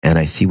And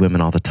I see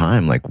women all the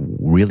time, like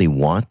really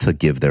want to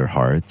give their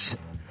hearts,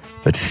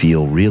 but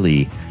feel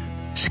really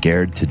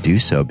scared to do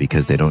so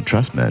because they don't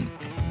trust men.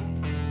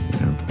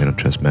 They don't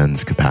trust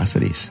men's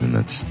capacities, and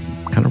that's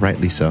kind of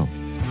rightly so.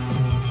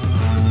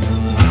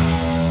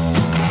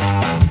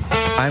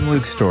 I'm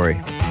Luke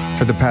Story.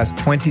 For the past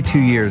 22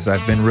 years,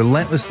 I've been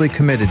relentlessly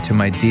committed to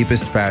my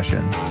deepest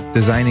passion,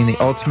 designing the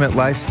ultimate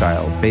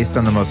lifestyle based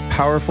on the most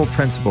powerful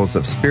principles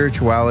of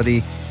spirituality,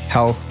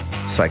 health,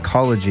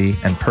 psychology,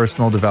 and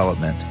personal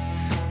development.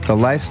 The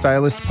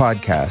Lifestylist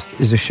Podcast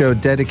is a show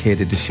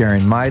dedicated to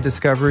sharing my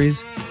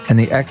discoveries and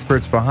the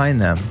experts behind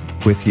them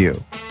with you.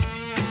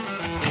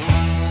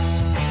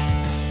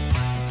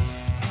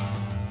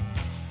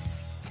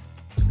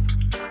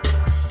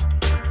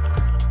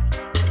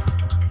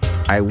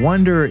 I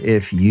wonder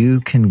if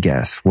you can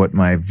guess what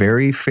my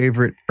very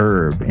favorite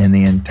herb in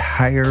the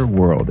entire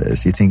world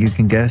is. You think you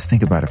can guess?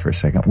 Think about it for a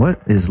second.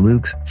 What is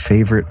Luke's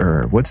favorite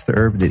herb? What's the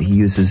herb that he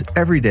uses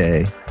every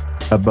day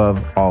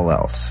above all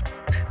else?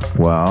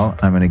 Well,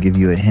 I'm going to give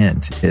you a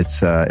hint.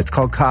 It's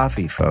called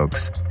coffee,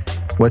 folks.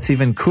 What's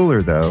even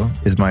cooler, though,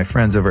 is my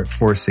friends over at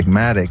Four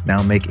Sigmatic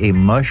now make a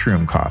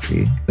mushroom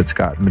coffee that's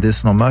got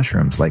medicinal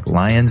mushrooms like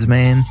lion's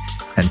mane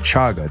and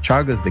chaga.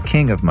 Chaga is the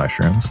king of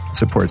mushrooms,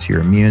 supports your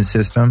immune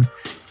system.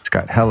 It's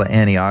got hella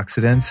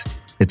antioxidants.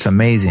 It's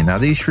amazing. Now,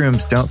 these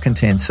shrooms don't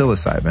contain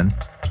psilocybin,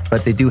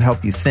 but they do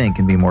help you think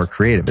and be more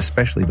creative,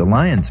 especially the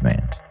lion's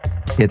mane.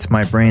 It's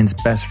my brain's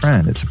best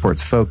friend. It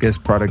supports focus,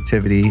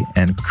 productivity,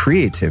 and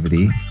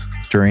creativity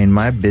during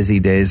my busy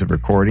days of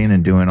recording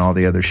and doing all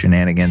the other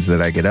shenanigans that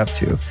I get up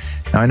to.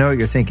 Now, I know what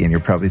you're thinking. You're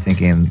probably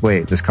thinking,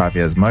 wait, this coffee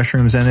has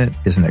mushrooms in it.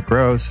 Isn't it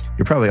gross?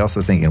 You're probably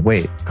also thinking,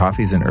 wait,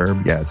 coffee's an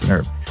herb? Yeah, it's an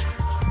herb.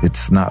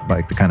 It's not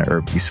like the kind of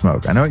herb you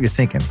smoke. I know what you're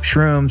thinking.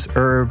 Shrooms,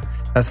 herb.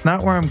 That's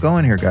not where I'm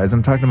going here, guys.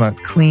 I'm talking about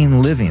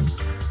clean living.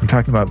 I'm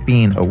talking about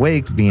being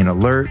awake, being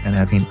alert, and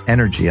having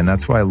energy. And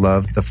that's why I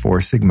love the Four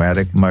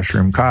Sigmatic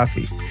mushroom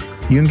coffee.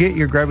 You can get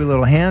your grubby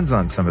little hands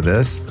on some of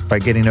this by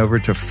getting over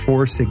to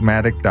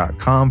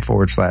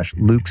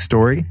foursigmatic.com/Luke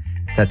Story.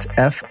 That's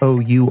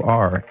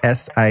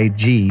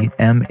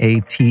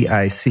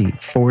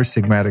FOURSIGMATIC,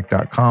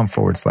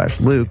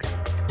 foursigmatic.com/Luke.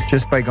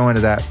 Just by going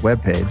to that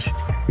webpage,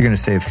 you're going to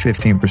save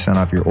 15%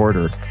 off your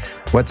order.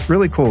 What's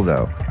really cool,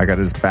 though, I got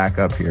to just back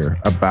up here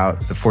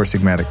about the Four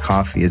Sigmatic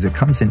coffee, is it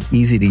comes in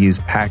easy-to-use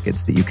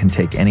packets that you can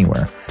take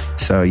anywhere.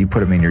 So you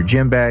put them in your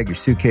gym bag, your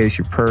suitcase,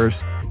 your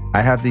purse.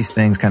 I have these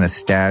things kind of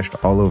stashed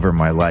all over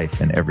my life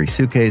in every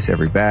suitcase,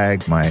 every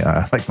bag, my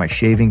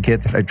shaving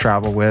kit that I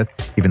travel with,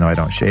 even though I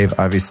don't shave,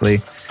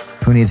 obviously.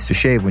 Who needs to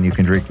shave when you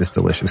can drink this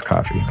delicious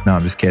coffee? No,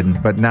 I'm just kidding,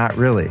 but not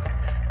really.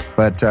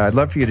 But I'd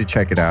love for you to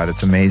check it out.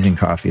 It's amazing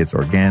coffee. It's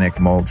organic,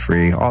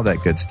 mold-free, all that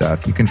good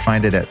stuff. You can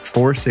find it at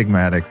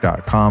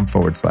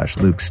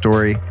foursigmatic.com/Luke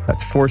Story.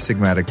 That's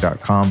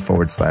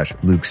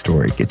foursigmatic.com/Luke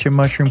Story. Get your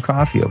mushroom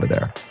coffee over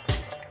there.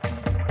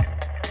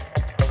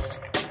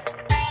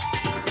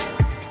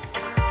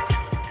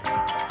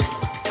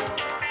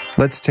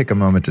 Let's take a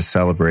moment to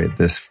celebrate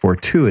this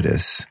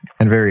fortuitous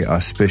and very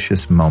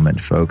auspicious moment,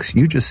 folks.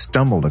 You just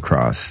stumbled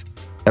across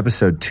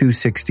episode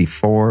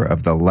 264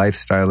 of the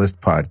Lifestylist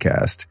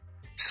Podcast,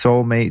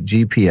 Soulmate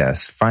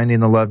GPS, Finding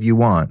the Love You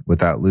Want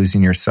Without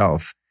Losing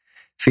Yourself,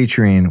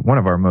 featuring one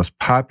of our most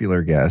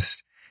popular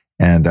guests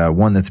and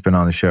one that's been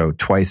on the show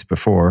twice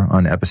before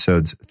on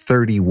episodes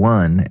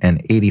 31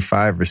 and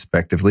 85,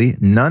 respectively,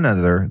 none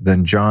other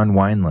than John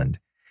Wineland.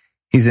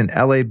 He's an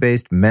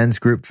LA-based men's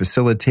group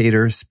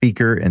facilitator,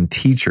 speaker, and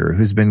teacher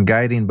who's been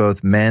guiding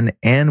both men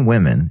and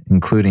women,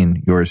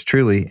 including yours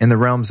truly, in the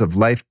realms of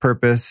life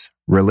purpose,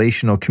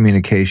 relational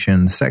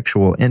communication,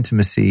 sexual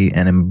intimacy,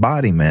 and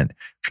embodiment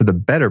for the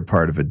better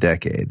part of a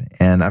decade.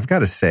 And I've got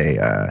to say,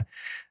 I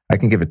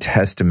can give a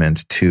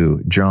testament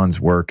to John's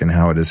work and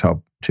how it has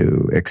helped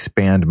to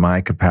expand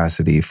my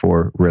capacity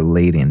for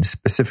relating,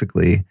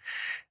 specifically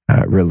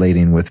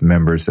relating with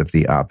members of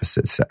the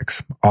opposite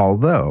sex.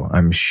 Although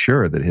I'm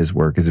sure that his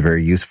work is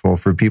very useful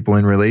for people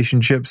in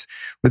relationships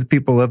with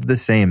people of the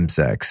same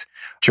sex.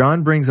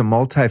 John brings a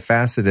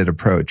multifaceted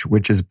approach,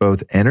 which is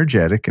both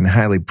energetic and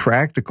highly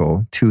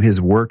practical to his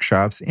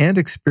workshops and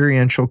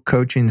experiential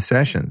coaching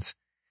sessions.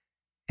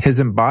 His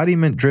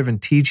embodiment-driven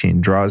teaching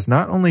draws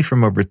not only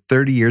from over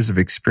 30 years of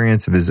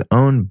experience of his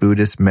own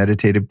Buddhist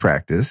meditative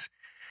practice,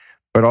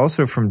 but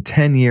also from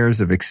 10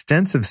 years of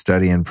extensive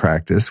study and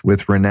practice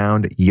with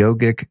renowned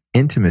yogic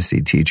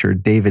intimacy teacher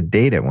David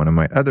Deida, one of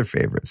my other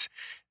favorites.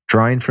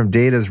 Drawing from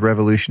Deida's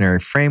revolutionary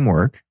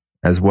framework,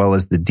 as well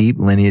as the deep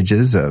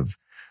lineages of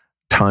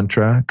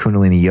Tantra,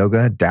 Kundalini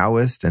Yoga,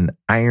 Taoist, and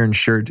Iron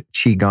Shirt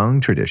Qigong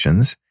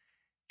traditions,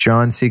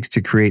 John seeks to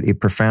create a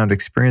profound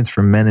experience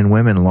for men and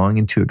women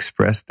longing to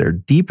express their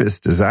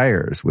deepest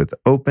desires with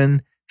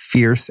open,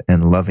 fierce,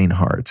 and loving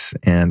hearts.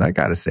 And I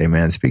got to say,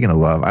 man, speaking of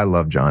love, I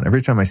love John.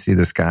 Every time I see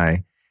this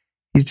guy,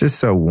 he's just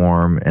so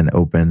warm and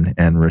open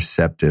and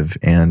receptive.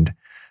 And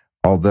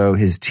although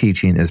his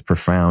teaching is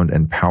profound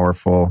and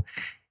powerful,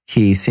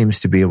 he seems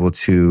to be able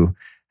to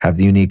have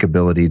the unique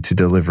ability to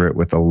deliver it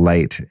with a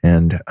light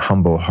and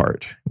humble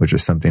heart, which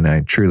is something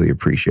I truly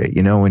appreciate.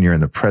 You know, when you're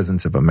in the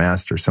presence of a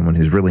master, someone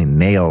who's really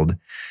nailed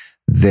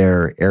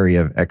their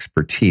area of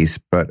expertise,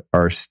 but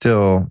are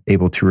still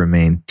able to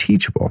remain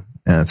teachable.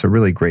 And it's a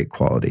really great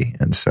quality.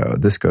 And so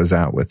this goes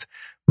out with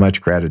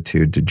much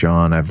gratitude to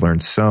John. I've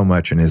learned so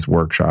much in his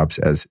workshops,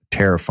 as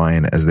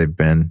terrifying as they've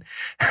been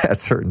at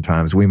certain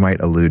times. We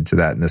might allude to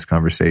that in this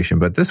conversation,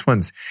 but this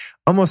one's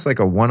almost like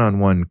a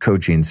one-on-one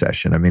coaching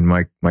session. I mean,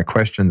 my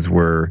questions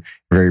were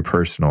very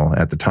personal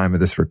at the time of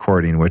this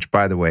recording, which,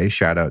 by the way,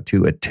 shout out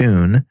to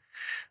Attune,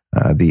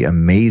 the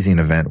amazing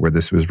event where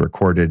this was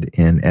recorded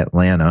in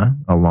Atlanta,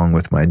 along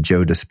with my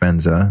Joe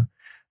Dispenza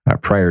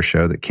prior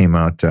show that came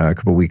out a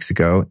couple weeks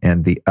ago,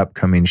 and the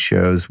upcoming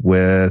shows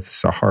with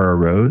Sahara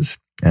Rose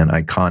and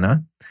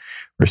Icona,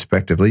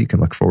 respectively. You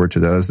can look forward to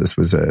those. This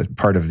was a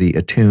part of the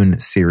Attune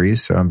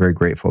series, so I'm very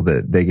grateful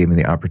that they gave me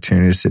the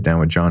opportunity to sit down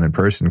with John in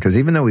person, because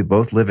even though we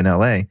both live in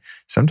LA,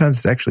 sometimes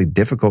it's actually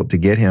difficult to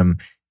get him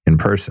in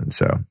person.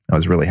 So I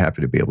was really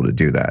happy to be able to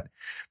do that.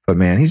 But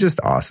man, he's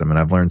just awesome, and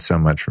I've learned so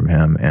much from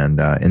him.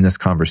 And in this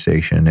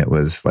conversation, it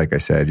was, like I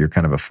said, you're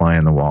kind of a fly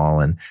on the wall,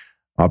 and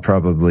I'll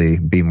probably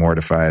be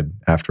mortified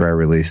after I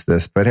release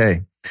this. But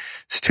hey,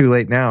 it's too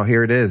late now.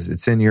 Here it is.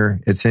 It's in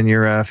your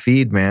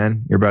feed,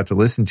 man. You're about to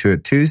listen to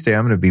it. Tuesday,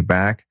 I'm going to be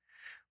back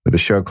with a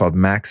show called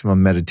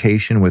Maximum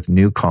Meditation with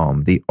New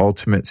Calm, the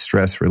ultimate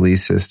stress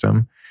release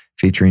system,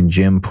 featuring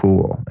Jim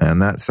Poole.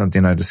 And that's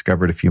something I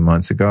discovered a few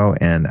months ago,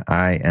 and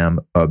I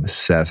am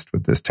obsessed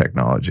with this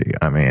technology.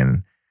 I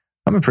mean,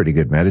 I'm a pretty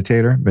good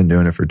meditator. Been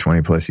doing it for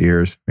 20 plus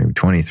years, maybe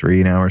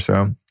 23 now or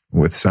so,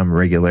 with some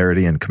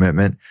regularity and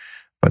commitment.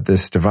 But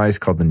this device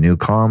called the New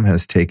Calm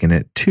has taken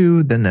it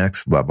to the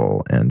next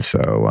level. And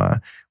so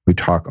we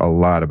talk a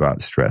lot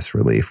about stress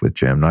relief with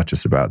Jim, not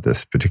just about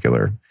this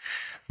particular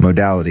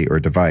modality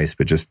or device,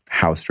 but just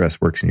how stress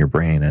works in your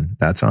brain. And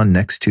that's on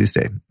next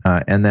Tuesday.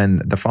 And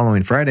then the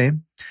following Friday,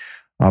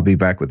 I'll be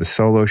back with a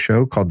solo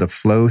show called The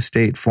Flow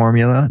State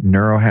Formula,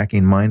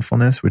 Neurohacking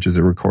Mindfulness, which is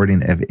a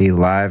recording of a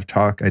live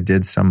talk I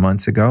did some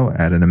months ago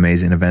at an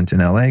amazing event in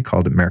LA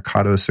called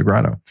Mercado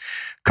Sagrado. A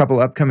couple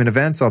upcoming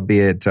events. I'll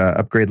be at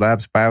Upgrade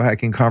Labs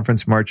Biohacking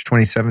Conference, March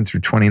 27th through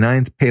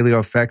 29th, Paleo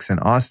Effects in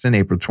Austin,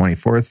 April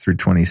 24th through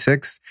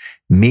 26th,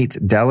 Meet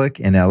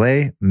Delic in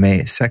LA,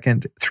 May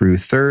 2nd through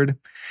 3rd.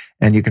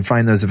 And you can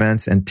find those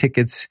events and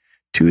tickets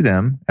to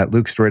them at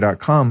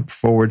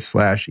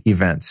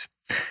lukestory.com/events.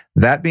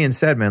 That being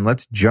said, man,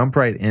 let's jump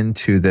right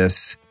into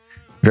this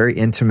very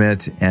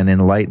intimate and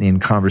enlightening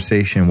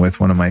conversation with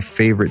one of my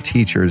favorite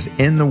teachers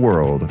in the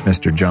world,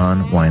 Mr.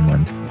 John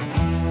Wineland.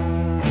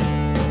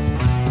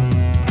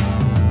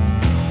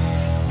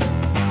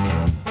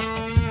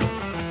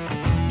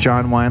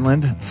 John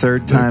Wineland,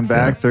 third time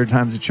back, third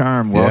time's a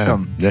charm.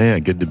 Welcome. Yeah.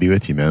 Good to be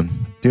with you, man.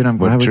 Dude, I'm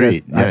glad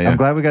I'm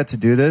glad we got to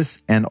do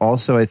this. And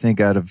also, I think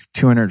out of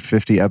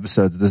 250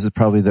 episodes, this is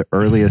probably the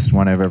earliest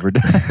one I've ever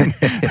done.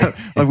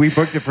 Like, we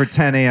booked it for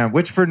 10 a.m.,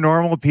 which for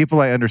normal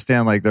people, I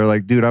understand. Like, they're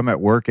like, dude, I'm at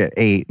work at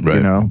 8, right.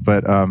 You know?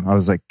 But I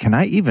was like, can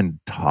I even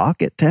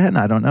talk at 10?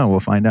 I don't know.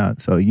 We'll find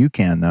out. So you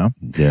can, though.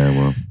 Yeah,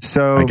 well,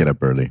 so I get up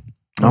early.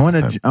 I want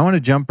to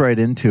jump right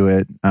into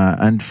it.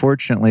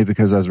 Unfortunately,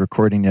 because I was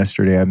recording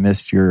yesterday, I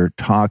missed your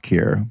talk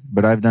here.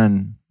 But I've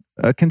done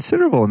a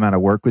considerable amount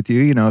of work with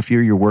you, you know, a few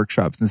of your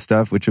workshops and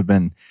stuff, which have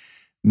been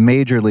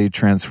majorly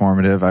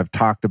transformative. I've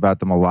talked about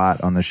them a lot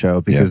on the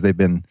show because they've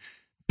been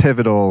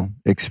pivotal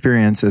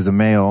experience as a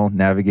male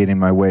navigating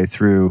my way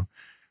through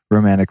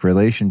romantic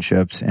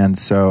relationships. And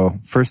so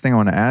first thing I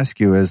want to ask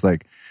you is,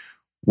 like,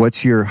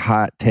 what's your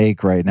hot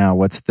take right now?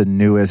 What's the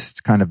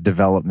newest kind of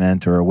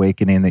development or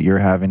awakening that you're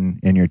having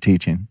in your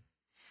teaching?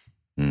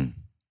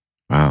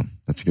 Wow,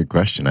 that's a good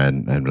question. I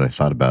hadn't really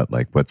thought about,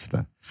 like, what's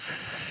the...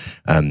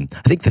 I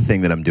think the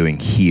thing that I'm doing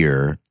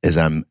here is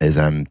I'm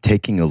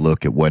taking a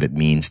look at what it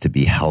means to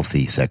be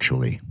healthy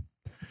sexually,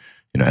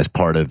 you know, as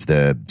part of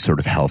the sort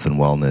of health and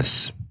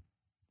wellness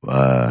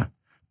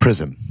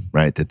prism,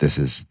 right? That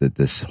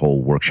this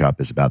whole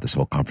workshop is about, this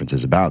whole conference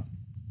is about,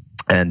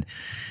 and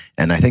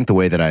I think the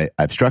way that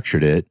I've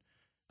structured it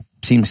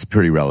seems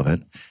pretty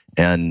relevant.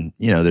 And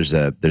you know,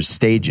 there's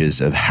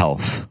stages of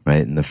health,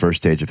 right? In the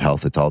first stage of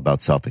health, it's all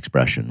about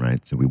self-expression,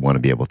 right? So we want to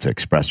be able to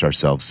express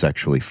ourselves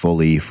sexually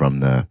fully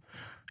from the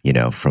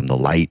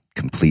light,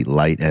 complete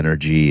light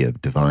energy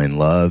of divine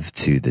love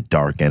to the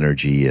dark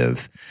energy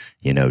of,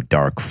 you know,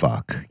 dark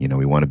fuck. You know,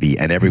 we want to be,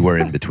 and everywhere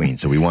in between.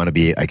 So we want to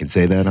be, I can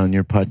say that on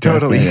your podcast?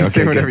 Totally. You can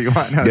say whatever you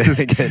want. No,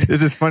 it's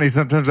just funny.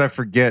 Sometimes I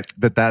forget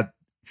that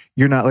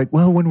you're not like,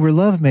 well, when we're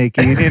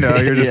lovemaking, you know,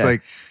 you're just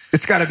like,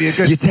 it's got to be a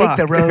good You fuck.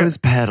 take the rose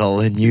petal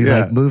and you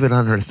like move it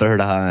on her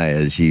third eye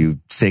as you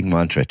sing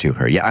mantra to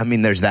her. Yeah, I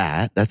mean, there's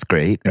that. That's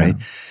great, right?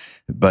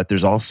 But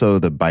there's also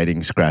the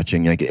biting,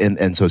 scratching, like,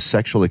 and so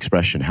sexual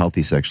expression,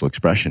 healthy sexual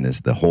expression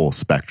is the whole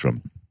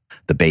spectrum,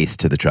 the bass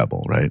to the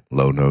treble, right?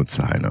 Low notes,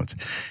 high notes.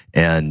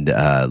 And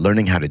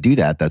learning how to do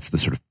that, that's the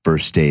sort of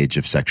first stage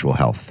of sexual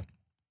health.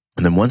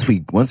 And then once we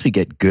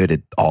get good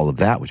at all of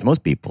that, which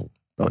most people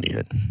don't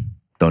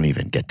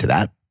even get to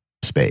that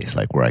space,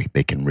 like where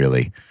they can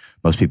really,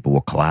 most people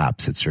will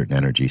collapse at certain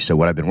energies. So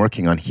what I've been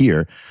working on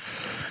here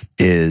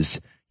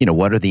is,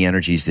 what are the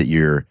energies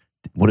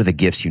what are the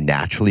gifts you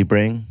naturally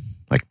bring?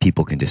 Like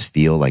people can just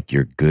feel like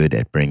you're good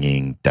at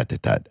bringing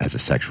as a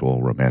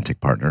sexual romantic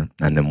partner.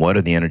 And then what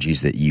are the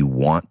energies that you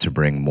want to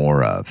bring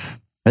more of?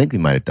 I think we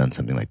might have done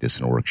something like this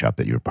in a workshop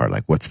that you were part of.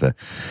 Like what's the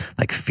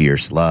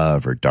fierce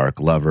love or dark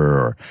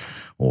lover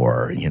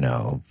or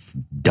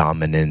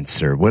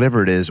dominance or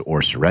whatever it is,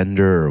 or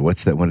surrender, or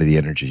what's one of the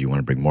energies you want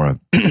to bring more of?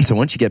 So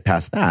once you get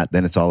past that,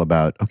 then it's all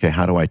about, okay,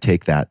 how do I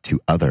take that to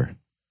other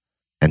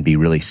and be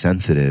really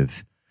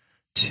sensitive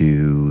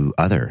to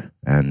other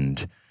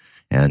and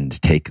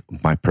take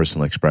my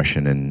personal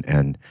expression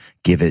and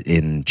give it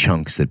in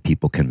chunks that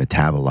people can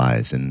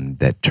metabolize and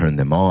that turn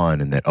them on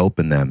and that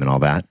open them and all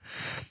that.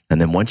 And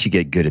then once you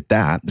get good at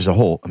that, there's a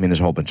whole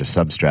bunch of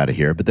substrata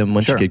here, but then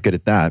once you get good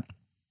at that,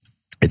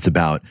 it's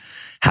about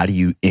how do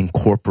you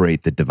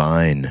incorporate the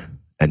divine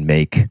and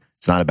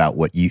it's not about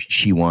what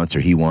she wants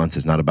or he wants.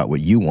 It's not about what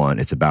you want.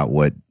 It's about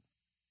what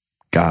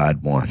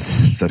God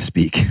wants, so to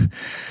speak.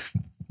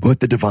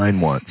 What the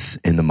divine wants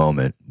in the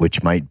moment,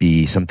 which might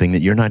be something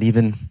that you're not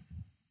even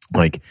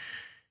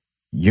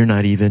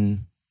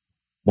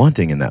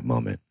wanting in that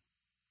moment,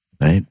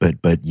 right?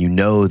 But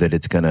that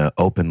it's going to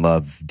open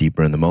love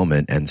deeper in the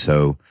moment. And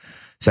so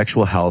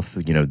sexual health,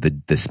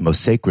 this most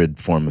sacred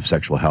form of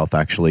sexual health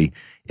actually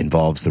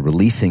involves the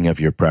releasing of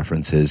your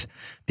preferences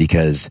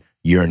because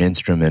you're an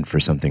instrument for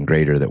something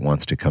greater that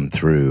wants to come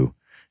through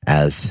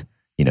as,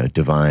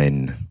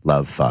 divine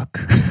love fuck.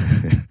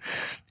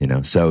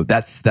 So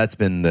that's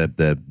been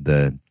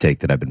the take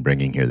that I've been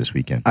bringing here this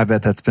weekend. I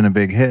bet that's been a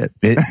big hit.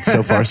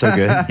 So far so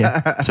good.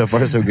 Yeah, so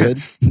far so good.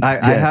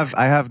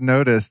 I have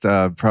noticed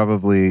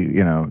probably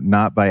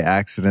not by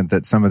accident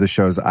that some of the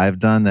shows I've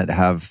done that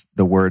have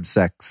the word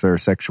sex or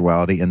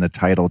sexuality in the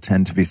title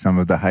tend to be some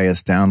of the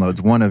highest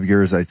downloads. One of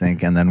yours, I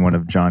think, and then one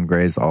of John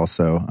Gray's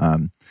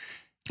also.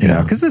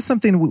 Because there's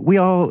something we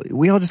all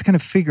just kind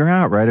of figure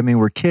out, right? I mean,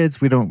 we're kids.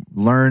 We don't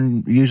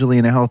learn usually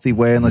in a healthy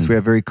way unless we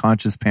have very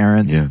conscious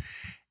parents. Yeah.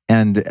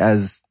 And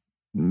as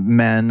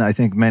men, I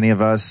think many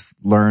of us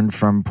learned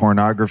from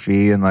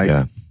pornography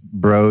and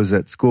bros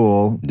at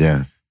school.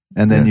 Yeah.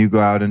 And then you go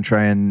out and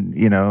try and,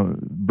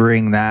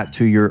 bring that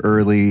to your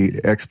early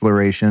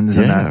explorations.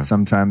 And that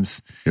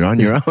sometimes you're on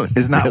your own.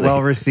 Is not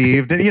well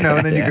received. And,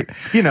 and then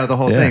the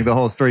whole thing, the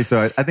whole story. So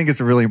I think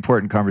it's a really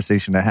important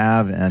conversation to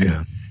have.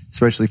 And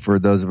especially for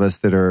those of us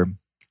that are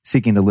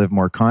seeking to live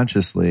more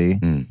consciously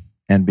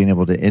and being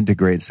able to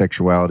integrate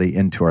sexuality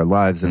into our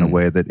lives in a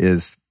way that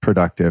is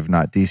productive,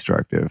 not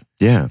destructive.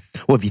 Yeah.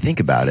 Well, if you think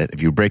about it,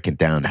 if you break it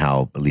down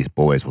how, at least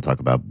boys, we'll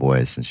talk about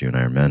boys since you and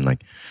I are men,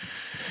 like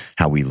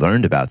how we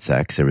learned about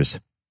sex, there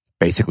was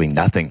basically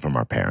nothing from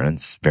our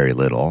parents, very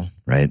little,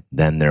 right?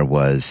 Then there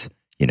was,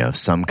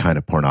 some kind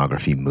of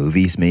pornography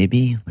movies,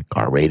 maybe like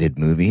R-rated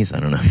movies. I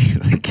don't know,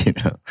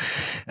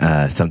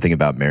 something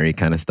about Mary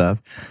kind of stuff.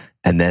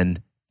 And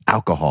then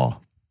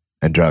alcohol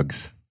and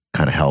drugs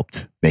kind of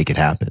helped make it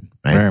happen,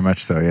 right? Very much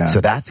so, yeah. So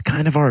that's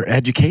kind of our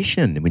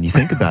education when you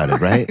think about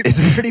it, right?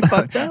 It's pretty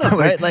fucked up,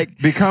 right? Like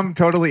become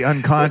totally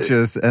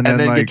unconscious and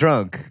then get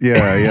drunk.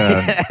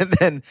 Yeah.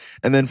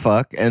 and then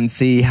fuck and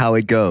see how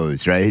it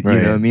goes, right? You know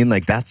what I mean?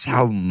 Like that's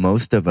how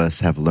most of us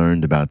have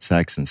learned about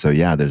sex. And so,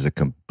 there's a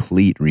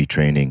complete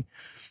retraining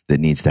that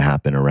needs to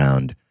happen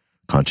around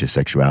conscious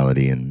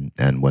sexuality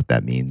and what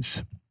that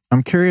means.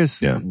 I'm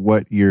curious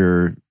what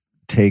your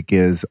take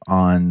is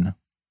on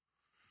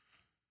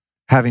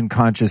having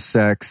conscious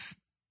sex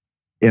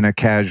in a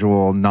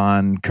casual,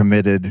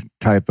 non-committed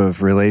type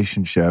of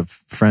relationship,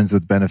 friends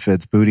with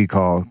benefits, booty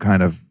call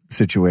kind of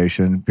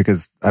situation,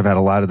 because I've had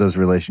a lot of those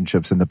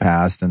relationships in the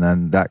past, and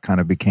then that kind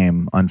of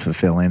became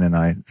unfulfilling, and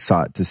I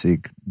sought to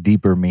seek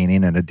deeper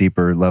meaning and a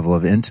deeper level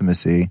of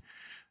intimacy.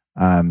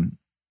 And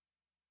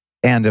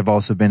have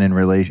also been in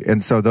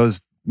and so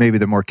those maybe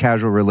the more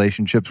casual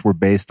relationships were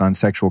based on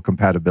sexual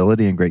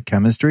compatibility and great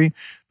chemistry,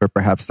 but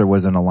perhaps there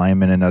was an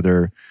alignment in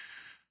other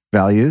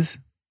values.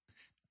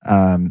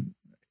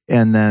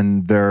 And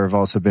then there have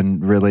also been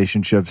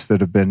relationships that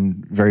have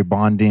been very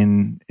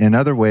bonding in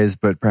other ways,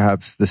 but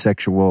perhaps the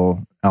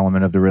sexual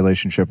element of the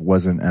relationship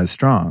wasn't as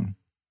strong.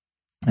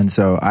 And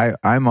so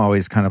I'm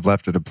always kind of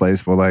left at a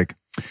place where, like,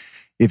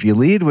 if you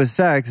lead with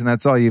sex and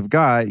that's all you've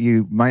got,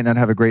 you might not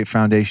have a great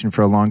foundation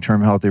for a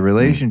long-term healthy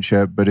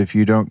relationship. But if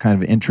you don't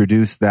kind of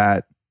introduce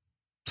that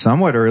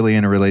somewhat early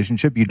in a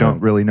relationship, you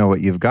don't really know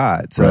what you've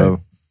got.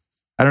 So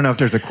I don't know if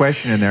there's a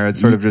question in there. It's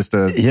sort of just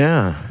a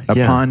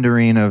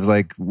pondering of,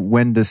 like,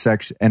 when does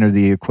sex enter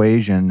the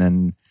equation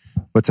and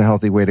what's a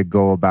healthy way to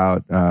go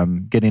about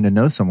getting to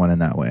know someone in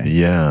that way?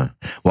 Yeah.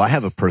 Well, I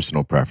have a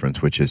personal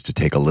preference, which is to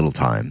take a little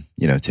time,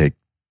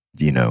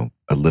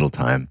 a little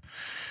time.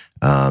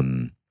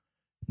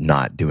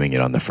 Not doing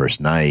it on the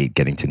first night,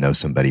 getting to know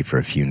somebody for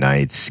a few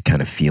nights,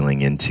 kind of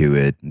feeling into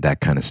it, that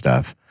kind of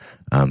stuff.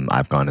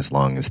 I've gone as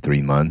long as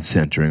 3 months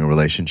entering a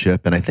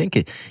relationship. And I think,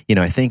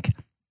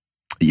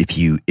 if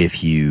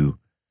you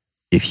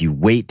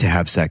wait to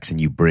have sex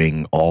and you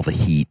bring all the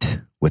heat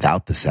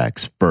without the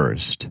sex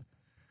first,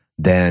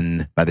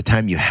 then by the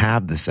time you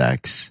have the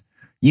sex,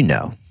 you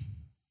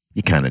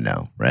kind of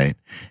know, right?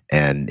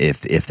 And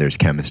if there's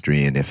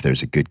chemistry and if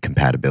there's a good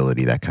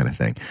compatibility, that kind of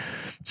thing.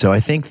 So I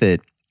think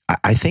that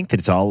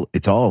it's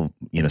all,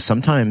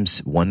 sometimes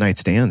one night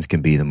stands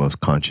can be the most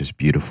conscious,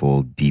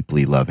 beautiful,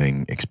 deeply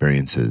loving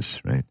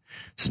experiences, right?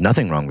 There's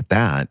nothing wrong with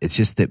that. It's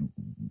just that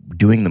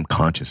doing them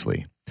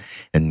consciously.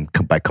 And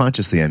by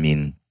consciously, I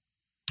mean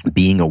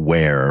being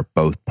aware,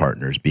 both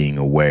partners being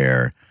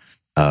aware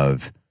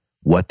of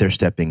what they're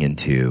stepping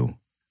into,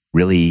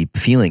 really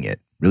feeling it,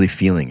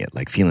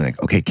 like feeling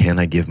like, okay, can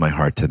I give my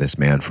heart to this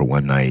man for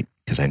one night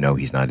because I know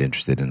he's not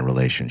interested in a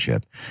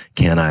relationship?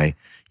 Can I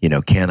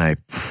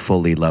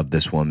fully love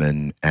this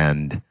woman,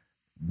 and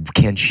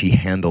can she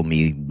handle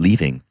me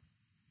leaving?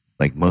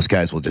 Like most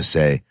guys will just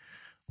say,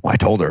 well, I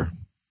told her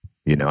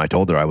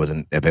I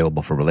wasn't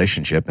available for a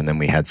relationship, and then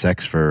we had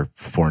sex for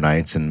 4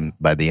 nights, and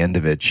by the end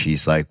of it,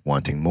 she's like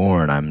wanting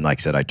more, and I'm like,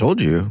 said, I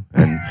told you,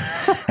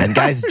 and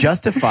guys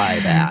justify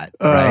that,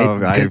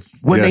 right?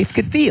 When you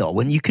could feel,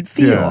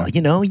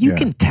 you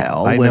can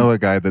tell. I know a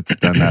guy that's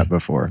done that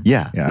before.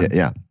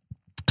 Yeah.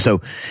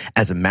 So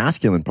as a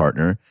masculine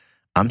partner,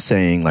 I'm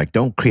saying, like,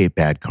 don't create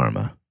bad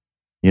karma.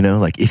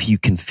 Like if you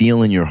can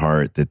feel in your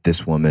heart that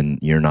this woman,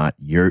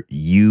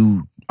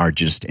 you are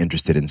just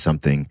interested in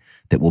something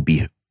that will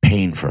be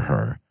pain for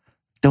her,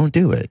 don't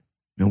do it.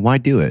 Why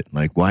do it?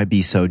 Like, why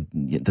be so,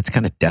 that's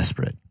kind of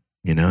desperate,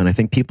 And I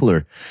think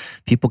people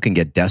can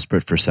get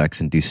desperate for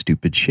sex and do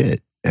stupid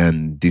shit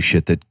and do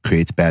shit that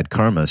creates bad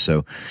karma.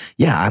 So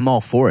yeah, I'm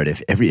all for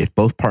it. If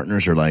both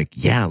partners are like,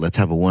 yeah, let's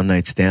have a one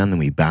night stand, then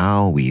we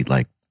bow, we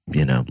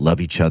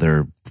love each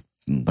other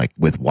like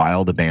with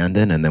wild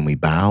abandon, and then we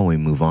bow, we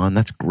move on.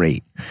 That's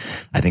great.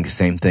 I think the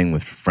same thing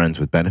with friends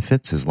with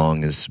benefits. As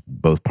long as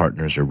both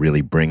partners are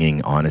really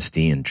bringing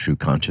honesty and true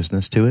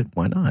consciousness to it,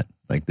 why not?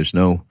 Like there's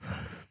no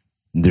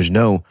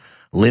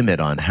limit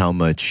on how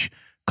much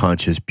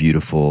conscious,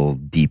 beautiful,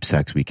 deep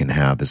sex we can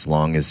have, as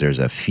long as there's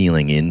a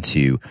feeling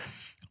into,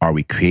 are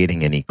we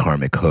creating any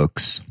karmic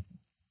hooks?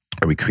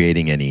 Are we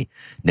creating any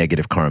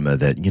negative karma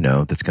that,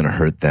 that's going to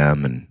hurt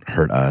them and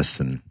hurt us,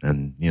 and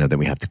that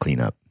we have to clean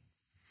up?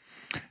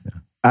 Yeah.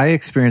 I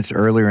experienced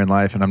earlier in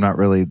life, and I'm not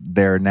really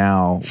there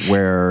now,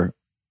 where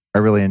I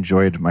really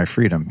enjoyed my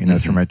freedom,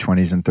 through my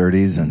 20s and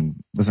 30s, and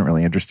wasn't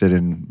really interested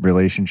in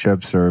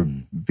relationships or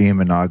being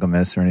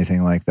monogamous or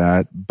anything like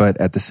that. But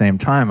at the same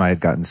time, I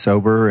had gotten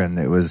sober, and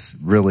it was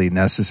really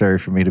necessary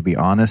for me to be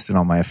honest in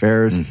all my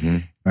affairs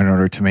in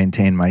order to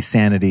maintain my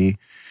sanity,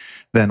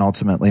 then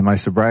ultimately my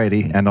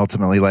sobriety, and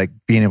ultimately like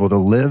being able to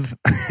live,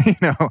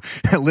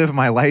 live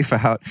my life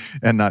out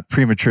and not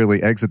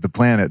prematurely exit the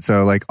planet.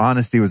 So like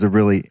honesty was a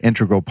really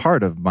integral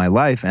part of my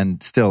life,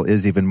 and still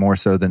is even more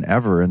so than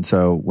ever. And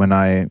so when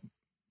I,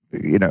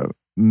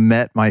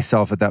 met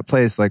myself at that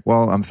place, like,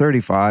 well, I'm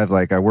 35,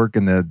 like I work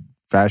in the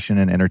fashion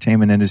and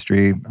entertainment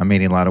industry. I'm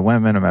meeting a lot of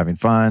women. I'm having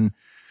fun.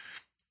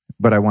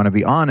 But I want to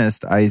be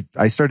honest.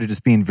 I started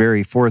just being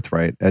very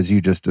forthright, as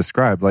you just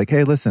described. Like,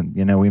 hey, listen,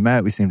 we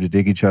met, we seem to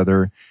dig each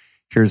other.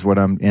 Here's what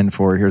I'm in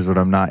for. Here's what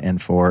I'm not in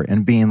for.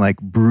 And being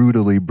like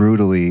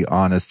brutally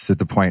honest, to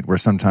the point where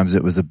sometimes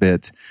it was a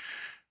bit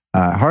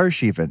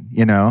harsh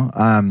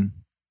even,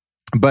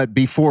 but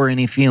before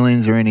any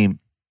feelings or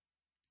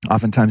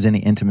oftentimes any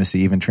intimacy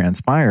even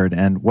transpired.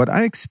 And what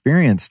I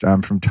experienced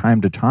from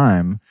time to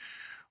time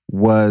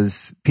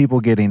was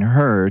people getting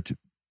hurt,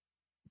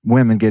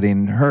 women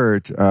getting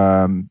hurt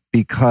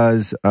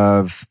because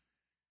of,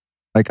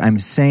 like, I'm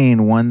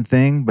saying one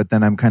thing, but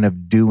then I'm kind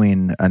of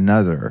doing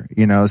another,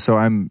 so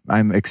I'm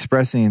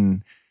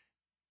expressing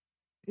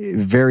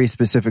very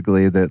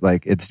specifically that,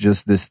 like, it's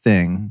just this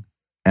thing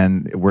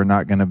and we're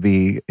not going to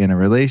be in a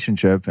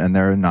relationship. And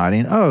they're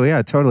nodding, oh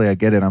yeah, totally, I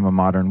get it. I'm a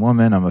modern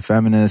woman, I'm a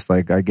feminist,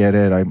 like, I get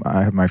it.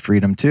 I have my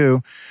freedom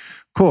too.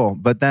 Cool.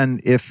 But then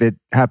if it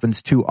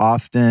happens too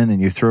often and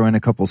you throw in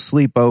a couple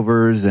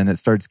sleepovers and it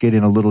starts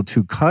getting a little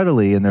too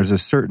cuddly, and there's a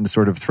certain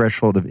sort of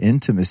threshold of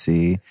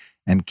intimacy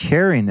and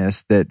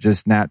cariness that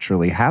just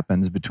naturally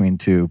happens between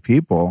two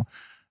people,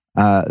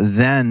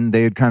 then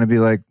they'd kind of be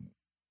like,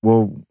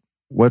 well,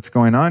 what's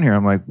going on here?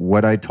 I'm like,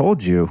 what I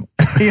told you,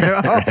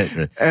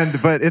 Right.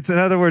 But it's, in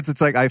other words,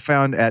 it's like I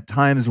found at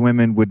times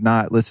women would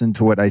not listen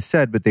to what I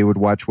said, but they would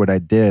watch what I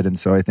did. And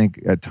so I think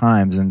at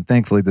times, and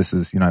thankfully this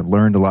is, I've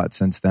learned a lot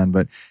since then,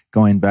 but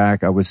going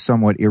back, I was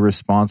somewhat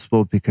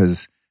irresponsible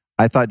because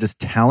I thought just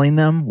telling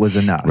them was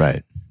enough.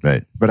 Right.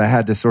 But I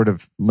had to sort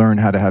of learn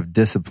how to have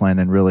discipline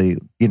and really,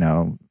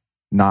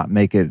 not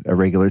make it a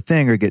regular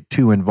thing or get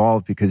too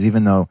involved, because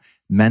even though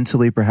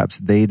mentally perhaps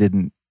they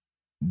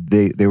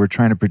were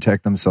trying to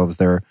protect themselves,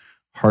 their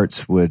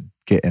hearts would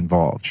get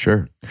involved.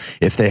 Sure.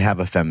 If they have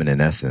a feminine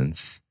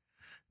essence,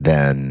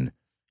 then,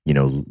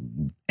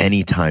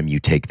 anytime you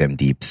take them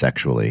deep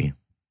sexually,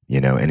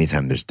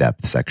 anytime there's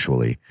depth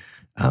sexually,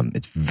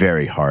 it's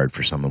very hard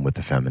for someone with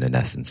a feminine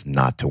essence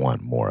not to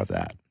want more of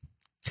that.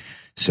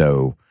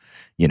 So,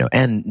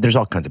 and there's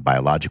all kinds of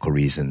biological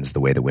reasons,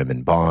 the way the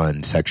women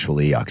bond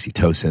sexually,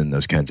 oxytocin,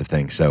 those kinds of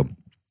things. So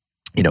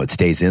it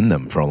stays in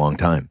them for a long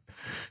time.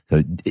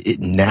 So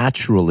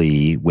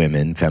naturally,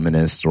 women,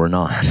 feminists or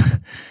not,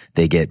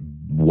 they get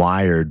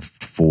wired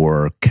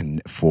for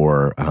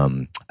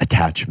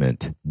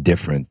attachment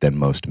different than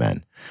most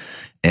men.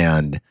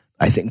 And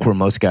I think where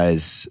most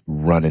guys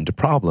run into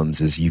problems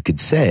is you could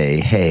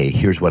say, hey,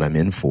 here's what I'm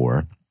in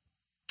for,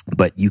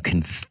 but you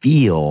can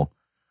feel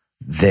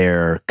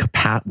their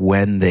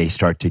when they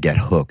start to get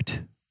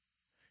hooked.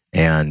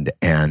 And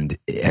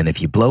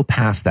if you blow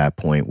past that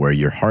point where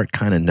your heart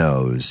kind of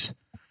knows,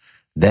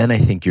 then I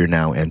think you're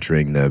now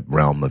entering the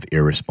realm of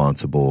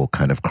irresponsible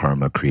kind of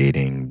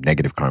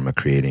negative karma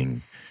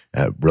creating,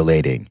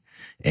 relating,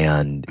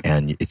 and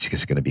it's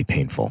just going to be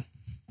painful,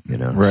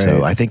 Right.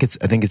 So I think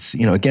it's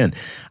again,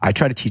 I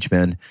try to teach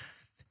men,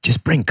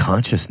 just bring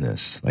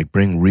consciousness, like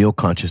bring real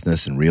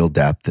consciousness and real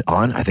depth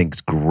on. I think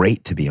it's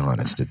great to be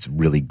honest. It's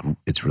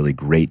really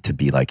great to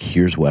be like,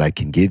 here's what I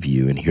can give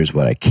you and here's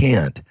what I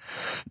can't.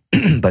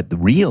 But the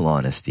real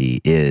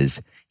honesty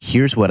is,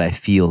 here's what I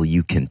feel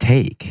you can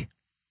take.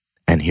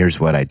 And here's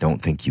what I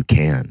don't think you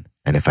can.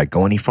 And if I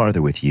go any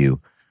farther with you,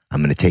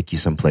 I'm going to take you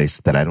someplace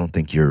that I don't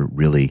think you're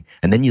really.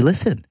 And then you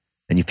listen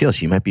and you feel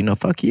she might be, no,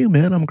 fuck you,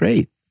 man, I'm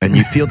great. And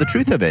you feel the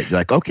truth of it. You're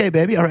like, okay,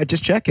 baby, all right,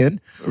 just check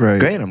in. Right.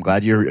 Great, I'm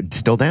glad you're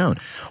still down.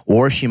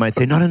 Or she might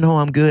say, no,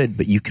 I'm good.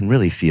 But you can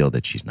really feel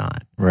that she's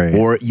not. Right.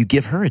 Or you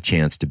give her a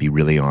chance to be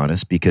really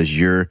honest because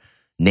you're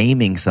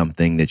naming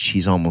something that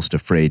she's almost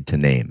afraid to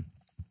name.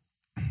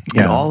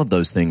 Yeah. And all of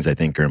those things I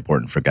think are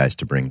important for guys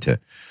to bring to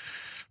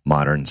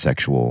modern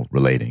sexual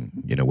relating,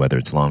 whether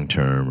it's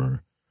long-term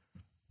or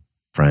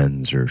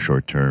friends or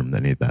short-term,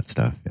 any of that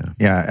stuff.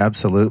 Yeah,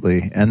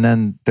 absolutely. And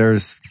then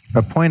there's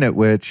a point at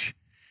which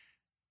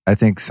I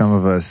think some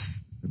of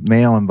us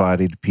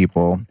male-embodied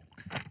people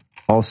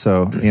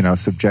also,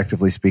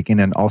 subjectively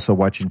speaking, and also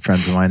watching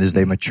friends of mine as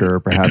they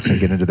mature, perhaps and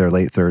get into their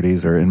late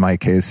 30s, or in my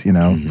case,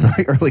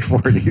 early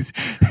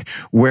 40s,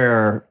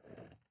 where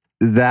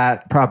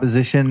that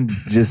proposition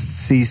just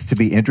ceased to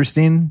be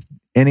interesting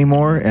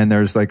anymore, and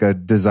there's like a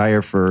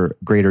desire for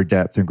greater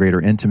depth and greater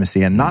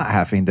intimacy, and not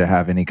having to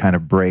have any kind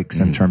of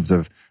breaks in terms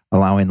of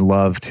allowing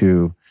love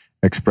to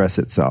express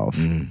itself.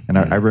 And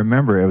I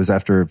remember it was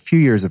after a few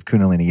years of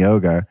Kundalini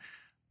yoga,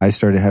 I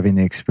started having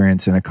the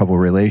experience in a couple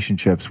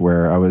relationships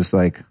where I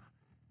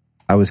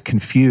was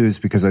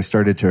confused because I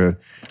started to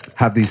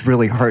have these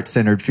really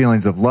heart-centered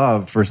feelings of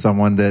love for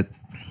someone that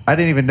I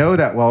didn't even know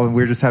that well, and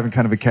we were just having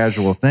kind of a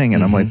casual thing.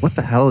 And I'm like, what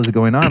the hell is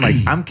going on? Like,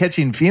 I'm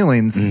catching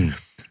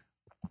feelings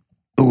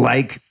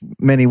like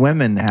many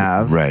women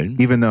have, right?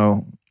 Even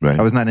though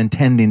I was not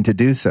intending to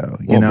do so.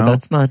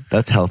 But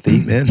that's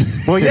healthy, man.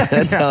 Well, yeah,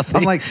 that's healthy.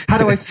 I'm like, how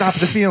do I stop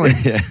the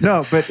feelings? Yeah.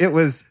 No, but it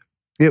was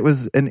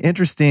an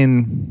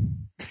interesting.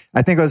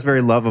 I think I was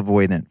very love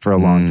avoidant for a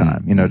long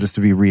time. Just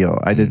to be real,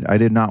 I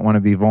did not want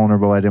to be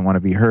vulnerable. I didn't want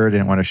to be hurt. I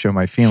didn't want to show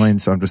my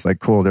feelings. So I'm just like,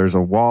 cool. There's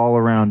a wall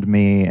around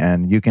me,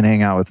 and you can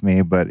hang out with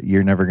me, but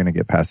you're never going to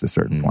get past a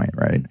certain point,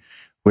 right?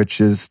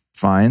 Which is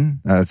fine.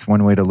 It's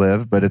one way to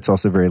live, but it's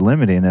also very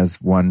limiting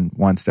as one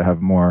wants to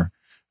have more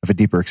of a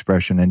deeper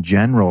expression in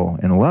general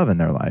in love in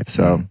their life.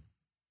 So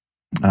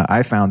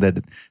I found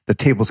that the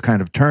tables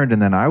kind of turned,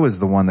 and then I was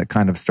the one that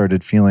kind of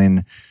started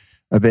feeling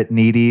a bit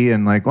needy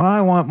and like, well,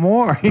 I want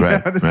more,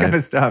 this kind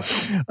of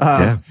stuff.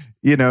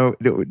 Do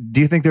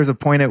you think there's a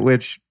point at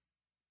which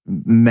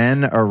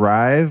men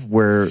arrive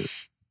where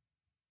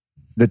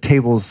the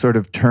tables sort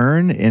of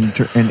turn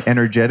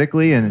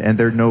energetically and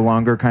they're no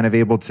longer kind of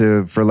able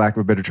to, for lack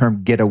of a better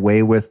term, get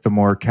away with the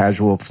more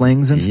casual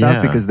flings and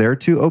stuff because they're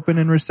too open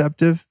and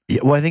receptive? Yeah,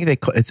 well, I think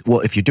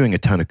if you're doing a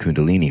ton of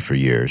Kundalini for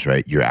years,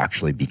 right, you're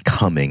actually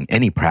becoming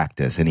any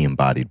practice, any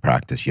embodied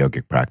practice,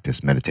 yogic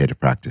practice, meditative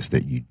practice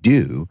that you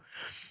do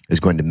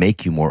is going to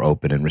make you more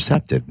open and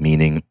receptive,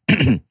 meaning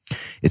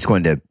it's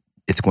going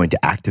to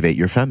activate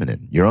your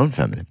feminine, your own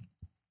feminine,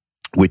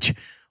 which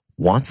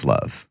wants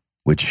love,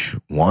 which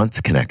wants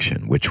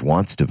connection, which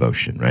wants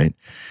devotion, right?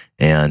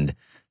 And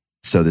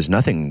so there's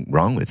nothing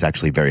wrong with it. It's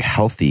actually a very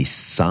healthy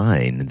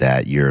sign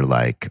that you're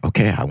like,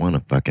 okay, I want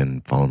to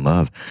fucking fall in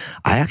love.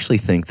 I actually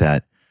think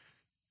that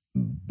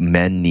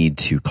men need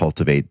to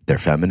cultivate their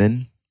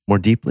feminine more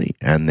deeply.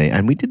 And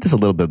we did this a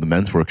little bit of the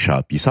men's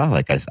workshop. You saw,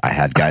 like, I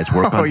had guys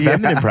work on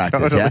feminine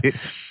practice.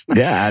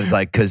 Totally. Yeah. I was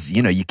like, cause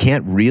you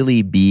can't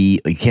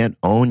you can't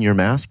own your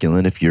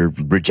masculine if you're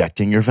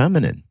rejecting your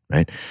feminine,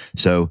 right?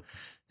 So,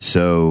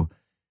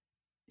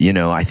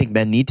 I think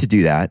men need to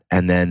do that.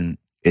 And then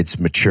it's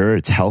mature,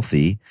 it's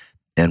healthy.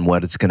 And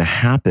what it's going to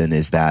happen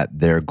is that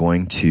they're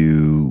going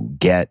to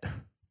get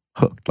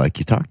hooked, like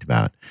you talked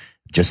about,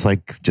 just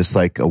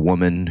like a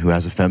woman who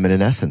has a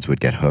feminine essence would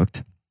get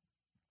hooked.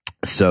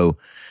 So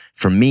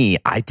for me,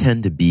 I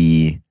tend to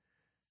be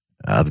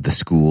of the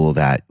school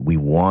that we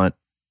want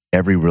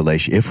every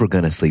relation, if we're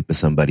going to sleep with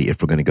somebody,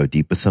 if we're going to go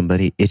deep with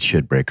somebody, it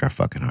should break our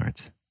fucking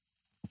hearts.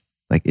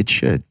 Like it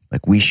should.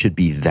 Like we should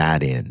be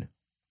that in.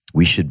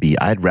 We should be,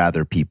 I'd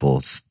rather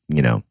people,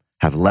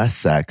 have less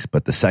sex,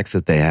 but the sex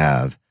that they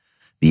have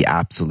be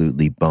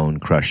absolutely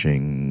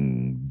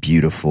bone-crushing,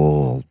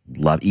 beautiful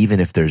love, even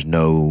if there's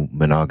no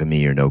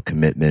monogamy or no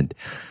commitment,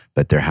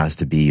 but there has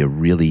to be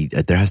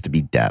there has to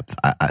be depth.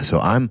 So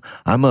I'm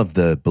of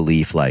the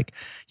belief, like,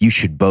 you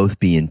should both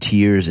be in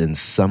tears and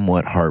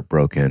somewhat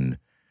heartbroken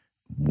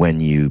when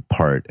you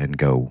part and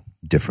go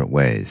different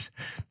ways.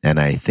 And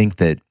I think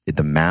that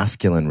the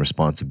masculine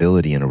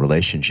responsibility in a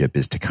relationship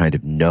is to kind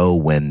of know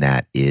when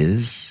that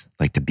is,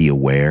 like to be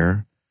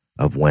aware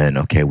of when,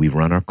 okay, we've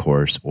run our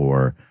course,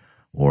 or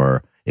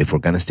if we're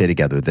going to stay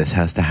together, this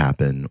has to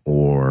happen,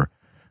 or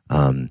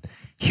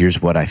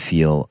here's what I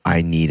feel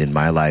I need in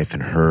my life,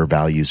 and her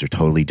values are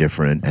totally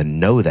different, and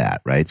know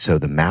that, right? So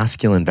the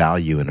masculine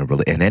value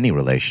in any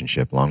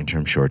relationship,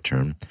 long-term,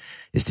 short-term,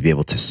 is to be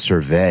able to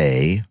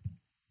survey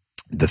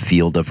the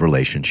field of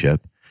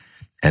relationship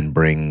and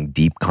bring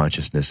deep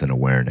consciousness and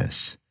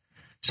awareness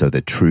so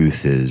that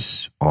truth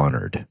is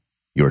honored.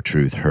 Your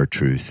truth, her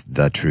truth,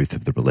 the truth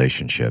of the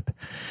relationship.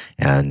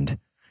 And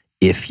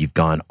if you've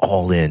gone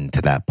all in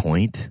to that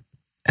point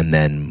and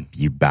then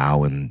you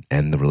bow and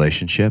end the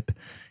relationship,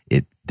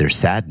 there's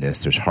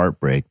sadness, there's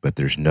heartbreak, but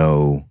there's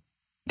no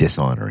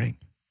dishonoring.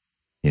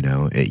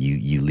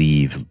 You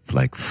leave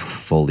like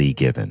fully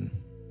given.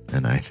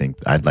 And I think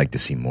I'd like to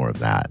see more of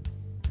that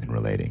in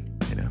relating,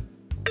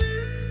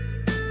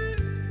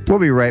 We'll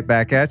be right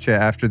back at you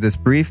after this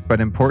brief but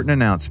important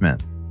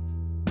announcement.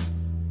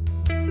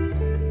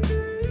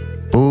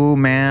 Oh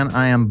man,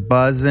 I am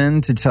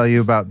buzzing to tell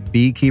you about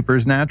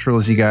Beekeepers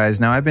Naturals, you guys.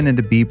 Now, I've been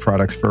into bee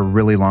products for a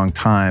really long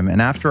time,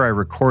 and after I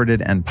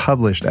recorded and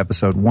published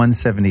episode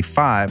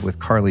 175 with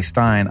Carly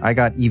Stein, I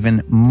got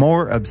even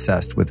more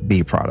obsessed with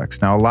bee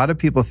products. Now, a lot of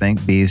people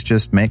think bees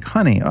just make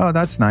honey. Oh,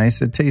 that's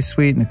nice. It tastes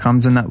sweet and it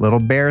comes in that little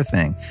bear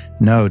thing.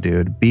 No,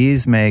 dude.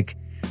 Bees make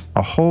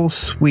a whole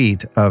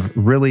suite of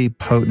really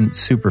potent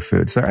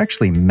superfoods. They're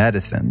actually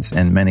medicines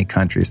in many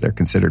countries. They're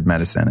considered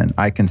medicine, and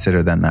I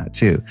consider them that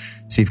too.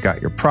 So you've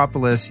got your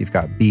propolis, you've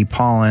got bee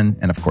pollen,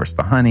 and of course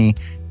the honey,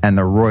 and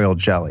the royal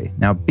jelly.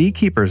 Now,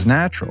 Beekeepers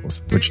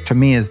Naturals, which to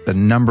me is the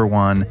number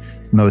one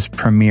most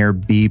premier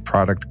bee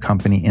product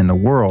company in the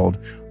world,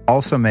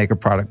 also make a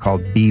product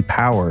called Bee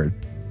Powered,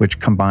 which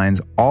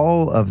combines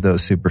all of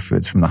those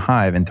superfoods from the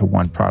hive into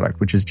one product,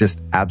 which is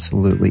just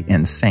absolutely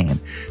insane.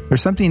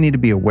 There's something you need to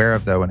be aware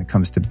of, though, when it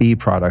comes to bee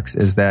products,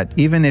 is that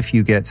even if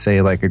you get,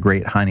 say, like a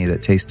great honey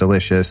that tastes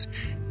delicious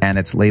and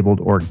it's labeled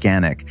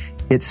organic,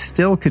 it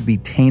still could be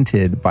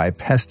tainted by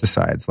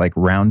pesticides like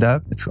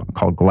Roundup. It's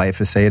called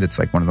glyphosate. It's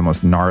like one of the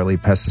most gnarly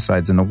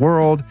pesticides in the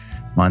world.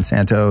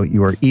 Monsanto,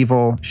 you are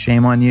evil.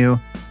 Shame on you.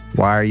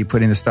 Why are you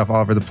putting this stuff all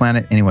over the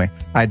planet? Anyway,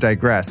 I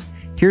digress.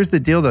 Here's the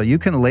deal, though. You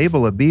can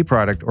label a bee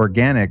product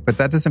organic, but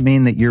that doesn't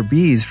mean that your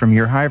bees from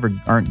your hive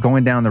aren't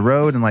going down the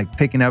road and like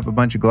picking up a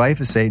bunch of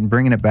glyphosate and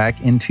bringing it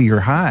back into your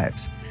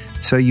hives.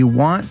 So you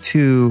want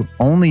to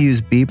only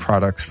use bee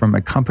products from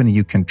a company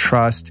you can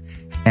trust,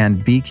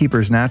 and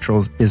Beekeepers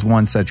Naturals is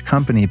one such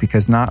company,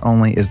 because not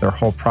only is their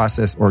whole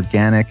process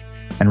organic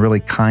and really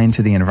kind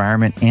to the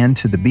environment and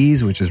to the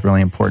bees, which is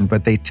really important,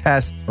 but they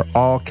test for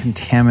all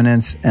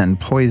contaminants and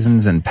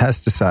poisons and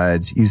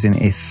pesticides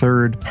using a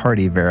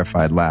third-party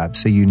verified lab.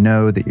 So you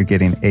know that you're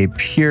getting a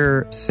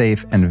pure,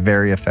 safe, and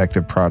very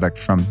effective product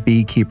from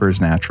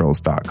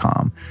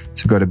beekeepersnaturals.com.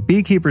 So go to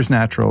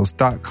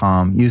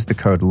beekeepersnaturals.com, use the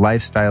code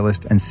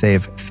LIFESTYLIST, and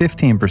save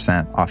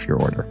 15% off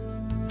your order.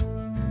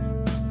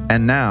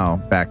 And now,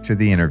 back to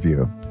the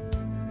interview.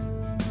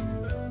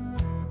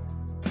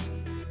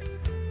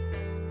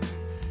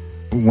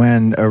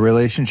 When a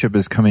relationship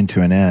is coming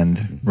to an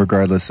end,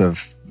 regardless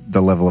of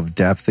the level of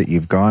depth that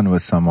you've gone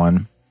with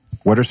someone,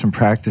 what are some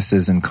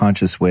practices and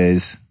conscious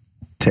ways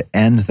to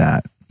end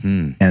that?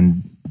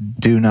 And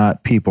do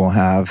not people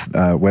have,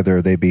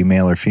 whether they be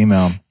male or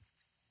female,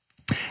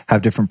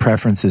 have different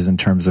preferences in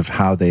terms of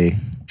how they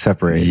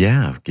separate?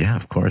 Yeah,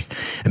 of course.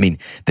 I mean,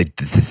 the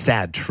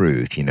sad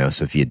truth,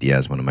 Sophia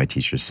Diaz, one of my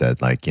teachers, said,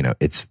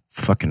 it's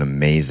fucking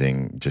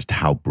amazing just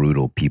how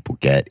brutal people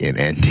get in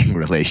ending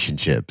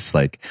relationships,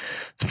 like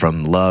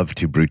from love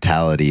to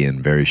brutality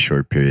in very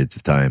short periods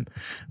of time.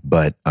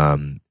 But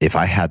if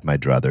I had my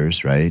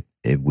druthers, right,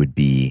 it would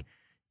be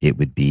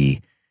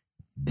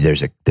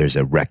there's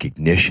a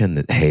recognition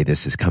that, hey,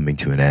 this is coming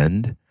to an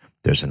end.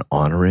 There's an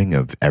honoring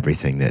of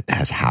everything that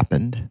has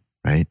happened,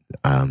 right?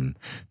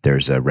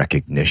 There's a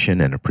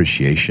recognition and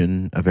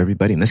appreciation of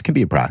everybody. And this can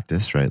be a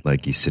practice, right?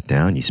 Like you sit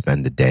down, you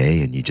spend a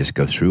day, and you just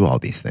go through all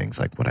these things,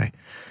 like what I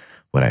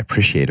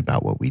appreciate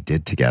about what we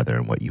did together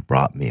and what you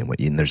brought me,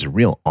 and there's a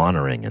real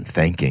honoring and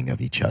thanking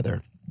of each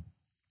other.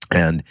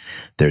 And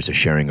there's a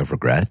sharing of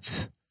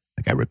regrets.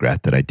 Like, I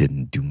regret that I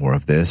didn't do more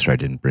of this, or I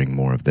didn't bring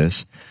more of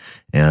this.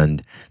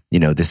 And,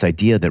 this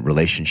idea that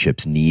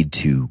relationships need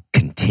to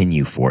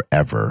continue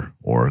forever,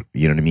 or,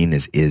 you know what I mean,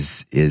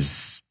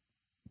 is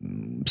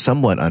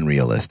somewhat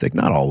unrealistic.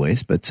 Not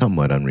always, but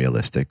somewhat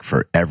unrealistic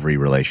for every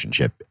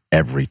relationship,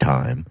 every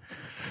time.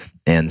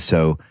 And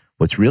so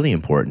what's really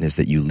important is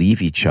that you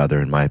leave each other,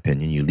 in my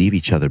opinion, you leave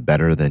each other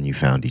better than you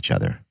found each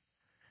other.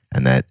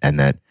 And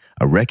that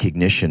a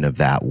recognition of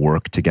that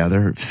work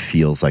together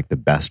feels like the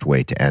best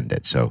way to end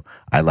it. So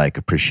I like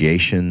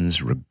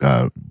appreciations,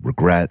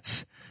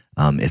 regrets.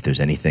 If there's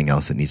anything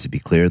else that needs to be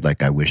cleared,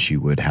 like I wish you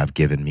would have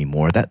given me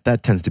more.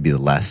 That tends to be the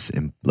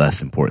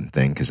less important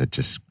thing because it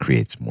just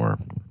creates more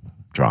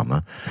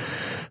drama,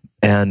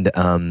 and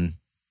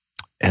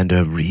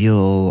a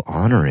real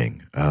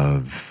honoring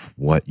of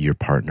what your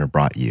partner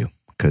brought you.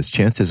 Because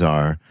chances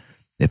are,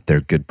 if they're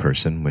a good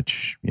person,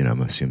 which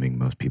I'm assuming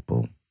most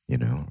people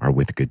are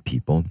with good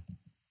people,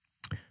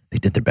 they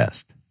did their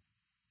best.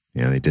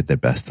 They did their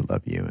best to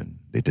love you, and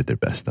they did their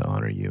best to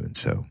honor you, and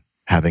so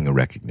having a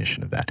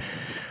recognition of that.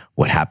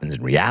 What happens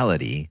in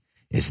reality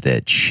is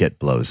that shit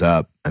blows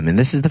up. I mean,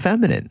 this is the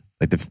feminine.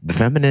 Like the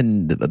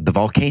feminine, the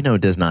volcano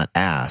does not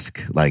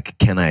ask, like,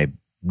 can I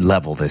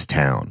level this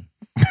town?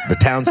 The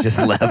town's just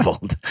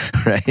leveled,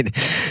 right?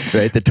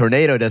 The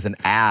tornado doesn't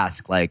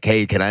ask, like,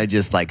 hey, can I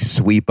just like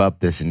sweep up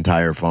this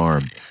entire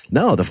farm?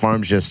 No, the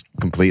farm's just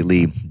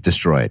completely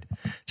destroyed.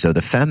 So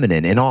the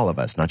feminine in all of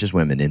us, not just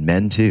women, in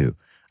men too.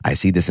 I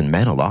see this in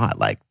men a lot.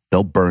 Like,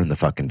 they'll burn the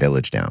fucking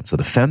village down. So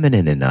the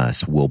feminine in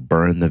us will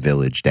burn the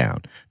village down.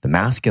 The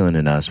masculine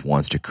in us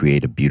wants to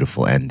create a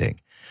beautiful ending.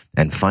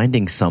 And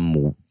finding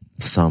some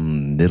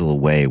middle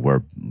way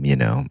where,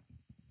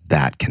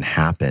 that can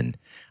happen,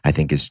 I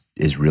think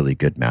is really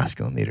good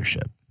masculine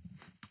leadership.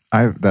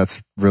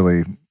 That's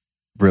really,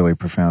 really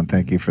profound.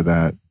 Thank you for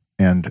that.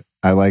 And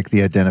I like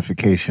the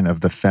identification of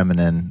the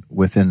feminine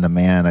within the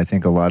man. I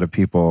think a lot of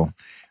people,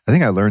 I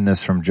think I learned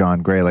this from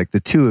John Gray, like the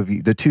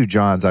two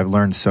Johns I've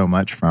learned so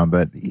much from,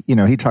 but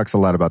he talks a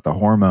lot about the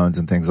hormones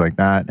and things like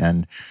that.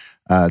 And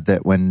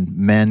that when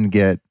men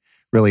get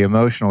really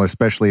emotional,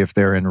 especially if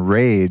they're in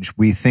rage,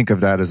 we think of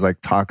that as like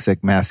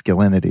toxic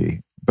masculinity,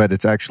 but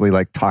it's actually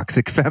like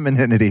toxic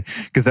femininity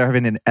because they're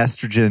having an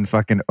estrogen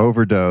fucking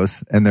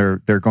overdose and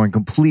they're going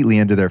completely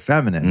into their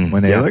feminine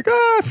when they're like,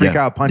 freak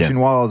out, punching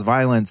walls,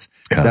 violence.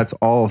 Yeah. That's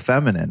all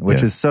feminine,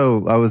 which is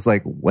so, I was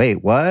like,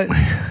 wait, what?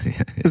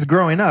 Because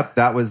growing up,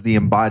 that was the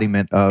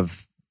embodiment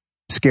of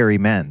scary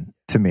men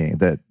to me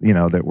that,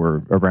 that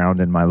were around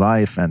in my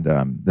life and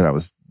that I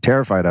was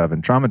terrified of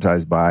and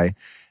traumatized by.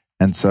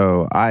 And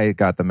so I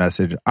got the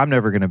message, I'm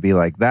never going to be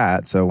like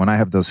that. So when I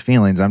have those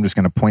feelings, I'm just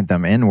going to point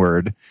them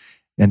inward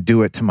and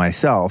do it to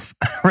myself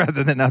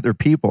rather than other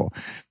people,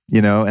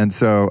 And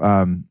so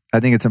I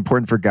think it's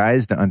important for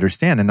guys to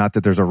understand, and not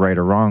that there's a right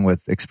or wrong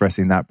with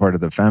expressing that part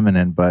of the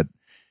feminine, but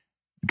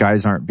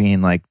guys aren't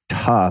being like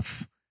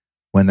tough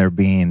when they're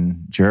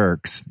being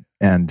jerks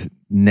and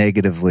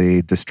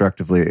negatively,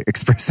 destructively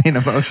expressing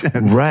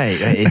emotions. Right.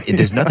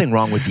 There's nothing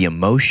wrong with the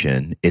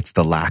emotion. It's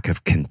the lack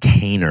of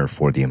container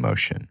for the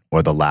emotion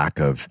or the lack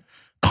of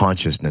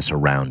consciousness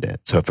around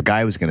it. So if a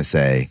guy was going to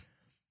say,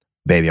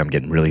 baby, I'm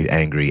getting really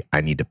angry,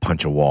 I need to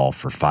punch a wall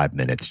for 5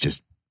 minutes,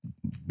 just,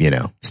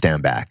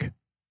 stand back.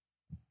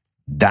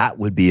 That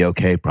would be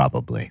okay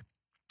probably.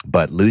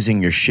 But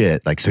losing your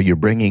shit, like, so you're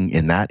bringing,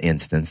 in that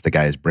instance, the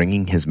guy is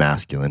bringing his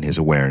masculine, his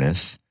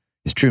awareness,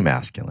 his true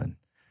masculine,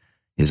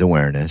 his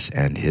awareness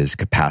and his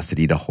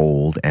capacity to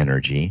hold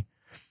energy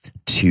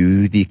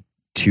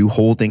to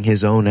holding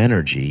his own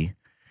energy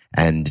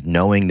and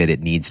knowing that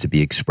it needs to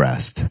be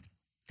expressed.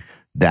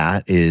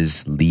 That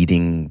is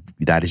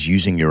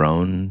using your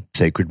own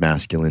sacred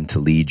masculine to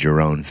lead your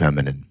own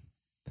feminine.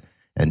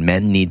 And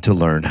men need to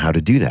learn how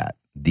to do that.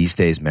 These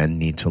days, men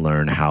need to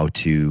learn how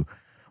to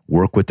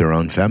work with their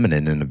own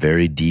feminine in a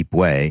very deep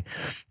way,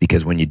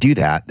 because when you do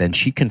that, then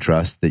she can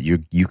trust that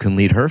you can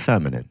lead her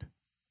feminine.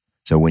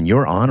 So when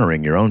you're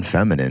honoring your own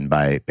feminine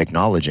by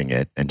acknowledging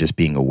it and just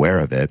being aware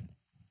of it,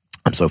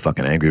 I'm so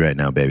fucking angry right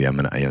now, baby.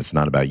 It's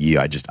not about you.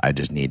 I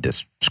just need to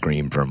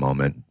scream for a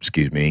moment.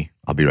 Excuse me.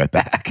 I'll be right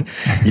back.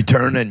 You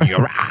turn and you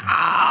go,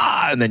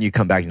 and then you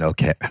come back and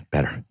okay,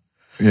 better.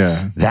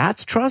 Yeah.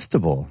 That's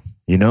trustable.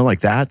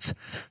 That's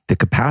the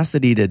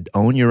capacity to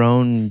own your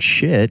own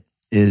shit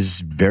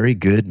is very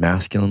good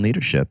masculine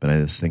leadership. And I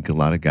just think a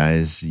lot of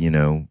guys,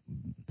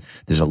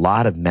 there's a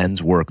lot of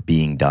men's work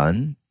being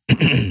done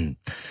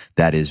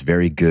that is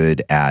very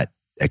good at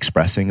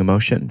expressing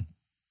emotion.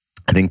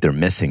 I think they're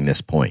missing this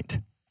point.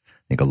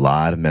 I think a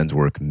lot of men's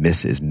work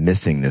is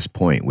missing this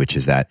point, which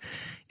is that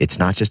it's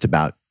not just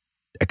about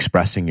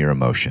expressing your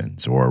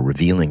emotions or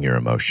revealing your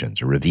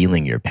emotions or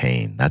revealing your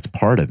pain. That's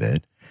part of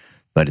it.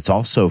 But it's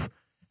also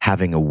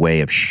having a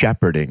way of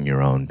shepherding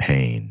your own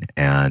pain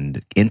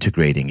and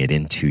integrating it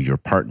into your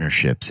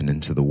partnerships and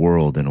into the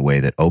world in a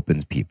way that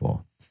opens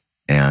people.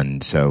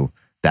 And so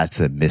that's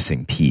a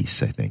missing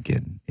piece, I think,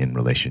 in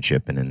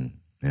relationship and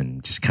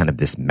in just kind of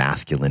this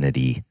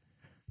masculinity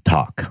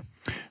talk.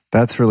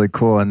 That's really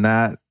cool. And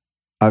that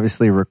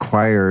obviously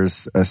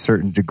requires a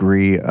certain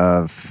degree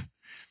of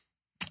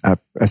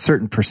a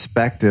certain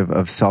perspective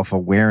of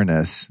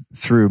self-awareness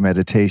through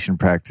meditation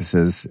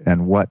practices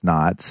and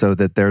whatnot, so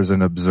that there's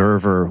an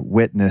observer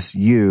witness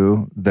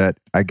you that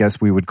I guess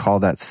we would call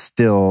that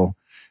still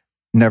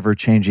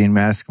never-changing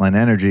masculine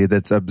energy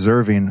that's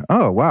observing,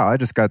 oh, wow, I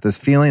just got this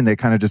feeling. They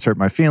kind of just hurt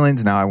my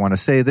feelings. Now I want to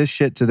say this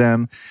shit to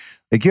them.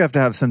 Like, you have to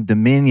have some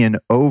dominion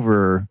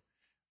over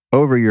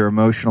over your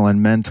emotional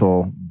and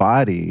mental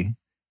body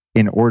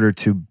in order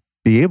to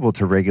be able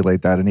to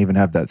regulate that and even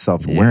have that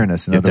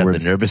self-awareness. You have to have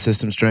the nervous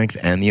system strength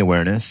and the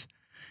awareness.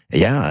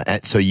 Yeah.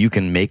 So you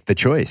can make the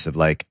choice of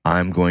like,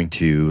 I'm going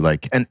to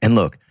like, and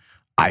look,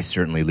 I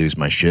certainly lose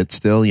my shit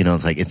still,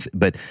 it's like,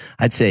 but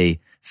I'd say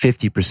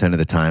 50% of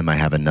the time I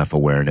have enough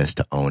awareness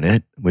to own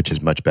it, which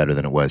is much better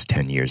than it was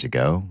 10 years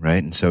ago.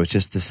 Right. And so it's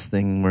just this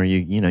thing where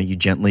you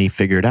gently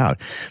figure it out.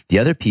 The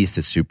other piece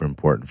that's super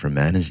important for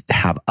men is to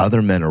have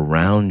other men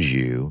around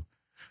you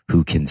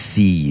who can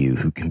see you,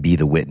 who can be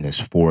the witness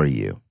for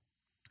you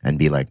and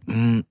be like,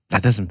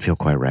 that doesn't feel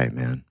quite right,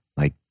 man.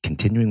 Like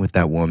continuing with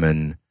that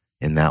woman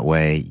in that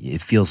way,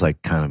 it feels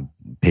like kind of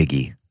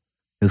piggy. It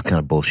feels kind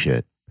of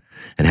bullshit.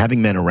 And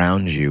having men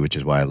around you, which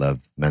is why I love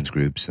men's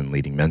groups and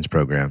leading men's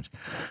programs,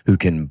 who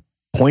can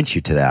point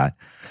you to that,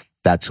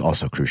 that's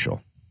also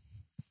crucial.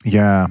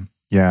 Yeah,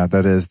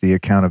 that is the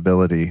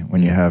accountability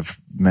when you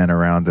have men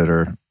around that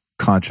are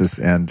conscious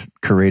and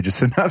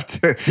courageous enough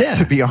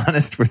to be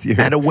honest with you.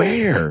 And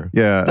aware.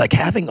 Yeah. Like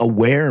having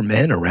aware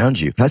men around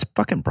you, that's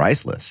fucking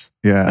priceless.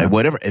 Yeah. Like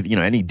whatever, if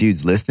any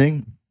dudes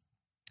listening,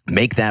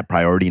 make that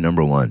priority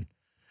number one.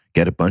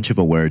 Get a bunch of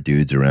aware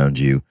dudes around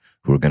you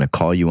who are going to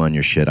call you on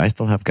your shit. I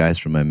still have guys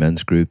from my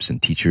men's groups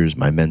and teachers.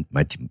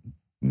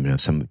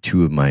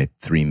 Two of my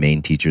three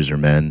main teachers are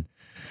men.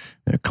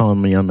 They're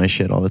calling me on my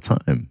shit all the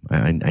time.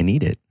 I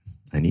need it.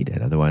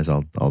 Otherwise,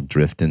 I'll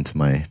drift into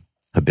my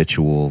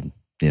habitual,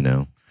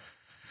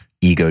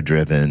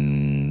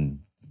 ego-driven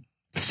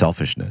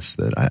selfishness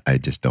that I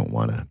just don't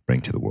want to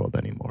bring to the world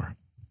anymore.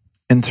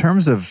 In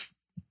terms of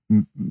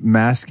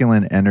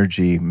masculine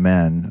energy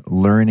men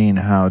learning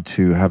how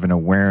to have an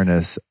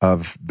awareness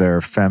of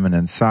their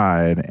feminine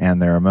side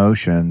and their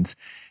emotions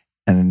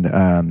and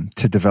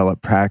to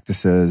develop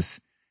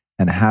practices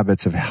and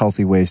habits of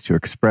healthy ways to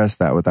express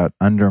that without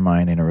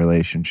undermining a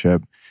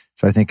relationship.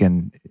 So I think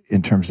in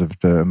terms of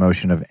the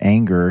emotion of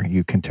anger,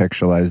 you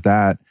contextualize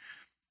that.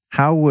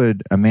 How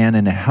would a man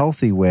in a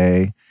healthy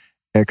way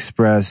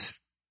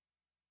express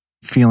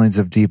feelings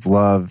of deep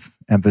love,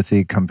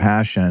 empathy,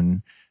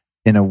 compassion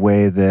in a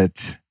way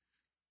that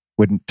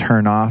wouldn't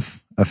turn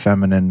off a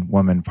feminine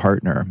woman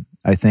partner?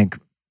 I think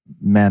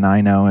men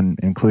I know, and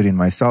including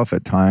myself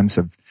at times,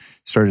 have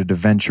started to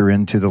venture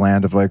into the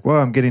land of like,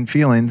 well, I'm getting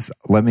feelings.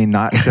 Let me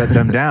not shut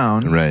them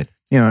down. Right.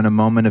 In a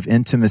moment of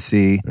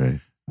intimacy, right.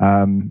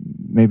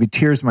 Maybe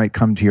tears might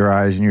come to your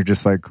eyes and you're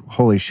just like,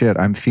 holy shit,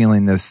 I'm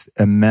feeling this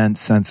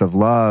immense sense of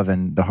love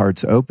and the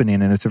heart's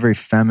opening. And it's a very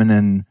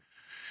feminine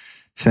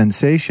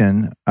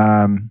sensation.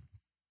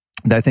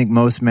 I think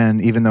most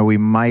men, even though we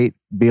might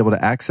be able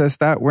to access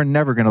that, we're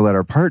never going to let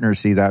our partner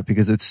see that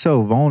because it's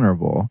so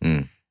vulnerable.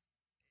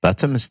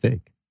 That's a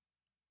mistake.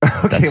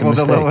 Okay,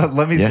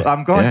 let me. Yeah,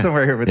 I'm going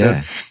somewhere here with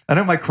this. I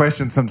know my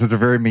questions sometimes are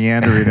very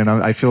meandering, and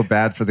I feel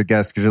bad for the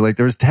guests because you're like,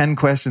 there's 10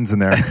 questions in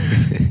there,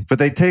 but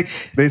they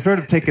sort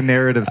of take a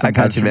narrative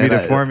sometimes for me to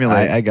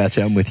formulate. I got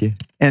you. I'm with you.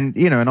 And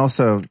and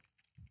also,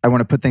 I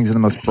want to put things in the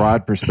most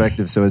broad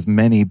perspective so as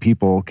many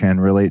people can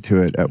relate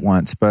to it at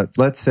once. But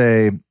let's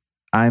say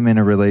I'm in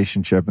a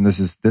relationship, and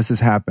this has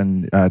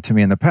happened to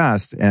me in the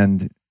past,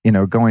 and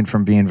going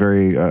from being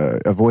very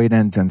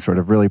avoidant and sort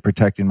of really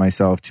protecting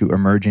myself to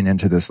emerging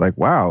into this like,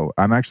 wow,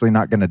 I'm actually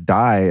not going to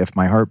die if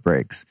my heart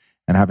breaks,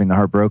 and having the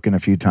heart broken a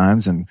few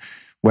times and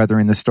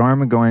weathering the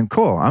storm and going,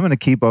 cool, I'm going to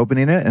keep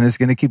opening it and it's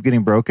going to keep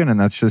getting broken, and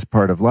that's just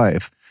part of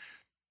life.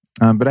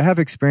 But I have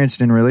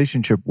experienced in a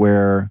relationship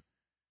where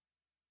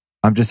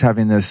I'm just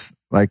having this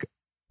like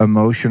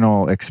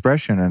emotional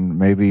expression and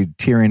maybe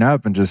tearing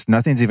up and just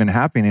nothing's even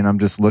happening. I'm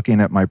just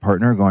looking at my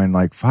partner going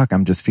like, fuck,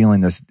 I'm just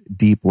feeling this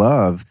deep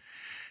love.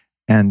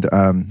 And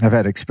I've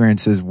had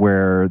experiences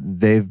where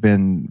they've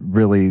been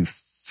really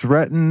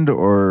threatened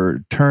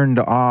or turned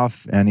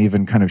off and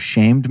even kind of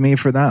shamed me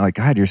for that. Like,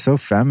 God, you're so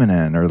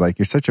feminine, or like,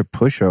 you're such a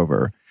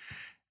pushover,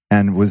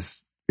 and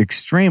was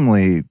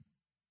extremely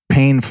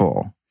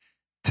painful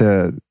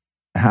to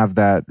have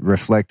that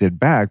reflected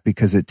back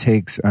because it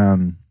takes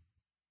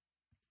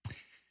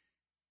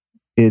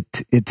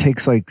it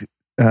takes like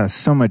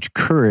so much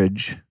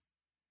courage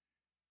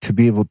to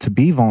be able to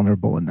be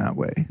vulnerable in that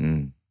way.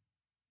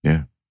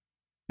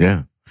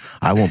 Yeah.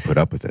 I won't put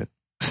up with it.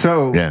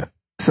 So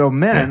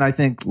men, I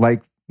think,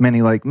 like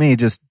many like me,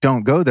 just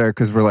don't go there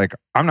because we're like,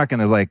 I'm not going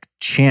to like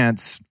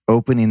chance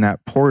opening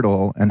that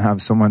portal and have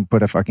someone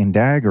put a fucking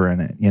dagger in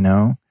it,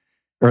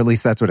 or at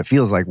least that's what it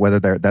feels like,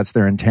 whether that's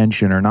their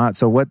intention or not.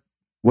 So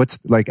what's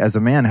like, as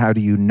a man, how do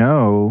you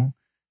know,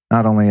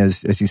 not only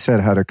as you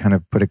said, how to kind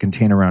of put a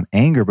container around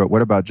anger, but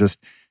what about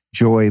just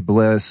joy,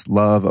 bliss,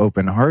 love,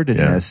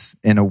 open-heartedness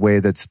in a way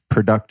that's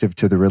productive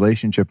to the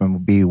relationship and will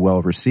be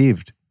well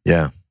received?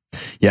 Yeah.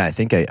 I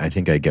think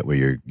I get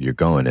where you're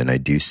going, and I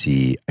do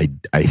see.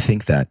 I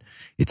think that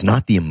it's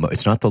not the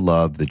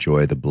love, the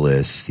joy, the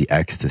bliss, the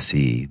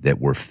ecstasy that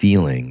we're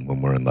feeling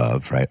when we're in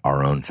love, right?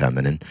 Our own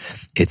feminine.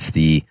 It's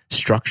the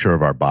structure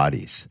of our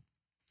bodies.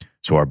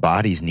 So our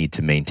bodies need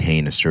to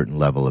maintain a certain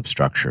level of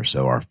structure.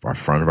 So our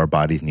front of our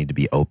bodies need to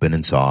be open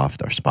and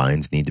soft. Our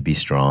spines need to be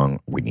strong.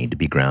 We need to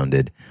be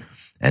grounded.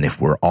 And if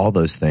we're all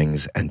those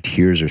things and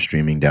tears are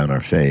streaming down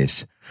our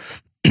face,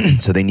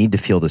 so they need to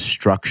feel the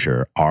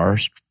structure, our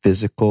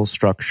physical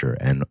structure,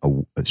 and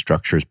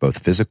structure is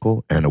both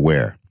physical and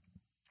aware.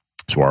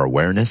 So our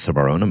awareness of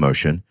our own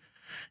emotion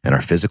and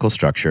our physical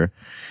structure,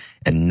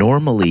 and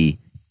normally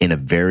in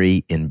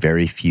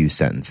very few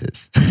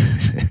sentences.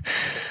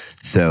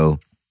 So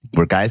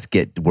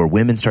where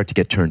women start to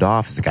get turned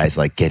off is the guys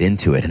like get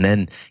into it. And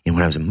then,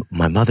 when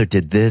my mother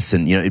did this,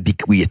 and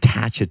we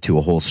attach it to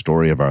a whole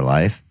story of our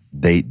life.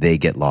 They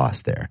get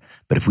lost there.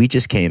 But if we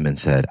just came and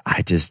said,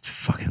 I just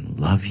fucking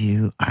love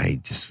you.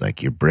 I just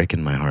like, you're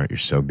breaking my heart. You're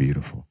so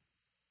beautiful.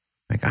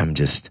 Like, I'm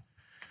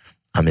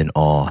in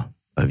awe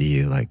of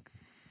you. Like,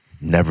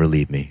 never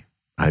leave me.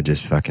 I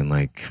just fucking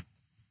like,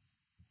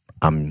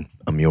 I'm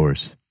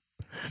yours.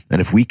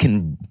 And if we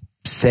can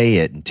say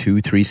it in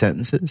 2-3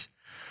 sentences,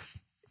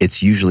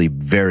 it's usually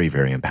very,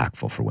 very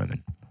impactful for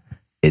women.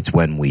 It's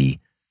when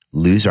we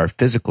lose our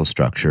physical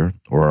structure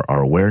or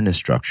our awareness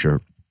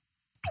structure,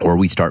 or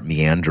we start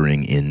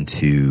meandering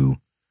into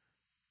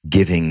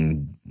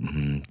giving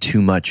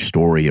too much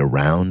story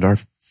around our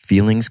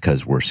feelings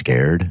because we're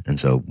scared. And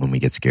so when we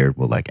get scared,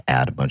 we'll like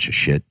add a bunch of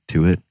shit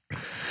to it.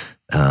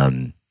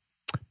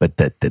 But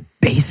the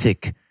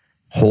basic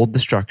hold the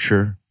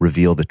structure,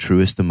 reveal the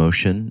truest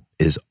emotion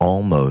is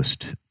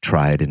almost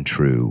tried and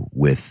true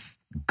with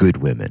good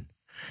women.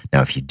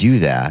 Now, if you do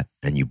that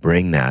and you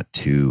bring that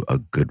to a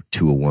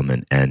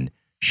woman and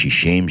she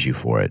shames you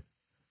for it,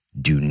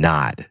 do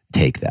not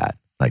take that.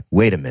 Like,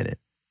 wait a minute,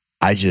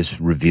 I just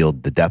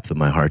revealed the depth of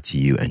my heart to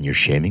you and you're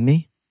shaming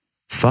me?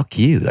 Fuck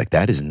you. Like,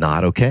 that is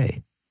not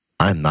okay.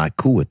 I'm not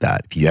cool with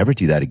that. If you ever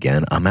do that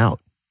again, I'm out.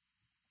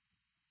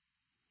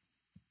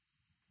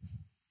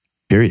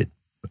 Period.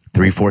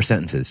 3-4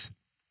 sentences.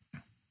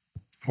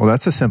 Well,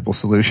 that's a simple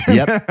solution.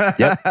 Yep.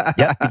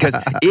 Because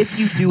if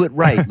you do it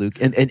right,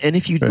 Luke, and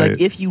if you right.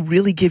 like, if you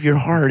really give your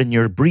heart and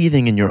you're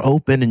breathing and you're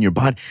open and your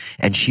body,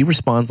 and she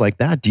responds like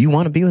that, do you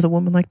want to be with a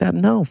woman like that?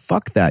 No,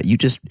 fuck that. You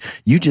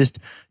just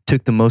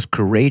took the most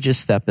courageous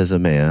step as a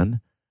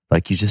man,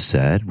 like you just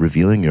said,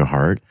 revealing your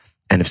heart.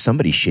 And if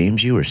somebody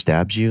shames you or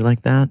stabs you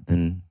like that,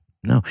 then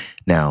no.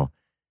 Now,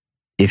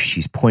 if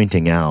she's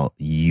pointing out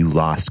you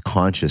lost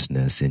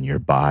consciousness in your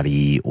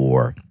body,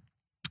 or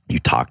you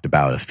talked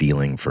about a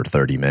feeling for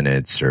 30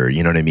 minutes, or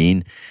you know what I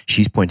mean?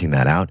 She's pointing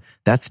that out.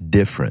 That's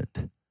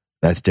different.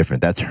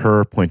 That's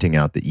her pointing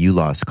out that you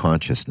lost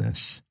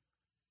consciousness,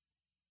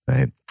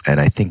 right?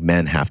 And I think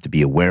men have to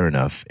be aware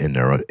enough in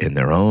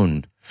their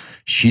own.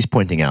 She's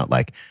pointing out,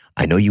 like,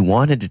 I know you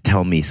wanted to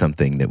tell me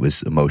something that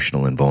was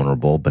emotional and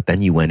vulnerable, but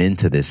then you went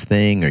into this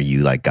thing, or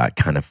you like got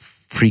kind of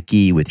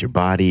freaky with your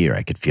body, or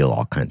I could feel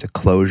all kinds of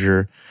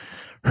closure.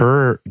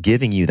 Her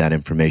giving you that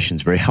information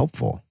is very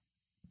helpful,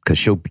 because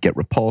she'll get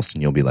repulsed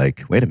and you'll be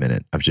like, wait a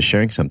minute, I was just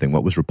sharing something.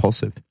 What was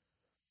repulsive?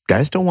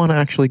 Guys don't want to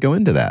actually go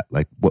into that.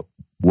 Like,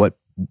 what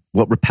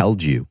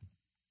repelled you?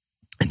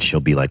 And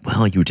she'll be like,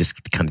 well, you were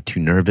just kind of too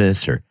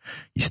nervous, or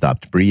you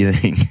stopped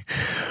breathing,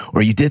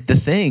 or you did the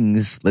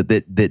things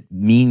that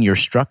mean your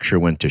structure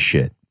went to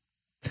shit.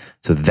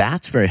 So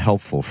that's very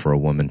helpful for a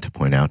woman to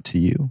point out to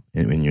you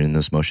when you're in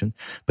this motion.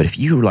 But if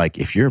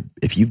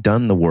you've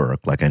done the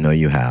work, like I know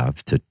you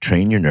have, to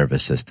train your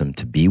nervous system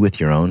to be with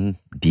your own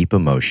deep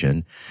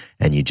emotion,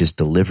 and you just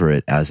deliver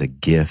it as a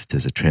gift,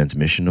 as a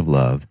transmission of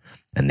love,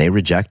 and they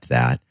reject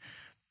that,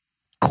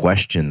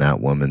 question that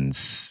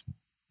woman's,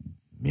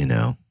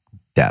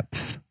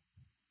 depth,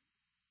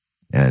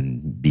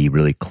 and be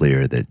really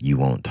clear that you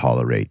won't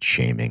tolerate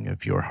shaming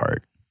of your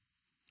heart.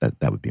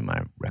 That would be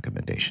my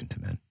recommendation to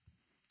men.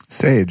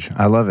 Sage,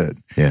 I love it.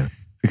 Yeah.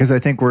 Because I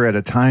think we're at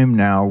a time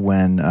now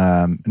when,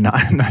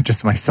 not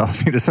just myself,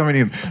 so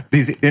many of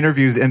these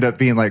interviews end up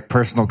being like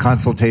personal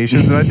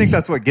consultations. And I think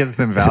that's what gives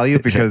them value,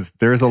 because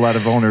there's a lot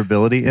of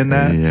vulnerability in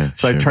that. Yeah,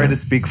 so sure, I try to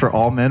speak for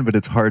all men, but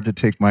it's hard to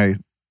take my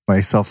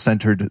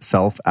self-centered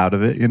self out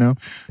of it, Yeah.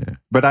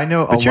 But I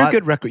know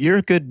you're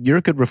a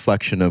good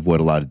reflection of what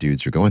a lot of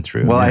dudes are going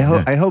through. Well,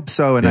 I hope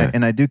so.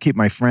 And I do keep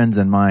my friends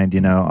in mind,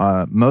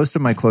 most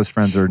of my close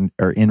friends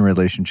are in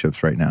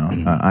relationships right now.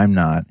 I'm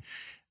not.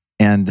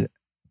 And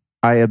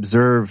I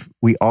observe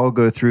we all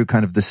go through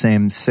kind of the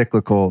same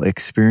cyclical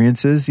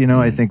experiences.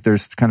 I think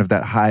there's kind of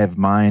that hive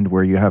mind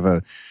where you have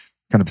a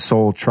kind of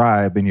soul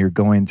tribe and you're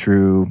going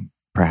through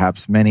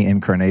perhaps many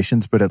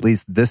incarnations, but at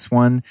least this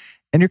one.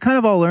 And you're kind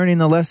of all learning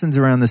the lessons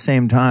around the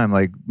same time.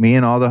 Like me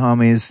and all the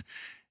homies,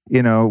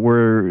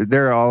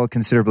 they're all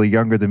considerably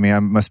younger than me. I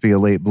must be a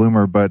late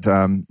bloomer, but,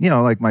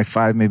 like my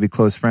 5 maybe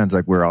close friends,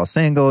 like we're all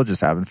single,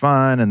 just having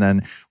fun. And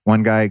then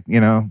one guy,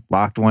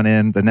 locked one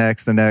in, the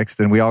next.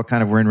 And we all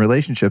kind of were in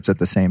relationships at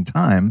the same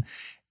time,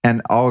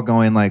 and all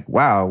going like,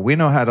 wow, we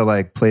know how to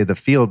like play the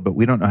field, but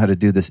we don't know how to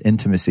do this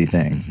intimacy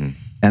thing. Mm-hmm.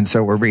 And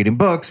so we're reading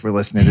books, we're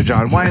listening to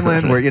John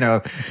Wineland, we're,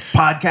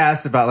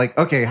 podcasts about like,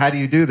 okay, how do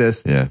you do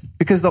this? Yeah.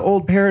 Because the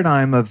old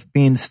paradigm of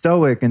being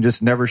stoic and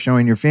just never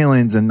showing your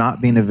feelings and not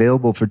being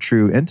available for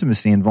true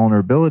intimacy and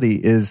vulnerability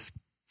is,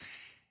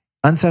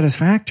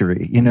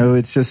 unsatisfactory.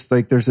 It's just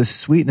like there's a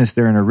sweetness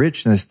there and a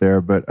richness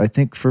there. But I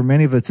think for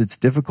many of us, it's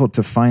difficult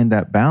to find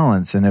that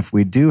balance. And if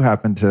we do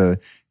happen to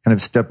kind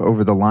of step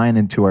over the line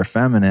into our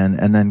feminine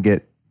and then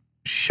get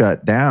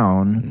shut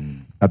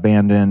down,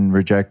 abandoned,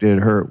 rejected,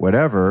 hurt,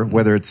 whatever,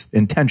 whether it's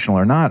intentional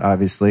or not,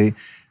 obviously,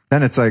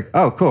 then it's like,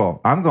 oh,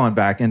 cool. I'm going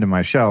back into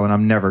my shell and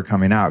I'm never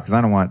coming out because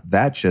I don't want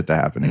that shit to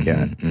happen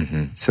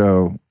again.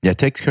 So yeah, it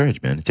takes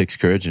courage, man. It takes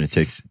courage and it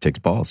takes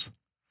balls.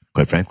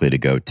 Quite frankly, to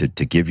go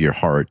to give your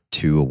heart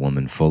to a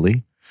woman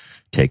fully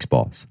takes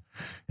balls.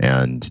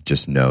 And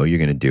just know you're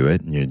going to do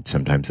it. And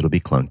sometimes it'll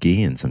be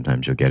clunky and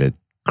sometimes you'll get it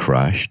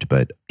crushed.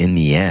 But in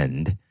the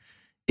end,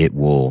 it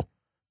will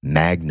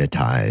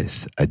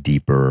magnetize a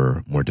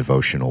deeper, more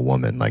devotional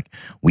woman. Like,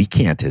 we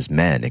can't as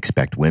men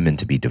expect women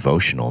to be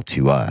devotional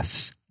to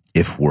us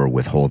if we're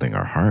withholding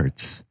our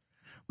hearts.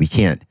 We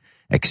can't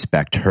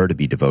expect her to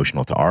be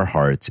devotional to our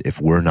hearts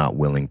if we're not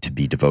willing to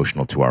be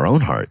devotional to our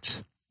own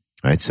hearts.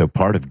 Right? So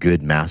part of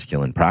good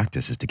masculine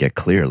practice is to get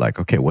clear, like,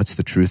 okay, what's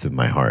the truth of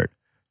my heart?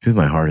 The truth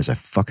of my heart is I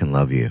fucking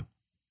love you.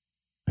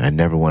 I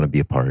never want to be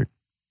apart.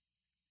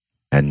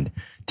 And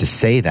to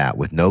say that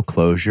with no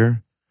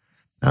closure,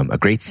 a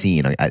great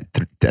scene,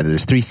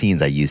 there's 3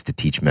 scenes I use to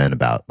teach men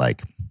about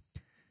like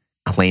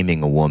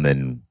claiming a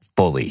woman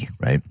fully,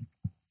 right?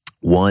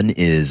 One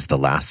is the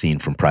last scene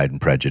from Pride and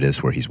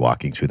Prejudice where he's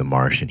walking through the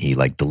marsh and he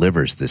like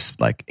delivers this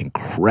like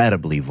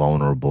incredibly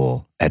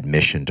vulnerable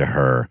admission to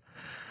her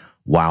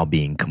while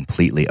being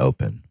completely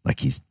open. Like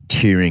he's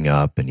tearing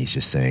up and he's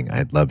just saying,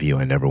 I love you.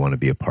 I never want to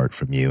be apart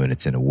from you. And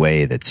it's in a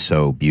way that's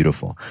so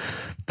beautiful.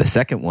 The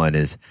second one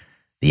is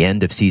the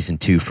end of season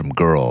 2 from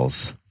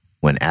Girls,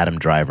 when Adam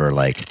Driver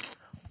like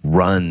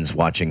runs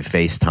watching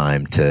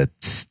FaceTime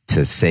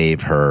to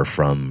save her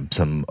from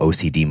some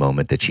OCD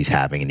moment that she's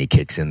having, and he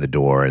kicks in the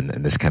door and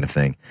this kind of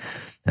thing.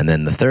 And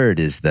then the third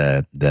is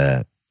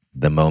the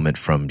moment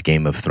from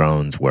Game of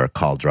Thrones where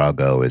Khal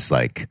Drogo is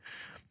like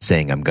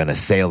saying, I'm going to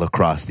sail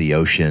across the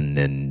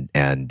ocean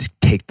and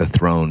take the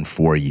throne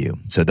for you.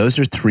 So those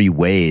are 3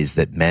 ways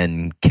that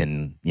men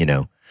can,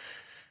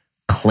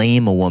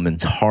 claim a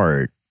woman's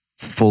heart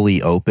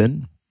fully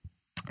open.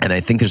 And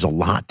I think there's a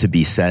lot to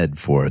be said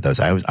for those.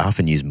 I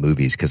often use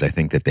movies because I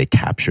think that they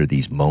capture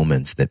these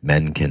moments that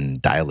men can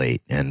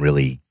dilate and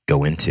really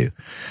go into.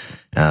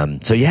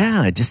 So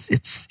yeah,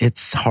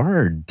 it's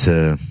hard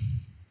to,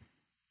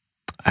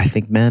 I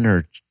think men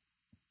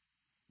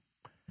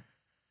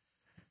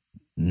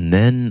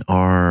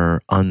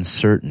are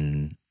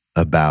uncertain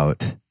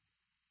about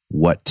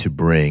what to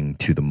bring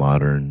to the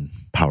modern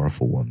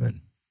powerful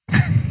woman.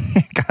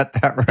 Got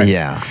that right.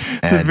 Yeah.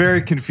 It's a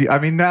very confusing. I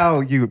mean,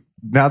 now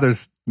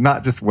there's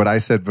not just what I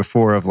said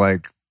before of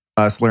like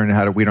us learning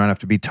we don't have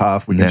to be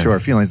tough. We can show our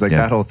feelings, like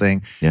that whole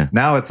thing. Yeah.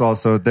 Now it's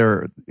also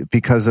there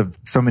because of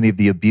so many of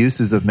the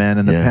abuses of men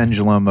and the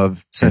pendulum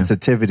of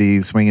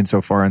sensitivity swinging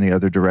so far in the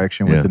other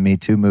direction with the Me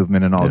Too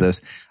movement and all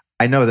this.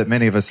 I know that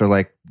many of us are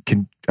like,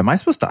 am I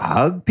supposed to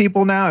hug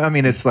people now? I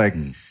mean, it's like,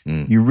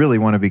 you really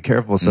want to be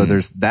careful. So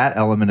there's that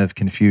element of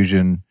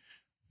confusion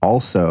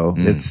also.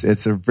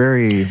 It's a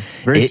very,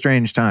 very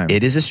strange time.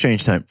 It is a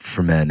strange time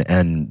for men.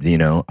 And,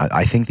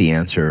 I think the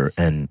answer,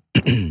 and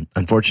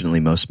unfortunately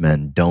most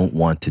men don't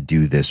want to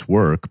do this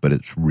work, but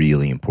it's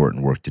really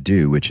important work to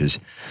do, which is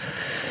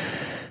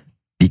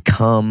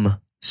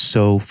become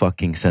so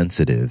fucking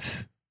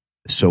sensitive,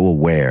 so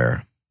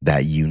aware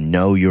that you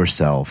know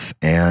yourself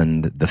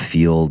and the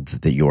field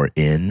that you're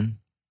in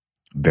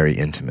very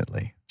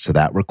intimately. So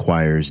that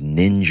requires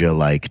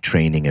ninja-like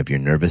training of your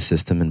nervous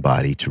system and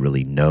body to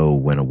really know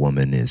when a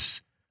woman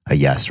is a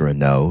yes or a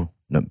no,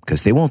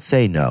 because they won't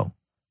say no.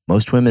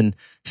 Most women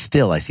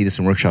still, I see this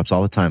in workshops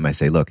all the time. I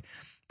say, look,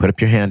 put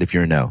up your hand if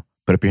you're a no.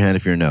 Put up your hand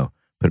if you're a no.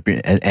 Put up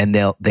your, and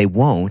they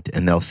won't,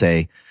 and they'll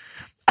say,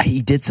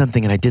 he did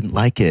something and I didn't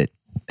like it.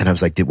 And I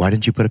was like, why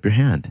didn't you put up your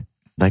hand?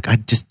 Like, I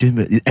just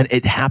didn't. And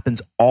it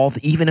happens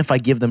even if I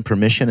give them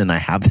permission and I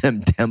have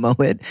them demo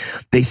it,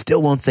 they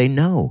still won't say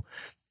no.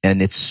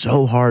 And it's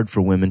so hard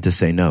for women to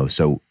say no.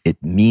 So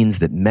it means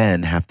that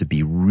men have to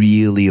be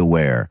really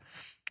aware.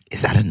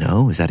 Is that a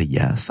no? Is that a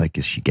yes? Like,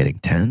 is she getting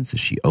tense?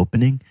 Is she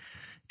opening?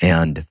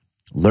 And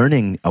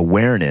learning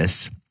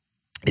awareness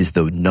is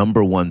the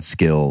number one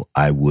skill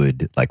I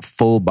would, like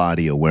full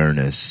body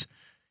awareness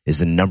is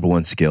the number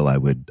one skill I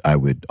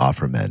would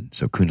offer men.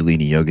 So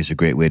Kundalini yoga is a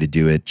great way to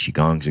do it.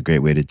 Qigong is a great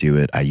way to do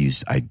it. I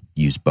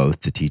use both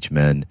to teach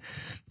men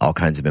all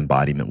kinds of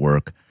embodiment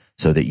work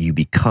so that you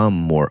become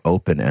more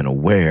open and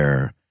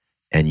aware,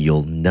 and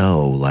you'll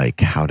know like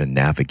how to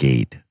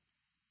navigate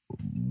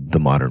the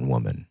modern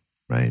woman,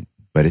 right?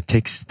 But it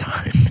takes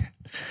time.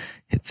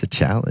 It's a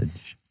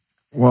challenge.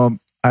 Well,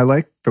 I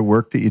like the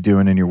work that you do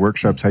and in your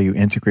workshops, how you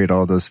integrate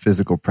all those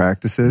physical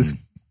practices,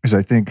 because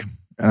I think,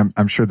 and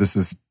I'm sure this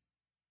is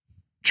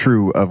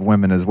true of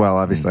women as well.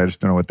 Obviously, I just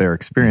don't know what their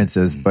experience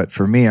is. But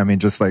for me, I mean,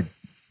 just like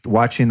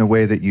watching the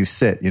way that you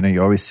sit,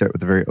 you always sit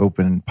with a very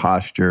open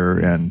posture,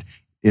 and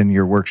in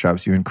your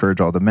workshops, you encourage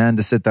all the men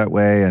to sit that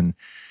way. And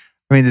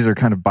I mean, these are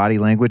kind of body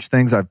language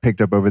things I've picked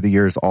up over the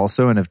years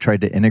also, and have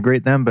tried to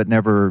integrate them, but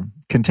never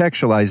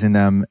contextualizing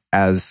them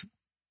as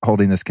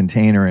holding this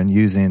container and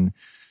using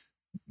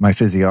my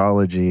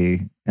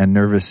physiology and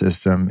nervous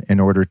system in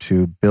order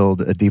to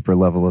build a deeper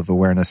level of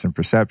awareness and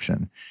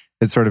perception.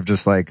 It's sort of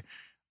just like,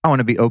 I want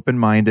to be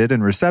open-minded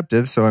and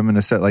receptive, so I'm going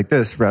to sit like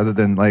this rather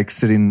than like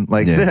sitting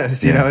like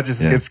this. You know,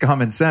 it's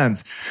common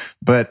sense.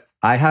 But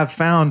I have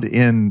found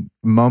in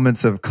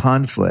moments of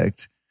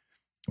conflict,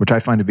 which I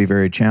find to be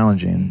very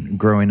challenging,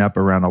 growing up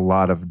around a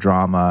lot of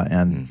drama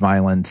and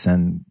violence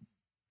and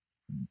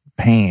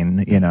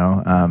pain, you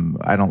know,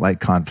 I don't like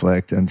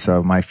conflict. And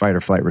so my fight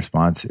or flight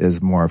response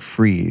is more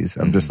freeze.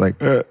 I'm just like,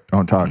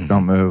 don't talk,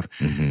 don't move.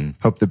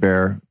 Hope the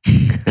bear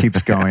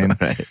keeps going,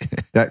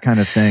 that kind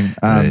of thing.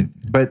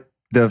 But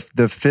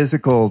the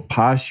physical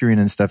posturing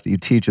and stuff that you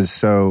teach is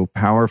so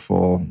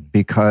powerful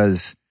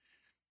because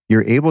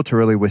you're able to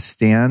really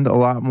withstand a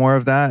lot more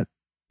of that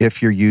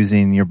if you're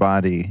using your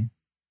body,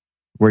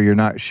 where you're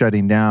not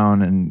shutting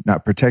down and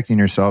not protecting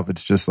yourself.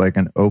 It's just like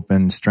an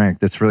open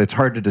strength. It's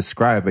hard to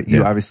describe, but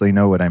you obviously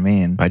know what I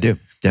mean. I do.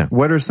 Yeah.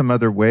 What are some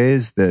other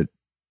ways that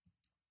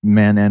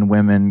men and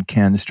women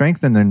can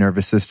strengthen their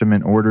nervous system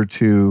in order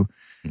to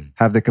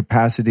have the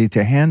capacity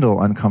to handle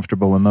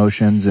uncomfortable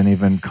emotions and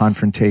even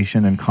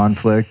confrontation and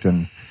conflict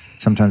and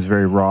sometimes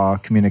very raw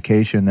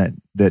communication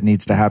that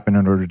needs to happen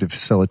in order to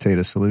facilitate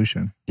a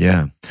solution?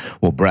 Yeah.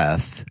 Well,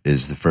 breath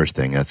is the first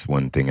thing. That's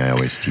one thing I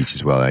always teach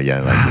as well. I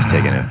like just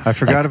taking it. I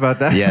forgot about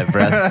that. Yeah,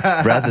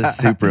 breath is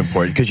super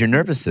important because your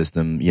nervous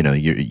system, you know,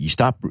 you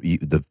stop.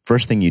 The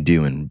first thing you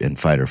do in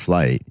fight or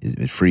flight,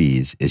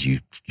 freeze, is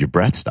your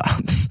breath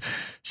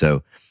stops.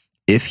 So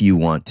if you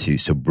want to,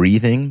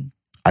 breathing.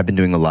 I've been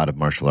doing a lot of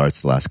martial arts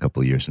the last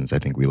couple of years since I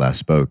think we last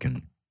spoke,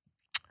 and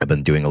I've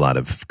been doing a lot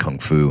of kung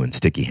fu and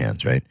sticky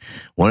hands, right?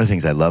 One of the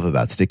things I love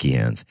about sticky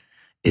hands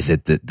is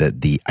that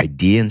the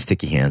idea in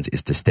sticky hands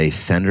is to stay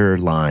center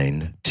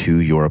line to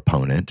your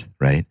opponent,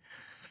 right?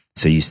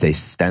 So you stay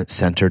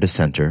center to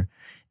center,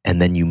 and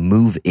then you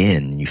move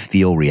in, you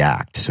feel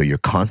react. So you're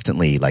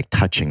constantly like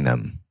touching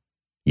them.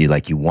 You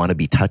want to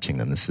be touching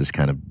them. This is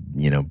kind of,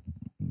 you know,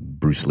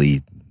 Bruce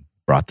Lee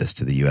brought this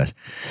to the US.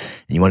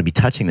 And you want to be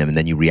touching them, and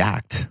then you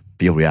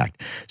feel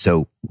react.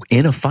 So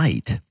in a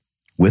fight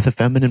with a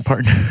feminine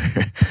partner,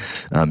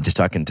 I'm just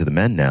talking to the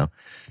men now,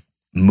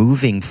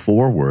 moving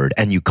forward,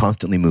 and you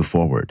constantly move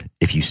forward.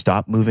 If you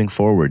stop moving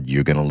forward,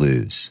 you're going to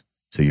lose.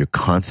 So you're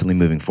constantly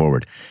moving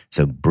forward.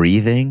 So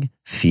breathing,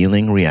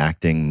 feeling,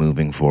 reacting,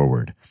 moving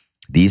forward.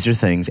 These are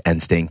things,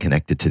 and staying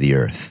connected to the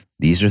earth.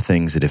 These are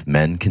things that if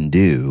men can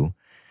do,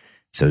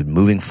 so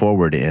moving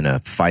forward in a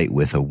fight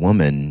with a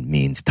woman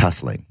means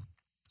tussling.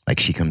 Like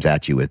she comes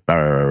at you with,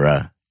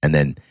 and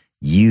then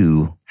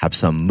you have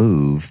some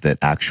move that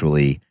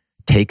actually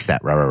takes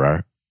that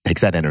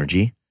takes that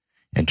energy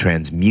and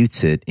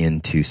transmutes it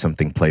into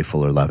something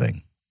playful or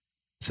loving.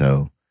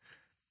 So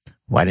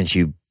why didn't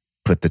you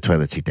put the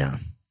toilet seat down?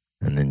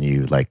 And then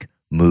you like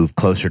move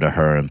closer to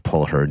her and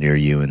pull her near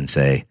you and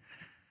say,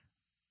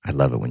 I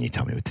love it when you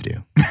tell me what to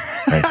do.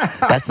 Right?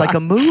 That's like a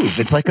move.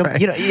 It's like a,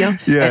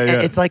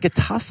 it's like a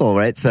tussle,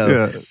 right?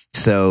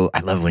 So I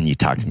love when you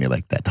talk to me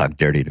like that, talk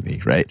dirty to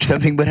me, right?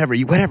 Something, whatever,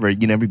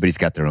 everybody's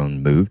got their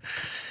own move.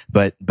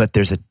 But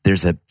there's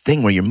a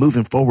thing where you're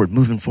moving forward.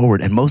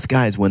 And most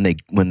guys, when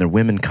their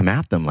women come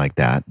at them like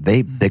that,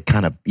 they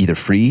kind of either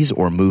freeze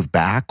or move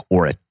back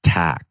or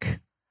attack.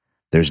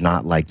 There's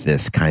not like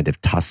this kind of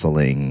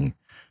tussling,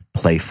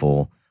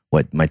 playful,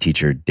 what my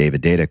teacher David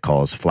Data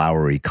calls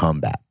flowery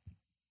combat.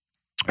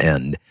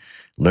 And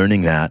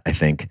learning that, I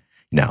think,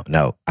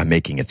 no, I'm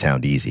making it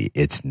sound easy.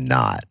 It's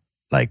not.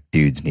 Like,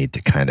 dudes need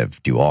to kind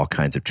of do all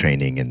kinds of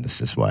training, and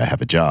this is why I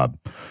have a job.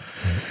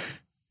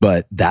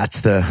 But that's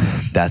the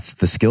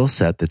skill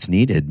set that's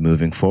needed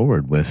moving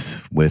forward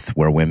with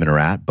where women are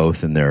at,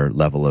 both in their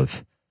level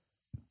of,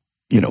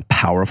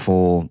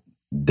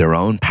 their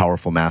own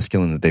powerful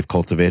masculine that they've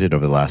cultivated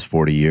over the last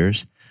 40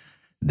 years,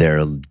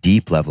 their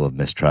deep level of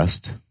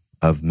mistrust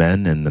of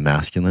men and the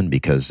masculine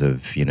because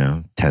of,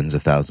 tens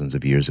of thousands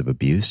of years of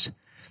abuse,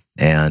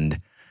 and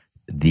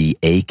the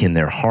ache in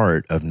their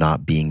heart of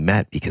not being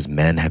met because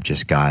men have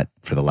just got,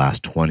 for the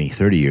last 20,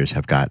 30 years,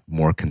 have got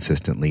more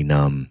consistently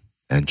numb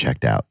and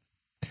checked out.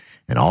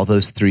 And all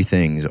those three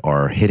things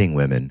are hitting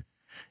women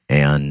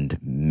and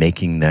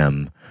making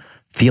them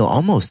feel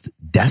almost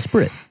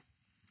desperate,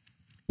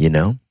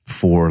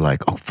 for like,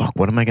 oh, fuck,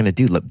 what am I going to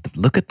do?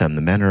 Look at them.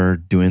 The men are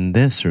doing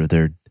this or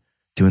they're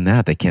doing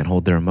that. They can't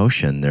hold their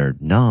emotion. They're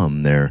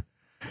numb.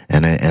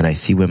 And I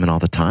see women all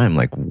the time,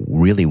 like,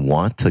 really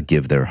want to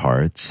give their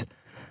hearts,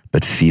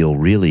 but feel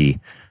really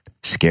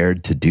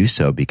scared to do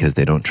so because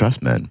they don't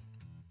trust men.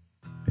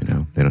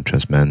 They don't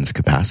trust men's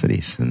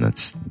capacities, and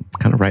that's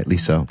kind of rightly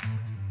so.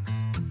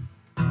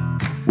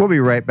 We'll be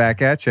right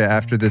back at you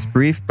after this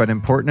brief but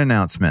important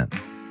announcement.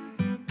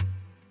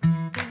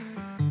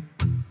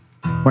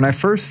 When I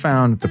first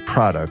found the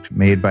product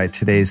made by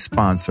today's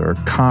sponsor,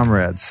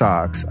 Comrade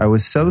Socks, I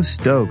was so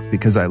stoked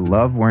because I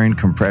love wearing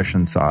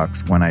compression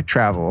socks when I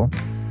travel,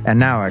 and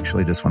now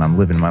actually just when I'm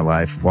living my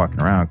life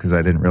walking around, because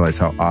I didn't realize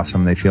how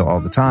awesome they feel all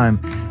the time.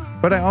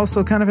 But I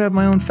also kind of have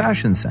my own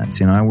fashion sense.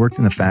 You know, I worked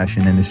in the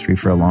fashion industry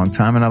for a long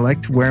time, and I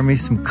like to wear me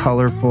some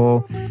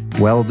colorful,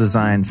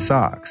 well-designed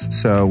socks.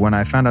 So when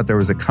I found out there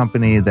was a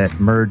company that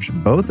merged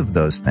both of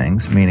those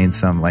things, meaning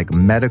some like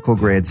medical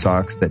grade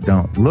socks that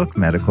don't look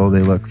medical,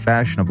 they look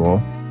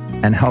fashionable,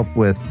 and help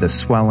with the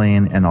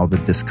swelling and all the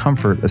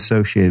discomfort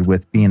associated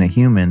with being a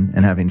human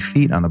and having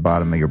feet on the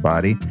bottom of your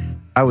body,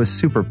 I was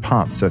super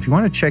pumped. So if you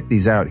want to check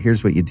these out,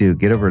 here's what you do.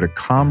 Get over to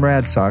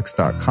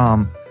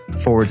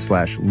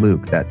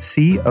comradesocks.com/Luke. That's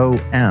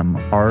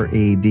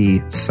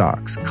COMRAD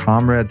socks.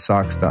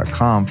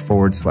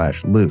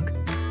 comradesocks.com/Luke.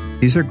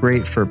 These are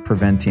great for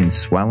preventing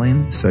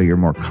swelling, so you're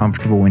more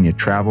comfortable when you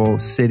travel,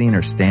 sitting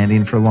or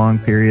standing for long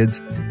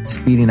periods,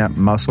 speeding up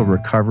muscle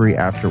recovery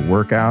after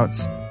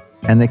workouts.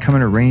 And they come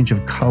in a range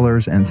of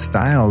colors and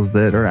styles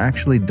that are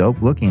actually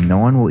dope looking. No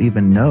one will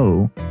even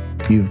know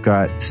you've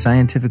got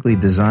scientifically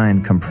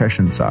designed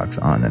compression socks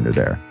on under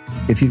there.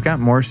 If you've got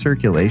more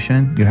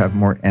circulation, you have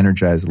more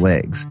energized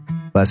legs,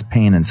 less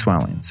pain and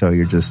swelling. So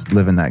you're just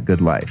living that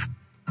good life.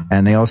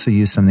 And they also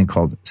use something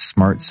called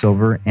Smart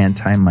Silver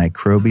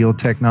antimicrobial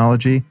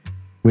technology,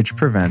 which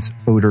prevents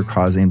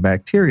odor-causing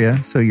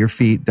bacteria so your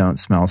feet don't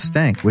smell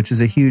stink, which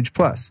is a huge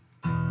plus.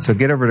 So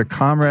get over to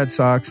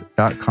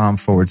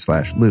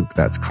comradesocks.com/Luke.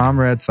 That's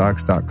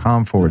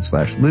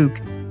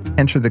comradesocks.com/Luke.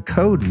 Enter the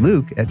code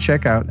Luke at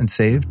checkout and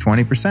save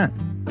 20%.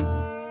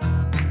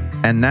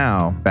 And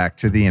now back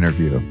to the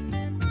interview.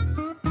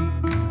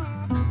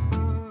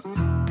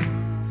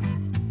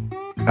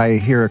 I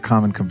hear a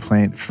common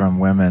complaint from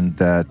women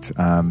that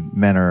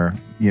men are,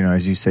 you know,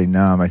 as you say,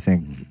 numb. I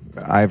think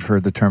I've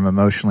heard the term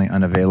emotionally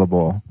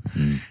unavailable.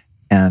 Mm.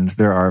 And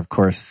there are, of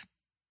course,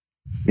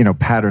 you know,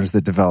 patterns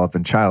that develop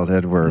in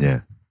childhood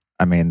where,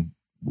 I mean,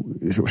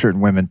 certain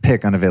women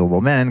pick unavailable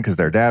men because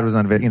their dad was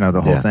unavailable, you know, the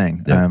whole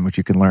thing, which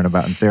you can learn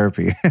about in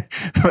therapy,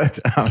 but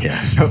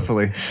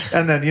hopefully.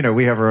 And then, you know,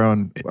 we have our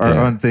own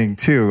thing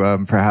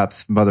too.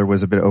 Perhaps mother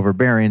was a bit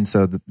overbearing.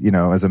 So, that, you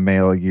know, as a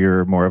male,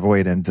 you're more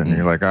avoidant and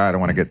you're like, I don't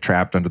want to get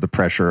trapped under the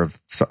pressure of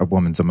a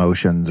woman's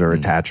emotions or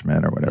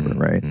attachment or whatever.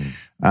 Right.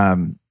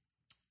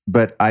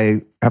 But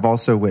I have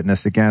also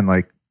witnessed, again,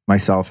 like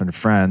myself and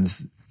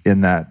friends in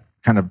that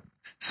kind of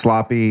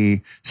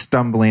sloppy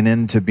stumbling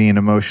into being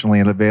emotionally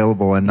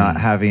unavailable and not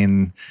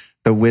having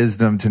the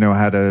wisdom to know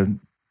how to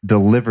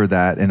deliver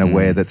that in a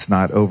way that's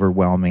not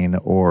overwhelming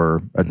or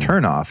a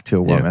turnoff to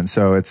a woman.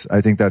 So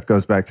I think that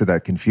goes back to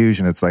that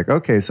confusion. It's like,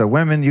 okay, so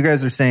women, you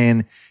guys are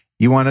saying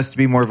you want us to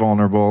be more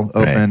vulnerable,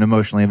 open,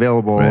 emotionally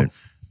available.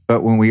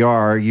 But when we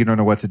are, you don't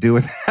know what to do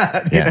with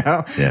that, you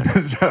know?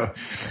 So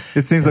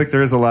it seems like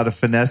there is a lot of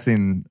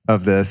finessing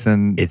of this,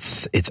 and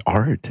it's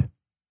art.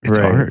 It's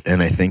art.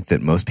 And I think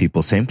that most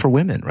people, same for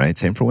women, right?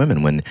 Same for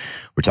women. When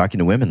we're talking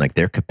to women, like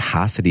their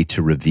capacity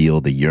to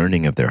reveal the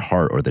yearning of their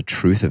heart or the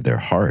truth of their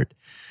heart,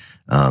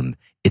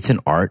 it's an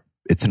art.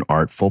 It's an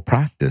artful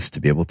practice to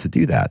be able to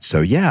do that.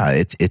 So yeah,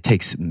 it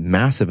takes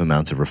massive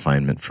amounts of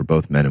refinement for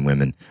both men and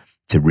women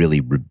to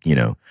really, you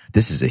know,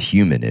 this is a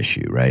human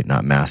issue, right?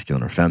 Not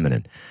masculine or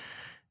feminine,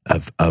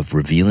 of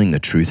revealing the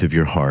truth of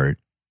your heart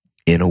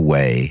in a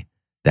way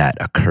that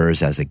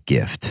occurs as a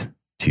gift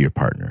to your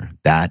partner.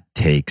 That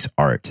takes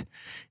art,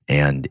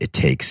 and it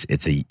takes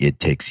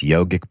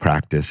yogic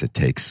practice. It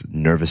takes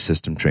nervous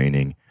system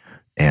training,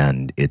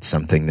 and it's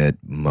something that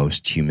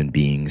most human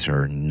beings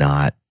are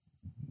not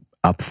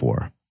up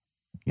for,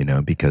 you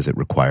know, because it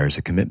requires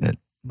a commitment,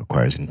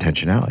 requires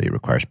intentionality,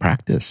 requires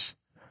practice.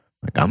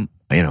 Like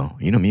you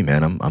know me,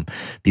 man.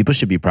 People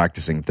should be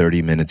practicing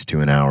 30 minutes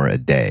to an hour a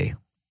day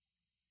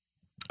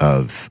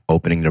of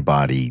opening their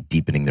body,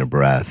 deepening their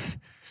breath,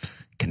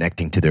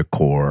 connecting to their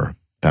core,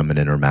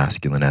 feminine or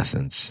masculine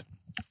essence.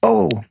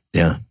 Oh,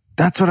 yeah.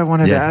 That's what I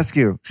wanted to ask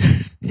you.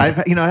 I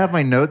have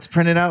my notes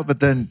printed out, but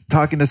then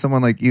talking to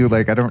someone like you,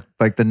 like I don't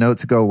like the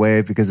notes go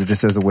away because it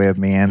just has a way of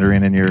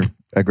meandering, and you're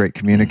a great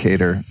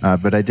communicator.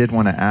 But I did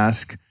want to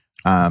ask,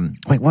 wait,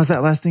 what was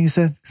that last thing you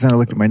said? Because then I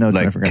looked at my notes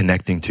and I forgot.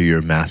 Connecting to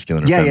your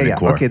masculine or feminine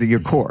core. Okay, your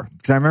core.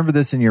 Because I remember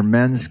this in your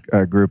men's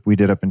group we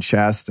did up in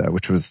Shasta,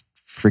 which was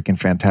freaking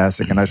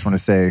fantastic. And I just want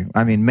to say,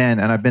 I mean, men,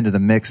 and I've been to the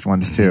mixed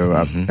ones too,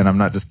 and I'm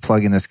not just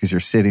plugging this because you're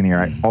sitting here.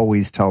 I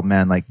always tell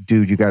men, like,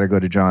 dude, you got to go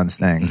to John's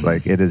things.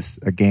 Like, it is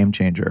a game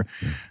changer.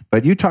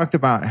 But you talked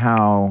about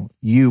how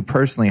you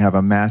personally have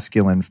a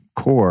masculine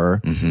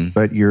core,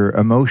 but your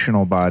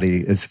emotional body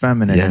is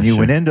feminine. And you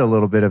went into a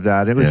little bit of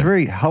that. It was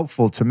very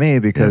helpful to me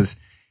because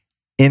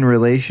in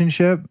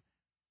relationship,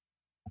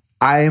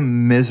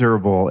 I'm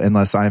miserable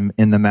unless I'm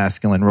in the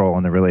masculine role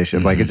in the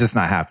relationship. Like, it's just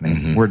not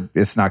happening.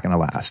 It's not going to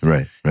last.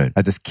 Right.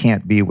 I just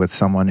can't be with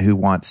someone who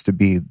wants to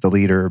be the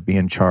leader, be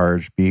in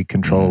charge, be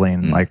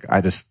controlling. Like,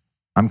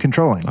 I'm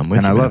controlling. I'm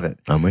with you, I man. love it.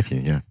 I'm with you.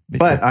 Yeah.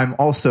 But I'm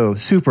also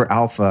super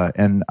alpha,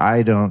 and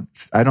I don't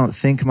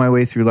think my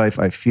way through life.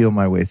 I feel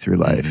my way through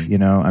life. You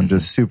know, I'm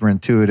just super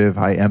intuitive,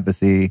 high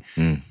empathy.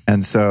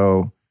 And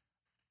so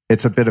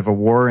it's a bit of a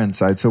war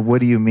inside. So what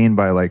do you mean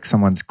by like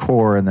someone's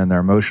core and then their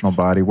emotional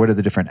body? What are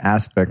the different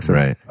aspects of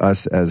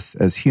us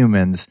as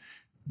humans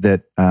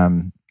that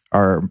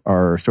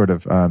are sort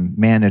of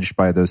managed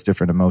by those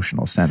different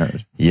emotional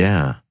centers?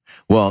 Yeah.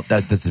 Well,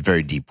 that's a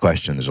very deep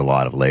question. There's a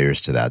lot of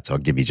layers to that. So I'll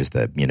give you just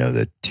the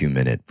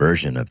 2-minute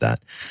version of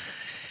that.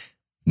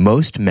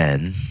 Most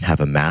men have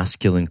a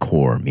masculine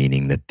core,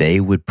 meaning that they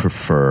would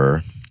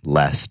prefer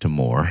less to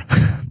more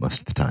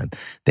most of the time.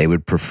 They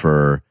would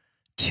prefer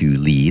to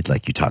lead,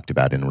 like you talked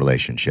about in a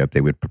relationship.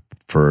 They would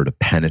prefer to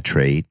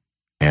penetrate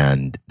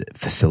and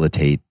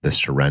facilitate the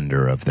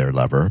surrender of their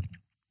lover.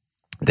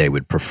 They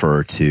would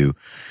prefer to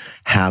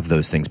have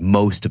those things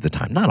most of the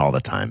time, not all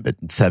the time, but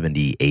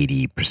 70,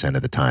 80%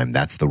 of the time.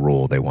 That's the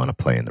role they want to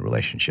play in the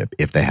relationship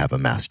if they have a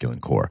masculine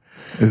core.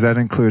 Does that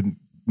include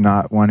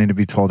not wanting to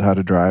be told how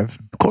to drive?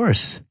 Of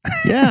course.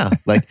 Yeah.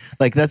 like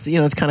that's,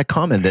 it's kind of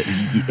common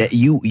that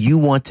you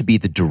want to be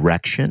the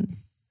direction.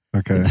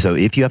 Okay. So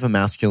if you have a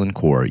masculine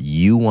core,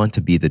 you want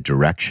to be the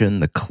direction,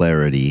 the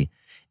clarity,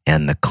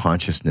 and the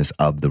consciousness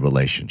of the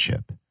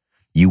relationship.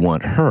 You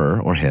want her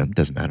or him,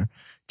 doesn't matter,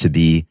 to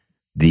be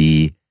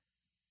the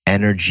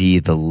energy,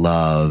 the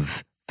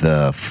love,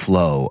 the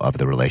flow of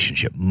the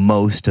relationship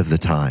most of the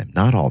time.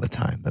 Not all the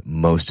time, but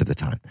most of the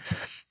time.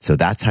 So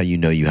that's how you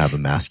know you have a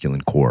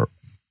masculine core,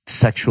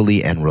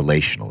 sexually and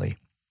relationally.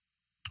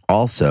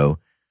 Also,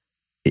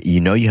 you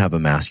know you have a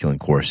masculine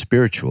core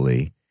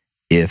spiritually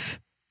if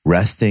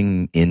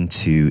relaxing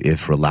into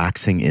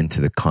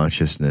the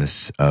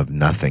consciousness of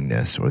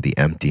nothingness or the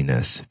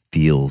emptiness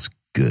feels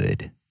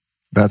good.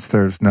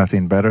 There's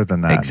nothing better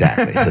than that.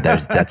 Exactly. So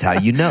that's how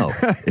you know.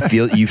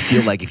 You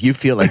feel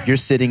like you're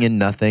sitting in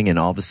nothing, and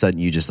all of a sudden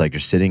you just like you're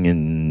sitting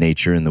in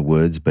nature in the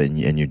woods, and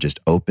you're just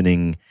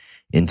opening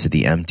into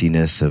the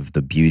emptiness of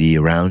the beauty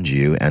around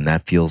you, and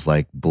that feels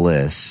like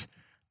bliss.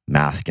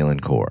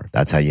 Masculine core.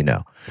 That's how you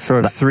know. So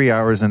if 3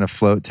 hours in a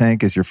float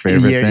tank is your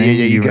favorite thing?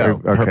 Yeah, you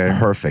go. Okay.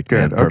 Perfect.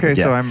 Good. Man, perfect. Okay,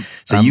 yeah.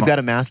 so you've got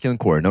a masculine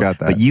core. No, got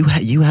that. But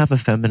you have a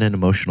feminine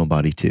emotional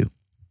body too.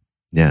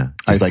 Yeah.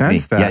 Just I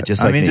sense that. Yeah,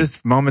 just like me.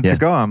 Just moments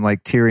ago, I'm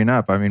like tearing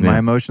up. I mean, my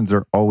emotions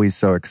are always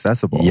so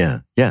accessible. Yeah.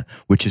 Yeah.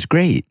 Which is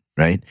great,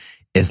 right?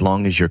 As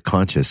long as you're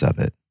conscious of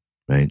it,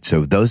 right?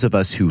 So those of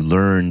us who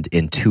learned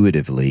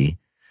intuitively,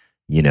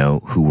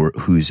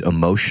 whose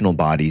emotional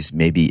bodies,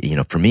 maybe,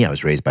 for me, I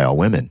was raised by all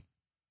women.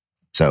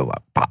 So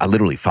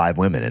literally 5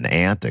 women, an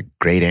aunt, a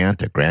great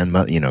aunt, a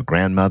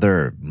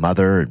grandmother,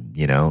 mother,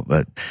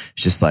 but it's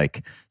just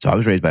like, so I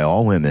was raised by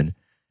all women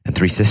and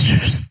 3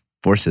 sisters,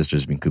 4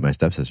 sisters, including my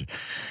stepsister.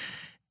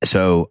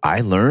 So I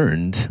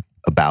learned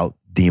about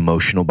the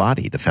emotional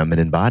body, the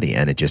feminine body,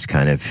 and it just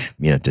kind of,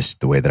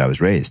 just the way that I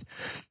was raised.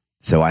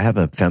 So I have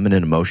a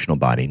feminine emotional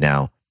body.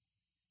 Now,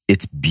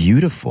 it's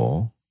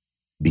beautiful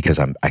because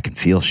I can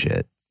feel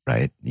shit,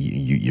 right?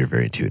 You're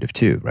very intuitive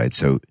too, right?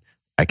 So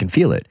I can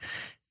feel it.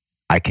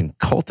 I can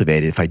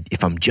cultivate it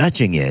if I'm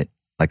judging it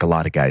like a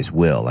lot of guys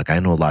will. Like I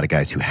know a lot of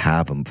guys who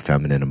have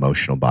feminine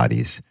emotional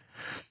bodies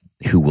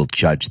who will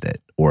judge that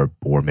or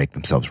make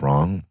themselves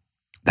wrong.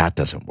 That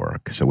doesn't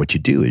work. So what you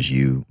do is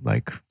you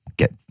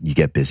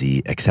get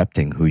busy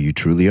accepting who you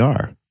truly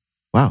are.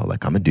 Wow,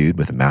 like I'm a dude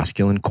with a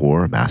masculine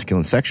core, a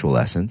masculine sexual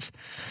essence,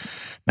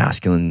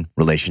 masculine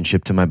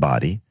relationship to my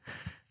body,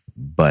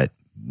 but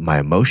my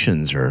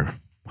emotions are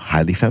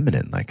highly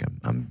feminine. Like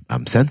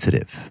I'm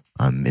sensitive.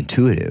 I'm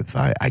intuitive.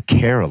 I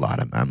care a lot.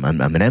 I'm an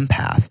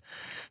empath.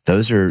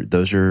 Those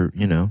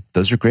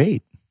are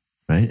great,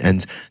 right?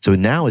 And so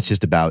now it's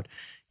just about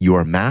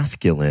your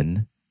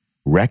masculine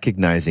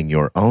recognizing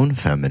your own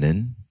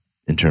feminine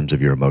in terms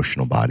of your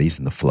emotional bodies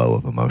and the flow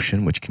of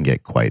emotion, which can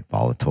get quite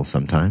volatile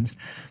sometimes,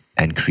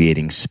 and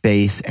creating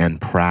space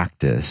and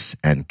practice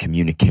and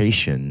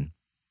communication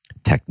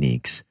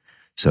techniques.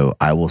 So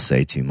I will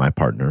say to my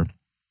partner,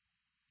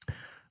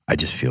 I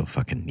just feel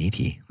fucking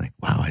needy. Like,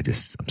 wow,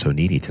 I'm so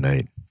needy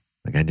tonight.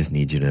 Like, I just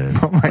need you to.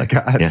 Oh my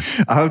God. Yeah.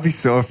 I would be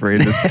so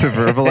afraid to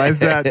verbalize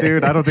that,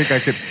 dude. I don't think I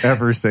could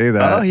ever say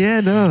that. Oh, yeah,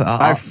 no.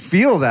 I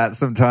feel that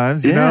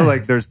sometimes, you know,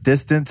 like there's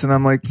distance and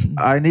I'm like,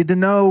 I need to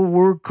know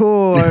we're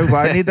cool.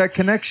 I need that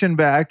connection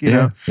back, you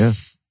know? Yeah.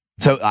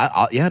 So,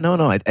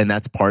 and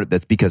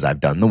that's because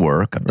I've done the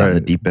work. I've done the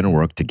deep inner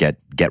work to get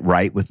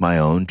right with my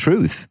own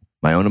truth,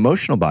 my own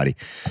emotional body.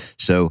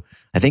 So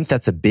I think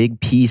that's a big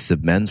piece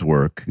of men's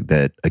work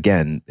that,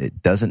 again,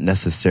 it doesn't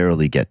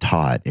necessarily get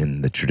taught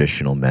in the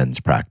traditional men's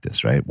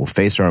practice, right? We'll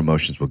face our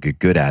emotions, we'll get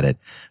good at it,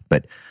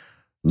 but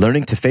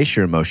learning to face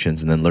your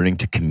emotions and then learning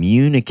to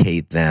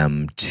communicate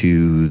them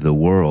to the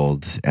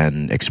world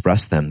and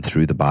express them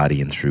through the body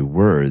and through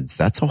words,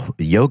 that's a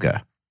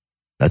yoga.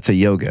 That's a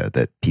yoga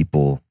that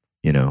people,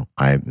 in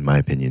my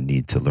opinion,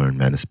 need to learn,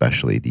 men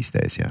especially these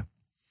days, yeah.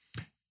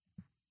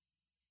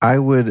 I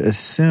would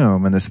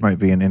assume, and this might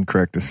be an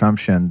incorrect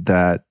assumption,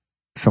 that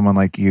someone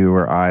like you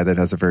or I that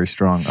has a very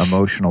strong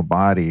emotional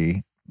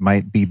body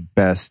might be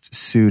best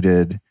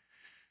suited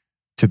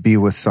to be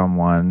with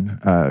someone,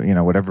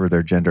 whatever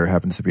their gender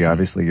happens to be.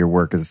 Obviously, your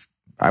work is,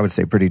 I would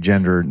say, pretty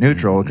gender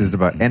neutral because it's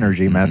about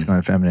energy, masculine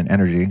and feminine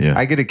energy. Yeah.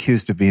 I get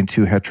accused of being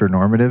too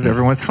heteronormative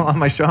every once in a while on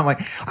my show. I'm like,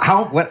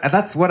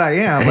 that's what I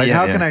am. Like,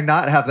 how can I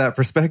not have that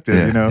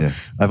perspective?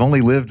 I've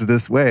only lived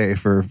this way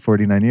for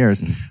 49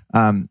 years.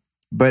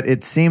 But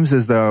it seems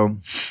as though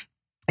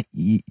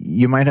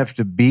you might have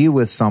to be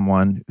with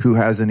someone who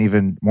has an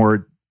even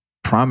more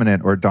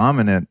prominent or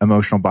dominant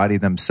emotional body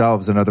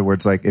themselves. In other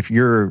words, like if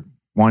you're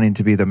wanting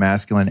to be the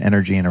masculine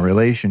energy in a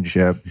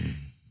relationship,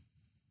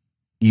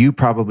 you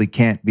probably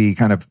can't be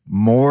kind of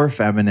more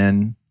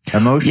feminine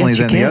emotionally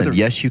than the other.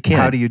 Yes, you can.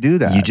 How do you do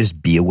that? You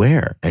just be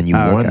aware and you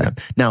warn them.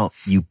 Now,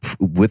 you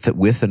with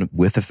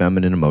a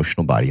feminine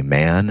emotional body, a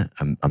man,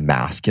 a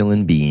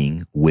masculine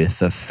being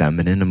with a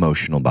feminine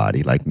emotional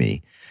body like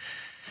me,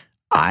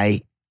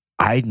 I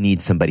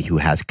need somebody who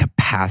has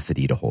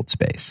capacity to hold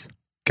space.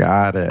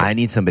 Got it. I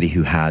need somebody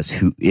who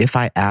if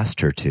I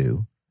asked her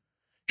to,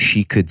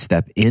 she could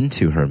step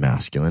into her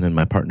masculine, and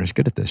my partner's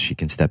good at this. She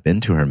can step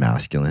into her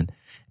masculine,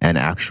 and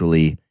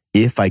actually,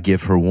 if I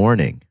give her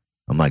warning,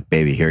 I'm like,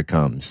 baby, here it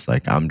comes.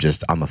 Like, I'm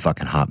a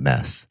fucking hot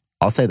mess.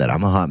 I'll say that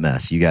I'm a hot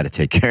mess. You got to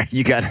take care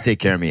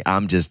of me.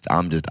 I'm just,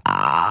 and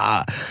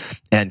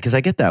because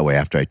I get that way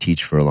after I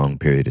teach for a long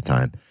period of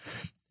time.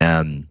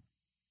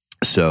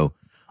 So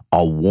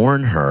I'll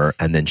warn her,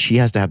 and then she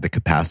has to have the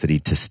capacity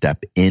to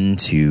step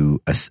into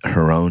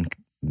her own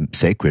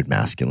sacred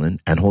masculine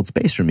and hold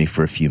space for me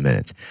for a few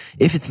minutes.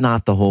 If it's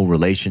not the whole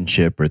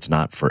relationship, or it's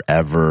not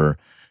forever,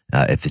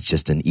 if it's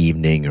just an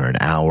evening or an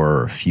hour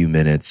or a few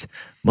minutes,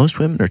 most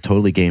women are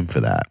totally game for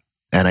that.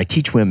 And I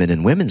teach women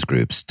in women's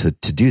groups to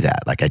do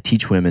that. Like I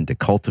teach women to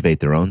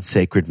cultivate their own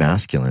sacred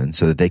masculine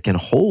so that they can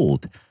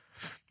hold,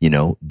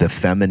 the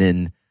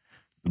feminine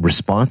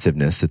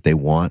responsiveness that they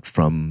want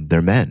from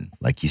their men.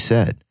 Like you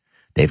said,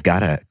 they've got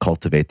to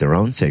cultivate their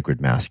own sacred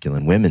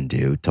masculine. Women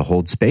do, to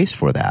hold space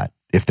for that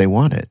if they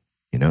want it.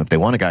 If they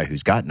want a guy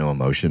who's got no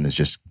emotion, is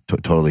just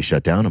totally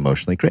shut down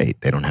emotionally,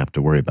 great. They don't have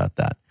to worry about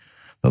that.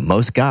 But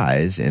most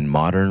guys in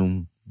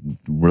modern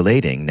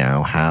relating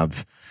now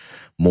have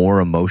more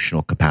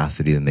emotional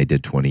capacity than they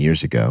did 20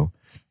 years ago.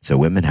 So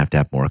women have to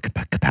have more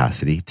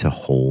capacity to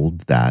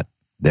hold that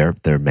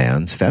their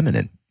man's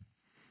feminine.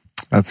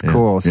 That's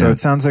cool. So it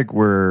sounds like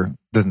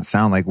doesn't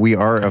sound like we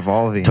are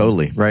evolving.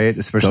 Totally. Right?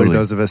 Especially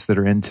those of us that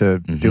are into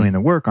doing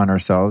the work on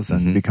ourselves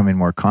and becoming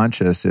more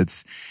conscious.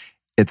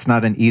 It's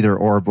not an either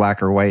or,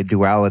 black or white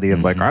duality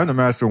of like, I'm the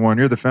masculine one,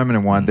 you're the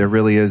feminine one. There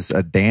really is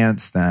a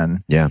dance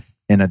then. Yeah.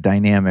 In a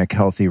dynamic,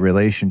 healthy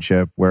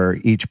relationship where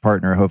each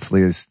partner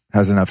hopefully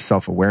has enough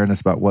self-awareness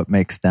about what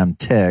makes them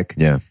tick,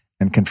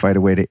 and can find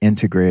a way to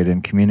integrate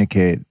and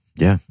communicate.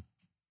 Yeah,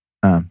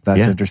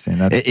 that's interesting.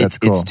 That's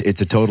cool.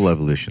 It's a total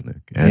evolution,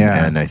 Luke.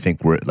 And I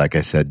think we're, like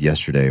I said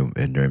yesterday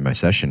and during my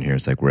session here,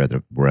 it's like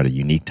we're at a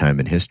unique time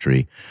in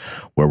history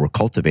where we're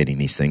cultivating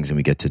these things, and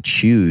we get to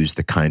choose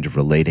the kind of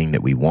relating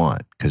that we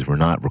want, because we're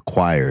not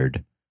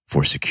required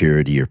for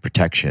security or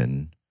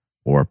protection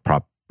or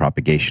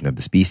propagation of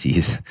the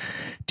species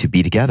to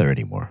be together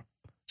anymore.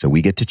 So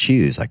we get to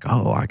choose, like,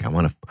 we're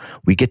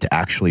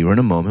in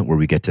a moment where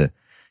we get to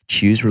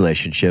choose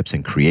relationships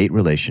and create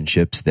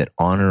relationships that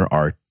honor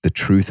the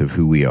truth of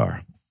who we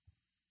are.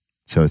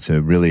 So it's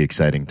a really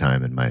exciting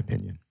time, in my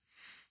opinion.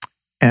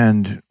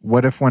 And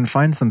what if one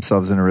finds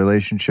themselves in a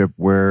relationship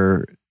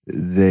where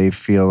they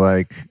feel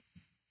like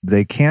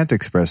they can't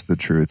express the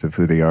truth of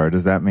who they are?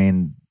 Does that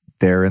mean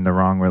they're in the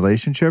wrong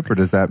relationship, or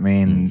does that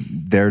mean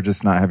they're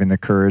just not having the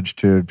courage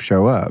to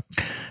show up?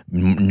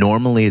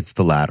 Normally it's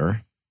the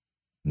latter.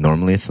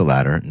 Normally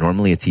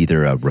it's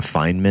either a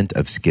refinement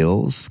of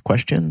skills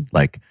question.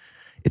 Like,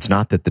 it's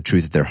not that the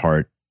truth of their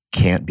heart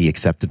can't be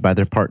accepted by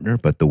their partner,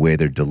 but the way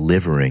they're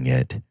delivering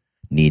it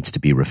needs to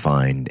be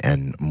refined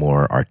and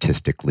more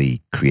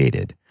artistically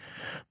created.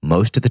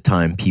 Most of the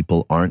time,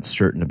 people aren't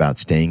certain about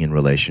staying in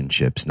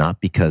relationships,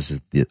 not because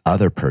of the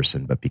other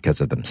person, but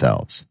because of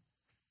themselves.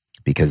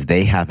 Because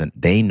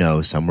they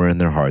know somewhere in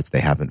their hearts, they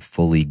haven't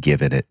fully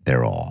given it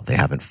their all. They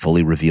haven't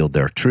fully revealed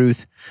their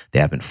truth. They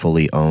haven't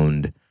fully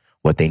owned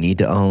what they need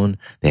to own.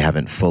 They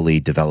haven't fully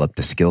developed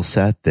a skill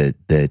set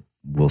that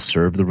will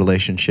serve the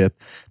relationship.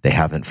 They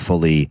haven't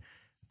fully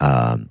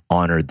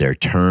honored their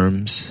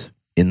terms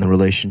in the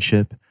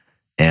relationship.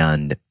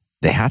 And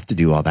they have to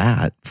do all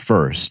that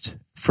first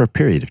for a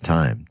period of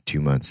time,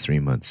 2 months, 3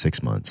 months,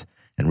 6 months,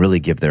 and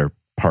really give their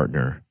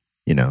partner,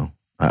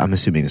 I'm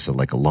assuming this is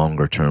like a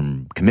longer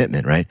term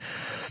commitment, right?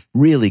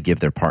 Really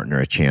give their partner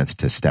a chance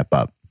to step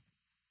up.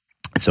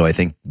 So I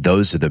think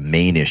those are the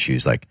main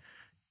issues, like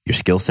your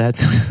skill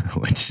sets,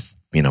 which is,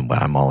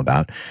 what I'm all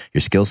about,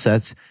 your skill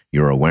sets,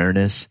 your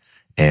awareness,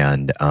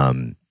 and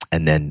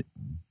then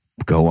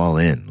go all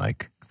in,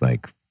 like,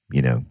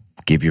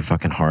 give your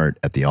fucking heart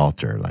at the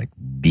altar, like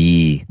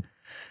be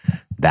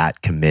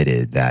that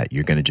committed that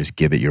you're going to just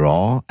give it your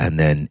all. And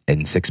then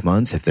in 6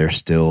 months, if they're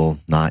still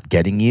not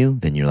getting you,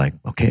 then you're like,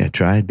 okay, I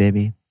tried,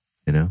 baby.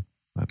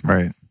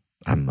 Right.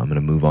 I'm going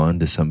to move on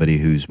to somebody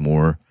who's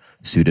more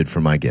suited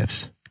for my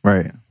gifts.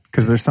 Right.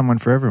 Because there's someone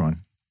for everyone.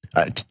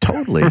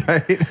 Totally.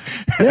 Right.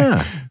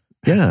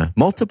 Yeah.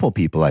 Multiple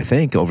people, I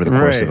think, over the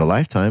course of a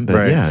lifetime.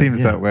 But it seems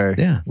that way.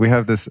 Yeah. We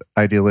have this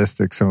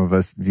idealistic, some of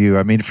us, view.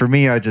 I mean, for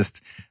me, I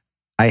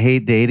I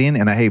hate dating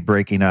and I hate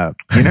breaking up.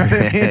 You know what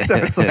I mean? So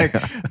it's like,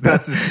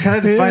 can I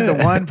just find the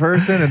one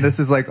person and this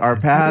is like our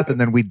path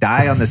and then we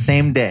die on the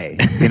same day.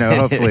 You know,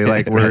 hopefully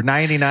like we're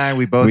 99,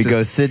 we both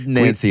go Sid and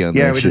Nancy on that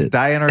Yeah, we shit. just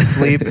die in our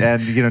sleep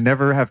and, you know,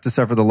 never have to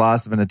suffer the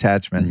loss of an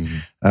attachment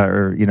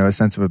or, you know, a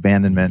sense of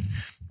abandonment.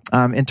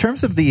 In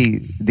terms of the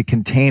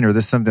container,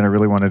 this is something I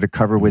really wanted to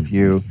cover with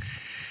you.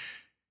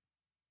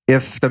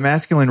 If the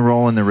masculine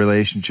role in the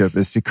relationship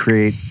is to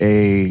create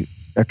a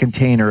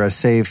container, a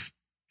safe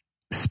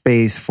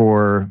space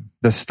for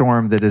the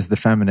storm that is the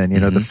feminine, you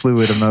know, the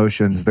fluid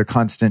emotions, the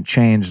constant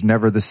change,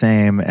 never the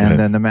same. And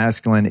then the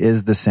masculine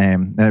is the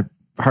same. And it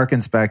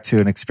harkens back to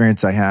an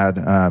experience I had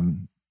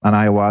on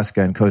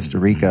ayahuasca in Costa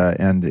Rica.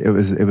 And it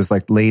was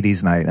like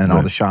ladies' night and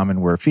all the shaman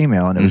were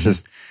female. And it was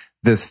just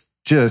this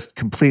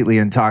completely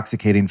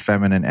intoxicating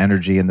feminine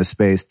energy in the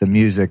space, the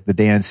music, the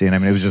dancing. I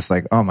mean, it was just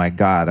like, oh my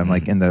God, I'm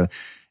like in the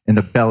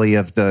belly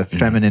of the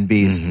feminine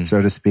beast,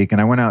 so to speak. And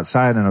I went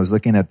outside and I was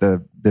looking at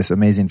this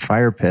amazing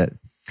fire pit.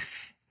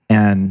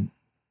 And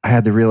I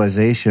had the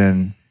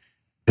realization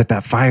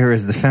that fire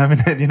is the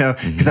feminine, you know,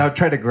 because I would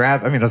try to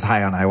grab, I mean, I was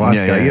high on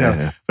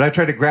ayahuasca, but I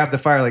tried to grab the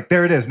fire like,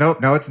 there it is.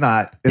 Nope, no, it's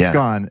not. It's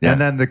gone. Yeah. And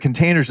then the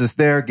container's just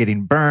there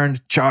getting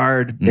burned,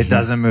 charred. It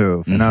doesn't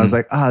move. And I was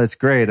like, oh, that's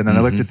great. And then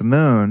I looked at the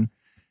moon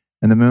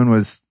and the moon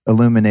was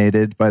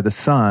illuminated by the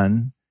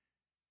sun.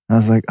 I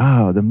was like,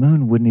 oh, the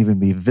moon wouldn't even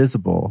be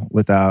visible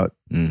without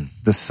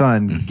the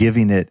sun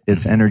giving it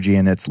its energy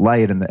and its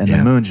light. And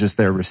the moon's just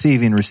there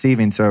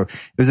receiving. So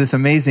it was this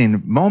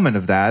amazing moment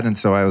of that. And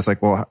so I was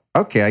like, well,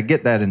 okay, I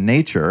get that in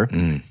nature.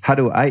 How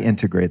do I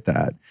integrate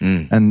that?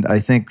 And I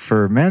think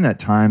for men at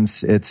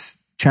times, it's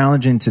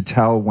challenging to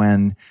tell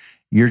when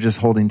you're just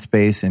holding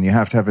space and you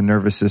have to have a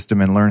nervous system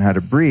and learn how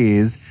to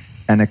breathe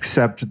and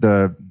accept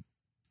the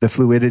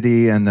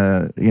fluidity and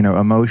the, you know,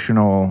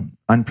 emotional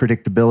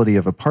unpredictability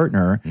of a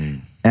partner,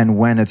 and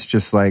when it's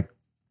just like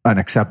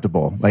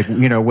unacceptable. Like,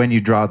 you know, when you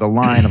draw the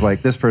line of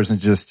like, this person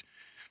just,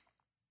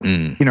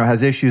 you know,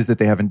 has issues that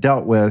they haven't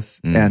dealt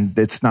with, and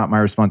it's not my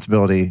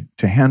responsibility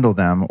to handle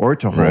them or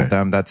to hold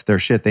them. That's their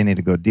shit they need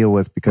to go deal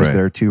with because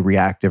they're too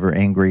reactive or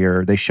angry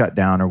or they shut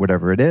down or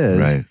whatever it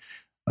is.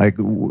 Like,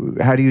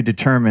 how do you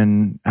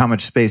determine how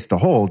much space to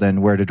hold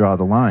and where to draw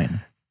the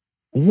line?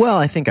 Well,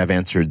 I think I've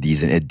answered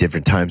these at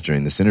different times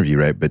during this interview,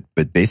 right?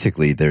 But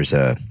basically, there's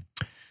a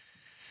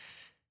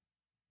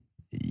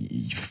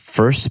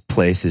first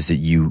place is that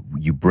you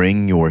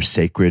bring your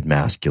sacred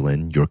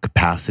masculine, your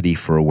capacity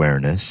for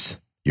awareness,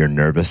 your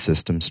nervous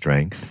system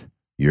strength,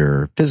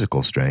 your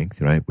physical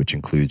strength, right? Which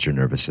includes your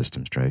nervous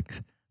system strength.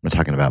 I'm not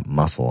talking about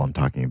muscle. I'm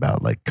talking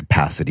about like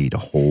capacity to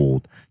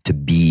hold, to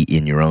be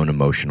in your own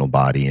emotional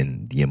body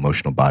and the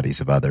emotional bodies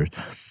of others,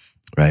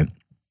 right?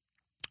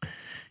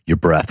 Your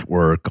breath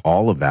work,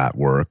 all of that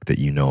work that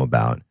you know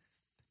about,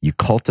 you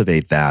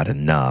cultivate that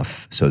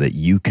enough so that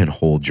you can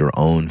hold your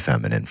own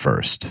feminine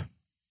first.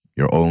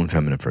 Your own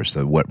feminine first.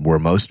 So where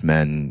most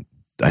men,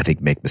 I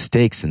think, make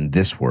mistakes in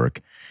this work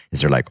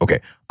is they're like,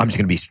 okay, I'm just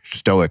going to be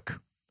stoic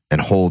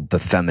and hold the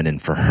feminine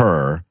for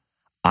her.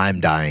 I'm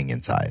dying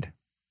inside,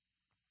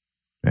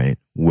 right?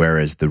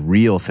 Whereas the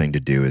real thing to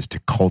do is to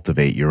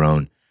cultivate your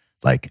own,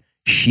 like,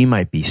 she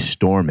might be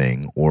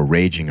storming or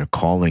raging or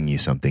calling you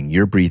something.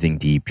 You're breathing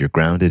deep. You're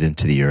grounded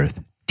into the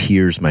earth.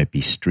 Tears might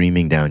be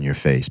streaming down your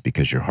face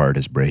because your heart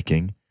is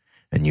breaking.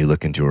 And you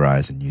look into her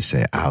eyes and you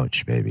say,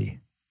 ouch, baby.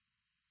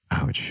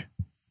 Ouch.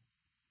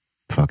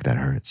 Fuck, that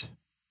hurts.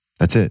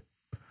 That's it.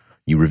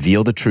 You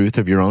reveal the truth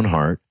of your own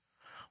heart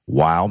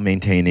while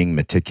maintaining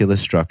meticulous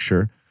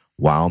structure,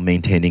 while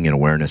maintaining an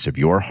awareness of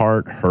your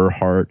heart, her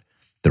heart,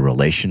 the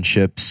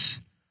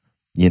relationships,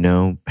 you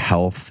know,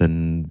 health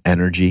and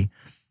energy.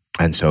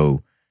 And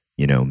so,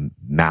 you know,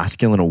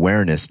 masculine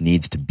awareness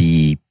needs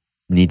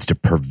to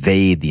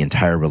pervade the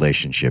entire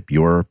relationship,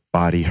 your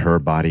body, her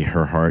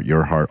heart,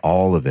 your heart,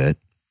 all of it.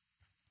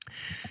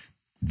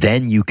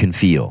 Then you can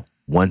feel.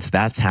 Once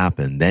that's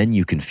happened, then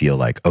you can feel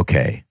like,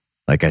 okay,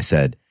 like I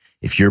said,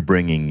 if you're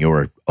bringing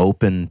your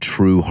open,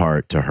 true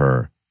heart to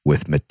her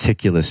with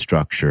meticulous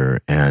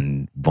structure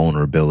and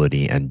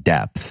vulnerability and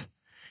depth,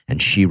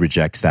 and she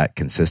rejects that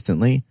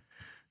consistently,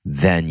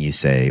 then you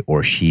say,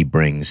 or she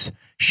brings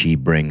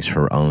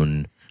her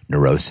own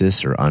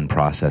neurosis or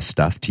unprocessed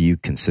stuff to you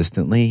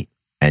consistently,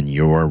 and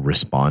you're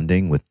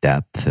responding with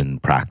depth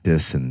and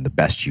practice and the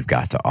best you've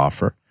got to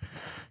offer,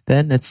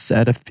 then it's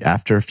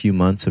after a few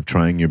months of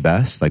trying your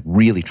best, like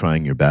really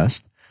trying your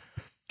best,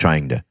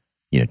 trying to,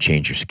 you know,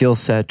 change your skill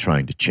set,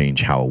 trying to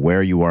change how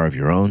aware you are of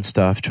your own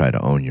stuff, try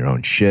to own your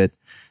own shit.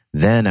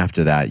 Then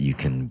after that, you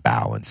can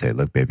bow and say,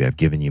 look, baby, I've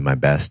given you my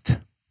best.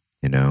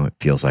 You know, it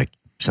feels like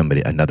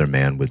another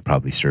man would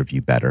probably serve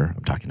you better.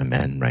 I'm talking to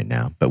men right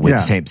now, but with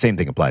the same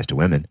thing applies to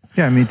women.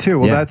 Yeah, me too.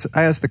 Well,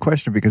 I asked the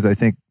question because I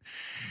think,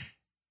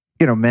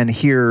 you know, men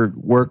hear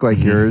work like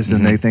yours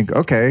and they think,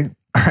 okay,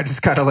 I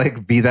just gotta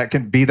like be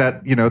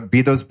that, you know,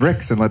 be those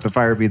bricks and let the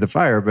fire be the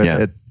fire.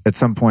 But at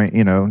some point,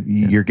 you know,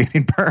 you're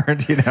getting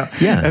burned, you know?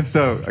 Yeah. And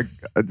so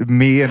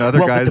me and other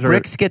guys but the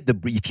bricks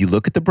if you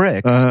look at the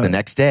bricks the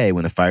next day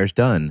when the fire's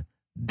done,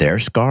 they're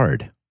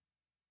scarred.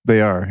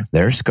 They are.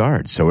 They're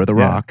scarred. So are the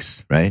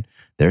rocks, right?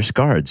 They're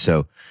scarred.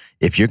 So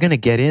if you're going to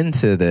get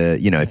into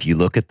if you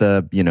look at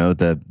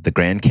the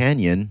Grand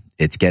Canyon,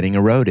 it's getting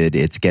eroded,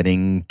 it's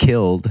getting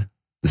killed,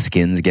 the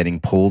skin's getting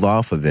pulled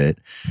off of it,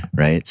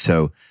 right?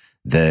 So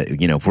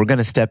if we're going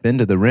to step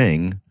into the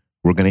ring,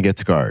 we're going to get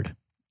scarred.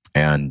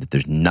 And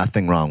there's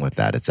nothing wrong with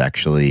that. It's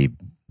actually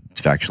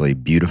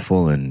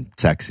beautiful and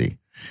sexy.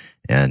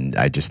 And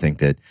I just think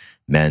that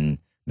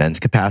men's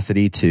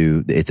capacity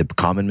it's a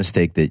common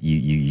mistake that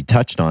you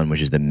touched on,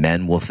 which is that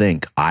men will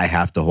think, I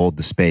have to hold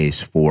the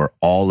space for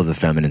all of the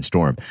feminine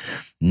storm.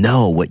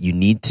 No, what you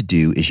need to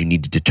do is you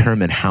need to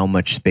determine how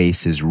much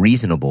space is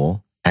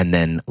reasonable and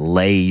then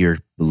lay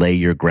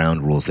your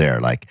ground rules there.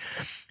 Like,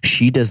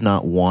 she does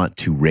not want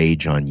to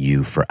rage on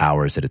you for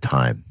hours at a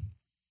time.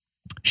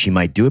 She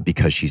might do it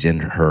because she's in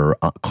her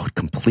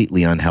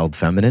completely unheld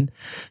feminine.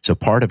 So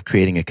part of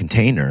creating a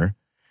container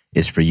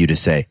is for you to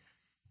say,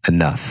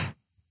 enough.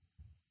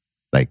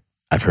 Like,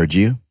 I've heard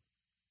you.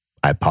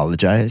 I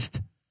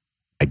apologized.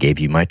 I gave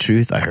you my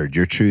truth. I heard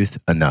your truth.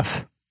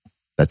 Enough.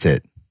 That's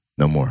it.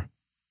 No more.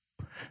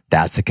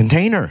 That's a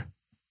container.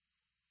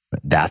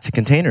 That's a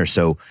container.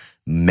 So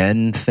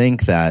men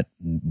think that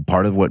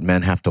part of what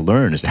men have to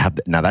learn is to have,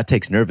 now that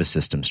takes nervous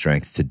system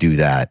strength to do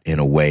that in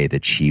a way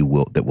that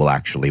that will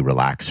actually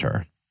relax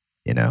her.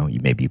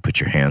 Maybe you put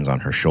your hands on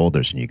her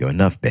shoulders and you go,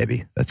 enough,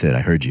 baby. That's it. I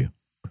heard you.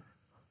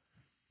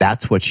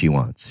 That's what she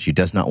wants. She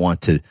does not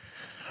want to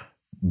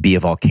be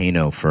a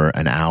volcano for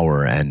an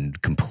hour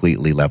and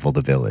completely level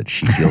the village.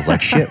 She feels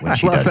like shit when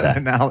she does that.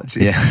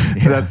 Analogy. Yeah.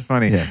 That's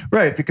funny. Yeah.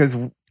 Right. Because,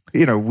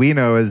 we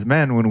know as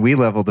men, when we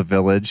level the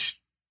village,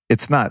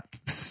 it's not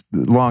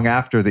long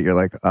after that you're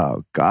like,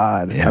 oh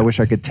God, I wish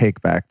I could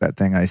take back that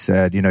thing I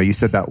said. You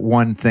said that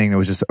one thing that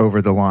was just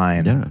over the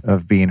line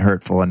of being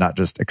hurtful and not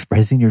just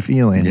expressing your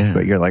feelings,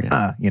 but you're like,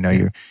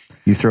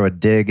 you throw a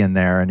dig in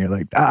there and you're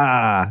like,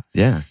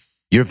 Yeah.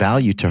 Your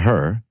value to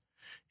her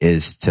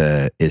is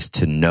to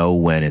know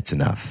when it's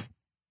enough.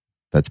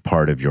 That's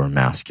part of your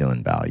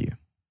masculine value.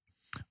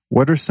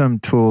 What are some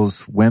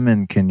tools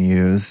women can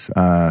use?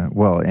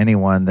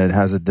 Anyone that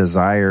has a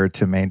desire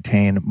to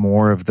maintain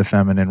more of the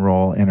feminine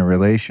role in a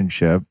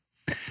relationship,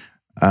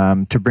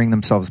 to bring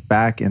themselves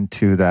back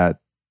into that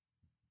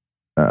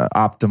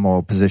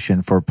optimal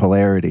position for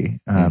polarity.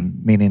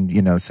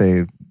 Meaning,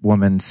 say,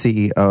 woman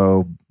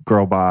CEO,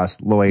 girl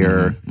boss,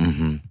 lawyer,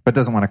 but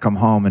doesn't want to come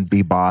home and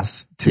be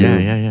boss to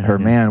her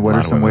man. What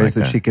are some ways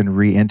that she can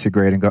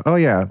reintegrate and go, oh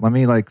yeah, let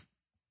me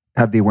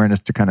have the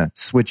awareness to kind of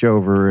switch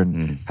over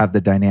and have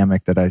the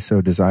dynamic that I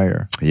so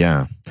desire?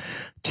 Yeah.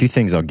 Two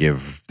things I'll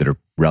give that are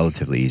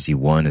relatively easy.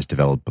 One is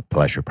develop a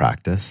pleasure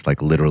practice,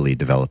 like literally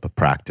develop a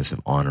practice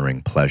of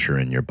honoring pleasure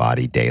in your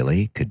body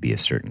daily. Could be a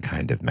certain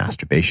kind of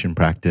masturbation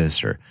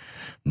practice or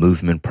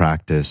movement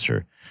practice,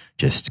 or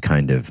just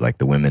kind of like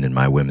the women in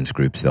my women's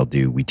groups,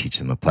 we teach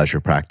them a pleasure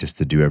practice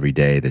to do every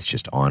day that's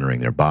just honoring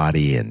their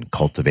body and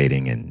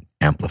cultivating and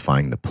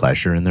amplifying the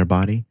pleasure in their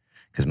body.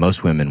 Because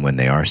most women, when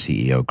they are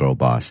CEO, girl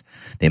boss,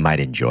 they might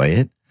enjoy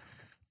it,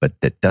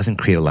 but that doesn't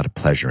create a lot of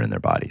pleasure in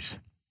their bodies.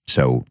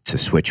 So to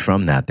switch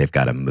from that, they've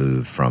got to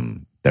move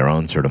from their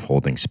own sort of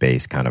holding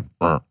space, kind of,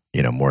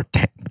 more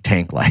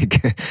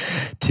tank-like,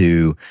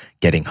 to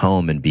getting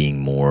home and being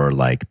more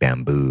like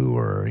bamboo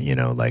or,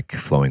 like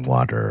flowing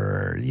water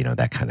or,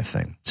 that kind of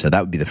thing. So that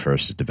would be the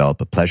first, to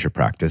develop a pleasure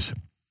practice.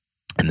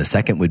 And the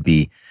second would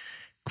be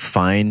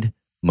find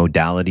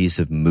modalities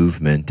of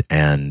movement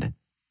and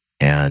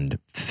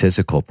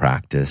physical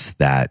practice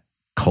that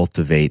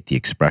cultivate the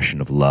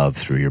expression of love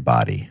through your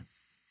body.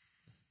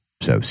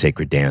 So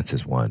sacred dance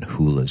is one,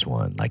 hula is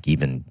one, like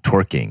even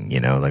twerking,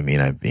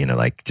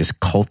 just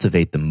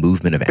cultivate the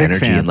movement of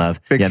energy and love.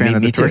 Big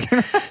fan me too.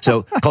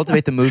 So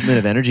cultivate the movement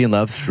of energy and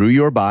love through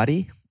your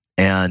body.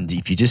 And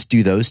if you just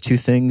do those two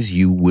things,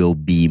 you will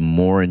be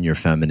more in your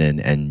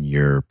feminine and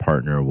your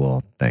partner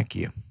will thank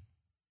you.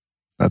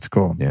 That's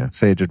cool. Yeah.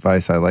 Sage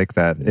advice. I like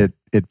that.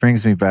 It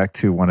brings me back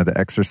to one of the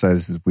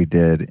exercises we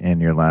did in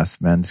your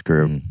last men's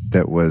group.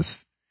 That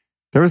was,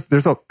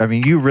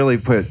 you really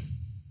put,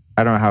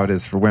 I don't know how it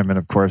is for women,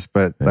 of course,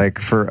 but like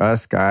for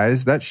us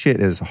guys, that shit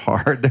is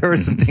hard. There are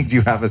some things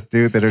you have us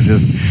do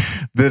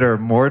that are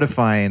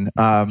mortifying.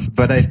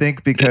 But I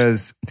think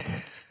because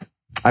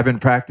I've been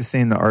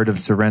practicing the art of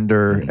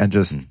surrender and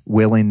just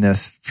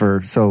willingness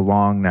for so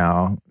long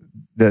now,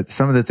 that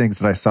some of the things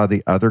that I saw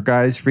the other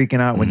guys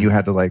freaking out when you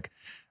had to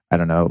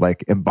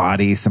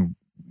embody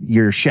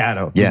your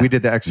shadow. Yeah. We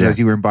did the exercise,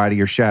 you were embody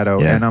your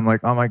shadow. Yeah. And I'm like,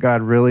 oh my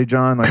God, really,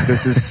 John? Like,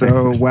 this is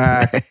so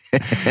whack.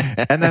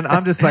 And then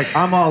I'm just like,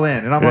 I'm all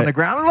in and I'm on the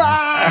ground,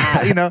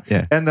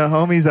 Yeah. And the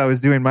homies I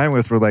was doing mine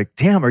with were like,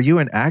 damn, are you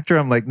an actor?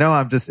 I'm like, no,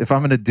 if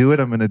I'm going to do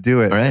it, I'm going to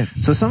do it. Right.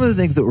 So some of the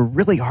things that were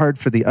really hard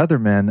for the other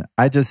men,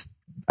 I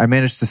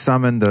managed to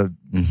summon the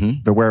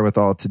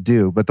wherewithal to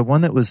do. But the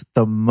one that was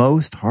the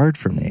most hard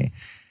for me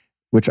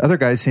which other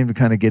guys seem to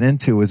kind of get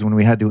into, was when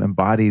we had to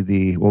embody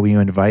you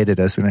invited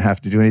us, we didn't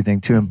have to do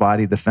anything to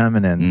embody the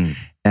feminine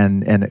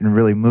and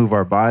really move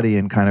our body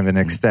in kind of an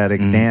ecstatic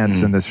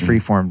dance and this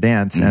freeform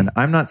dance. And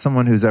I'm not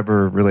someone who's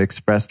ever really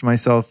expressed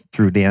myself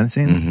through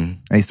dancing.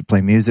 I used to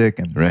play music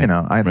and,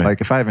 like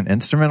if I have an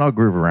instrument, I'll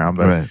groove around,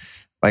 but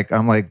like,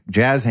 I'm like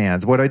jazz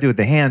hands. What do I do with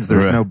the hands?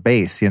 There's no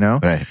bass,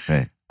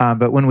 Right.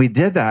 But when we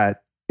did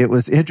that, it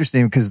was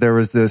interesting because there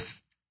was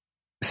this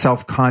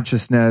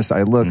self-consciousness.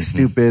 I look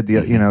stupid.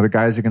 The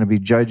guys are going to be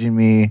judging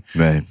me,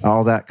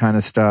 all that kind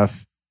of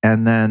stuff.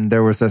 And then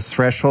there was a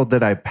threshold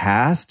that I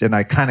passed and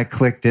I kind of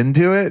clicked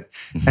into it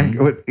and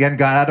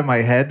got out of my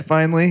head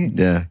finally.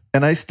 Yeah.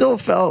 And I still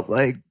felt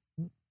like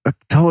a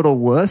total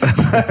wuss,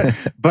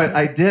 but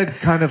I did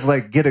kind of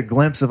like get a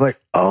glimpse of like,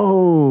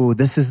 oh,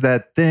 this is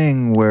that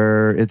thing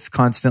where it's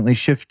constantly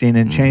shifting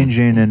and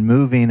changing and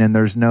moving, and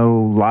there's no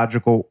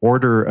logical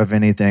order of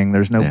anything.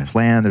 There's no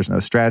plan. There's no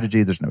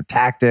strategy. There's no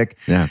tactic.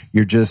 Yeah.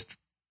 You're just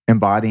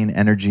embodying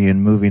energy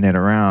and moving it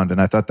around. And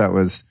I thought that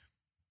was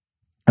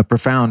a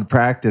profound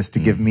practice to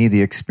give me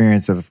the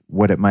experience of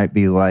what it might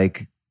be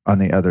like on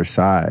the other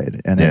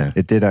side. And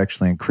it did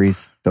actually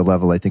increase the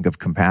level, I think, of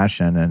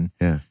compassion and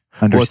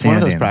understanding. Well, it's one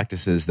of those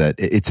practices that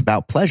it's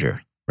about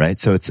pleasure, right?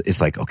 So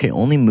it's like, okay,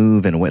 only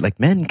move in a way, like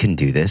men can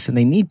do this and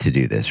they need to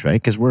do this, right?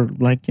 Because we're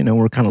like,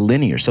 we're kind of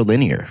linear,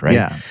 right?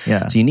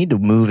 Yeah. So you need to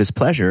move as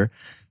pleasure.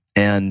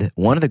 And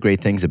one of the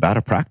great things about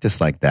a practice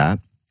like that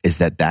is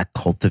that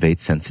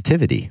cultivates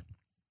sensitivity.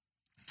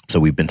 So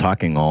we've been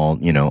talking all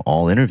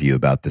interview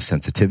about the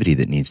sensitivity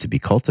that needs to be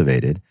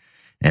cultivated.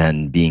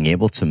 And being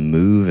able to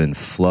move and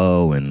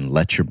flow and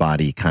let your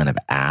body kind of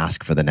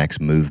ask for the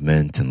next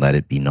movement and let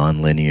it be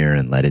nonlinear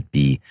and let it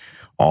be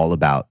all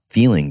about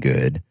feeling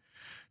good.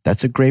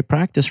 That's a great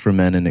practice for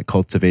men, and it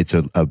cultivates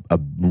a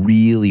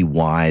really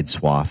wide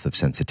swath of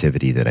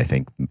sensitivity that I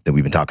think that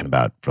we've been talking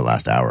about for the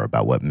last hour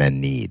about what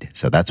men need.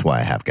 So that's why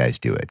I have guys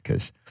do it,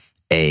 because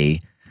A,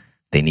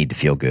 they need to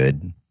feel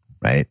good,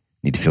 right?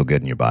 Need to feel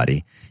good in your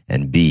body.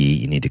 And B,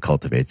 you need to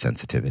cultivate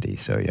sensitivity.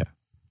 So yeah.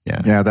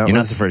 You're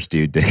not the first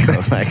dude to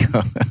go like,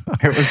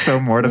 it was so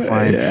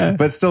mortifying,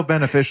 but still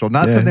beneficial.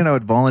 Not something I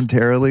would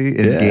voluntarily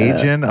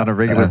engage in on a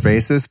regular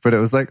basis, but it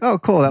was like, oh,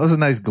 cool. That was a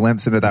nice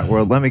glimpse into that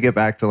world. Let me get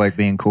back to like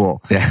being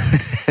cool.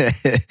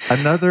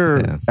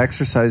 Another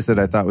exercise that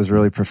I thought was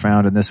really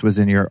profound, and this was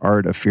in your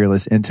Art of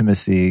Fearless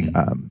Intimacy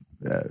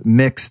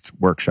mixed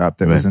workshop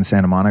that was in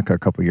Santa Monica a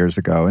couple years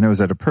ago. And it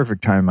was at a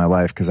perfect time in my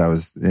life because I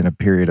was in a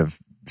period of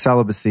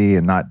celibacy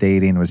and not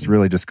dating, was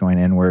really just going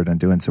inward and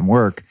doing some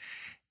work.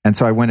 And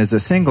so I went as a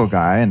single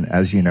guy, and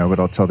as you know, but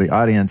I'll tell the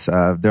audience,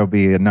 there'll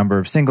be a number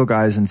of single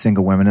guys and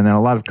single women, and then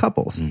a lot of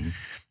couples. And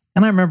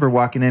I remember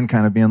walking in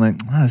kind of being like,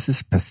 oh, this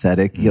is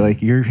pathetic.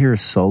 You're here a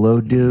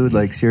solo dude,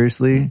 like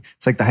seriously?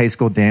 It's like the high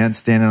school dance,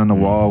 standing on the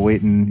wall,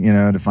 waiting,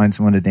 to find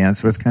someone to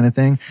dance with kind of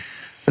thing.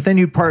 But then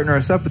you partner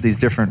us up with these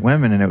different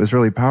women, and it was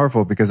really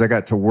powerful because I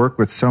got to work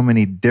with so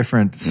many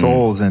different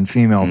souls and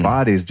female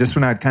bodies. Just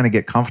when I'd kind of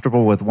get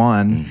comfortable with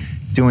one,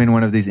 doing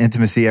one of these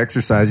intimacy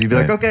exercises, you'd be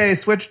like, okay,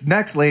 switch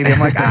next lady.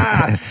 I'm like,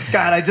 God,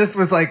 I just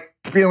was like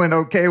feeling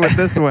okay with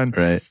this one.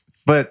 Right.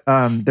 But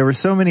there were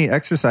so many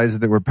exercises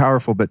that were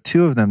powerful, but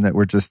two of them that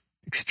were just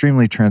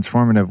extremely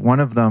transformative. One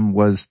of them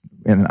was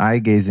an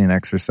eye-gazing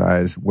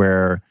exercise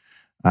where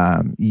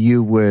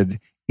you would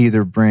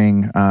either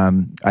bring,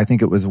 I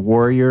think it was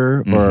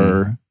warrior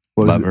or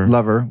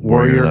lover,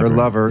 warrior or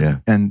lover. Yeah.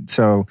 And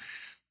so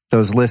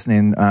those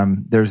listening,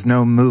 there's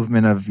no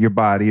movement of your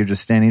body. You're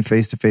just standing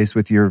face to face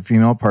with your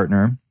female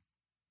partner.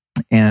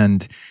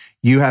 And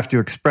you have to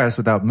express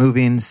without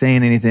moving,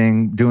 saying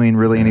anything, doing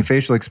really any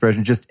facial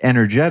expression, just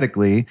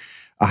energetically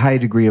a high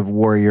degree of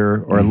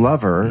warrior or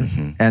lover.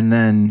 And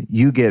then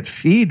you get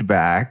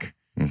feedback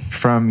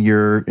from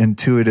your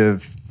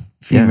intuitive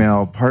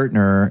female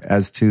partner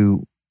as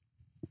to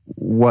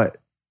what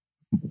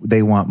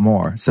they want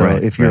more. So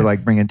if you're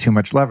like bringing too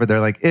much lover, they're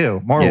like, ew,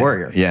 more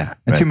warrior. Yeah.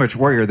 And too much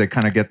warrior, they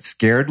kind of get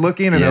scared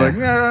looking and they're like,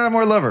 nah,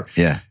 more lover.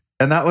 Yeah.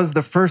 And that was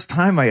the first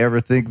time I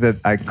ever think that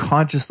I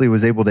consciously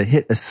was able to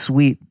hit a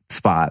sweet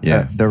spot,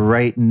 the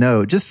right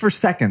note, just for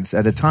seconds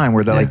at a time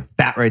where they're like,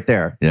 that right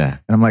there. Yeah.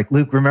 And I'm like,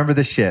 Luke, remember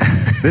this shit.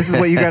 This is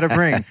what you got to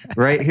bring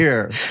right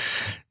here.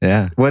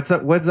 Yeah. What's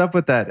up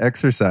with that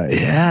exercise?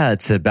 Yeah.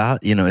 It's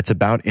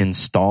about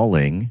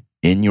installing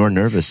in your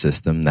nervous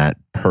system that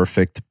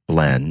perfect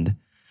blend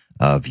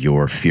of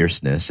your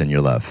fierceness and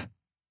your love.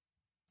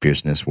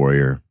 Fierceness,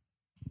 warrior,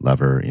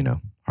 lover,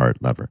 heart,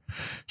 lover.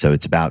 So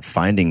it's about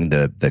finding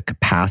the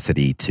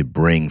capacity to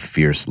bring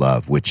fierce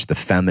love, which the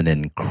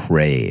feminine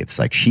craves.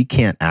 Like she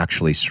can't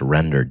actually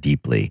surrender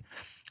deeply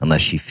unless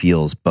she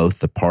feels both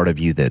the part of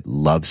you that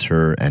loves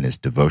her and is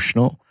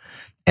devotional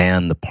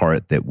and the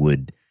part that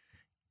would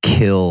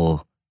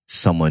kill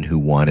someone who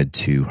wanted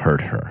to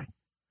hurt her.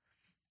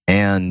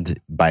 And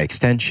by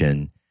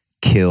extension,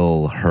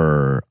 kill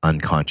her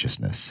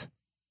unconsciousness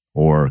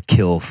or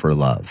kill for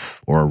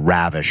love or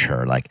ravish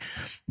her. Like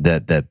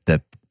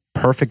the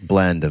perfect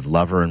blend of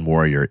lover and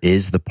warrior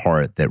is the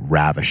part that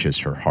ravishes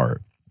her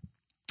heart.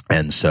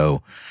 And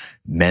so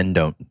men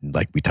don't,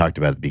 like we talked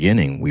about at the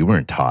beginning, we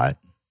weren't taught.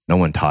 No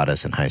one taught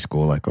us in high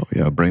school, like, oh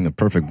yeah, bring the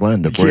perfect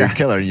blend of warrior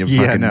killer. You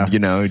fucking, no. You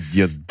know,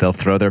 they'll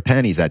throw their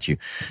panties at you.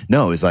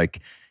 No,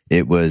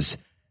 it was,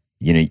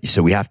 you know,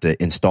 so we have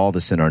to install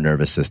this in our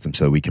nervous system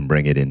so we can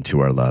bring it into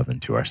our love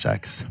and to our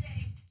sex.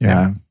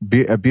 Yeah,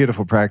 a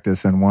beautiful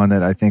practice, and one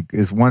that I think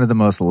is one of the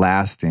most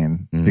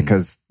lasting,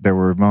 because there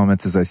were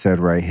moments, as I said,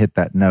 where I hit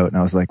that note and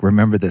I was like,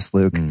 remember this,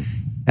 Luke.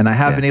 And I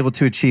have been able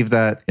to achieve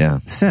that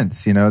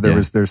since, you know,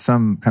 there's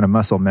some kind of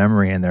muscle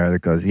memory in there that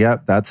goes,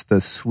 yep, that's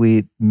the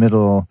sweet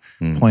middle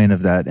point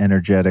of that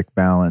energetic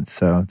balance.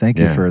 So thank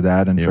you for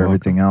that and for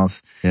everything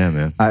else. Yeah,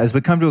 man. As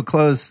we come to a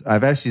close,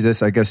 I've asked you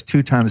this, I guess,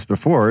 2 times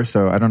before,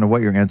 so I don't know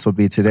what your answer will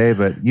be today,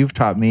 but you've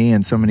taught me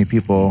and so many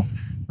people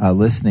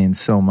listening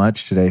so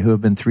much today, who have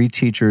been 3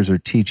 teachers or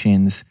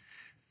teachings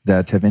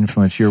that have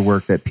influenced your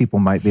work that people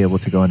might be able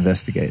to go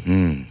investigate.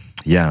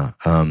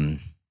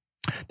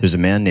 There's a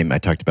man named, I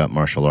talked about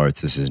martial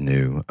arts, this is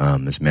new.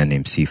 There's a man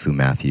named Sifu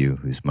Matthew,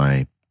 who's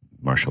my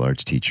martial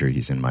arts teacher.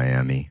 He's in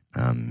Miami.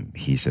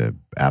 He's a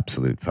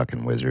absolute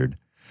fucking wizard.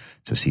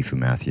 So Sifu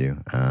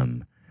Matthew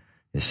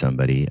is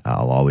somebody.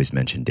 I'll always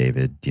mention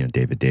David. You know,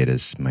 David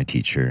Data's my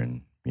teacher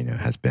and, you know,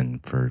 has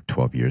been for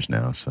 12 years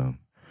now. So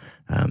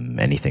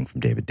anything from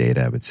David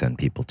Data I would send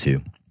people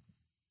to.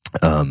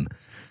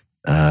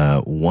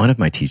 One of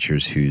my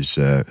teachers who's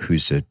a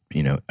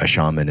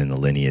shaman in the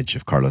lineage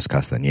of Carlos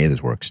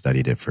Castañeda's work,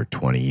 studied it for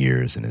 20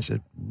 years and is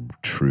a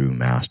true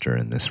master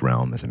in this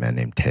realm, is a man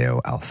named Teo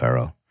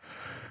Alfaro,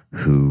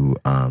 who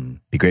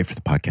be great for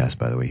the podcast,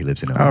 by the way. He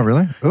lives in LA. Oh,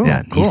 really? Ooh,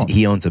 yeah, cool.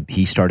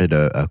 He started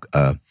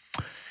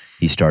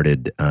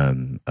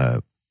a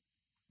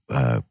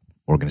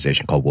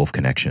organization called Wolf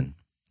Connection.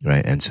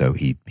 Right. And so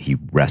he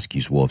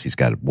rescues wolves. He's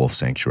got a wolf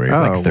sanctuary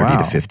of like 30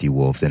 to 50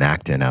 wolves in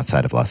Acton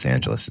outside of Los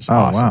Angeles. It's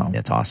awesome. Wow.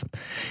 It's awesome.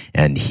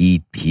 And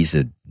he's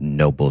a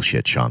no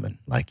bullshit shaman.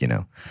 Like, you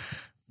know,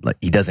 like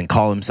he doesn't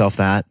call himself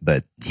that,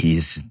 but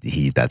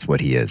that's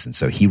what he is. And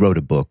so he wrote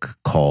a book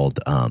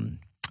called,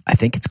 I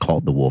think it's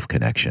called The Wolf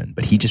Connection,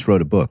 but he just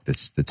wrote a book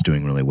that's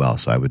doing really well.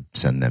 So I would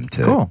send them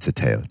to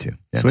Teo too.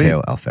 Yeah,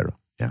 Teo Alfaro.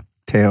 Yeah.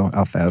 Teo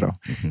Alfaro.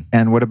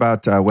 And what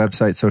about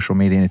website, social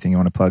media, anything you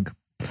want to plug?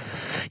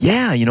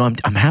 Yeah, you know,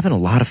 I'm having a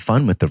lot of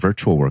fun with the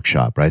virtual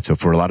workshop, right? So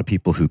for a lot of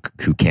people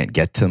who can't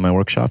get to my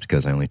workshops,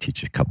 because I only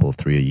teach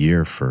 3 a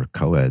year for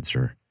co-eds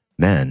or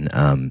men,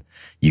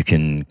 you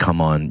can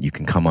come on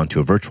to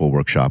a virtual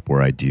workshop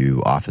where I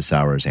do office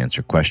hours,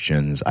 answer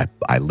questions.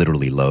 I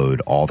literally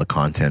load all the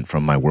content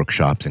from my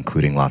workshops,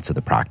 including lots of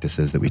the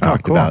practices that we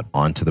talked about,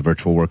 onto the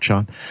virtual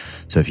workshop.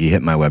 So if you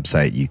hit my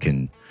website, you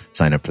can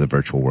sign up for the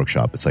virtual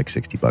workshop. It's like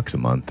 $60 a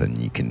month, and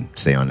you can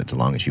stay on it as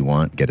long as you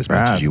want, get as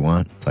much as you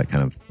want. It's like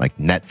kind of like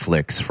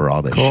Netflix for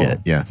all this shit.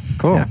 Yeah.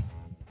 Cool. Yeah.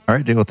 All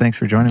right, dude. Well, thanks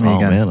for joining me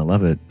again. Oh, man, I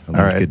love it.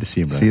 It's good to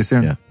see you, bro. See you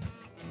soon. Yeah.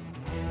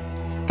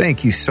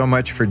 Thank you so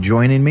much for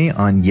joining me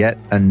on yet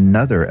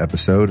another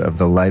episode of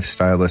the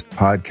Lifestylist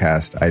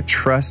Podcast. I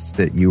trust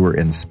that you were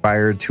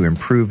inspired to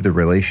improve the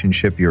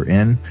relationship you're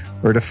in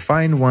or to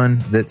find one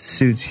that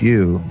suits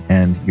you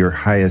and your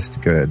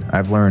highest good.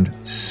 I've learned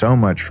so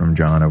much from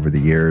John over the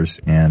years,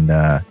 and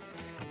man,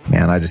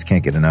 I just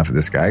can't get enough of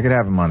this guy. I could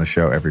have him on the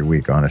show every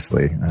week,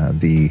 honestly.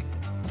 The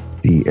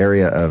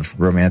area of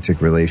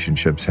romantic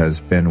relationships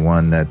has been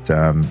one that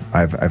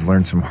I've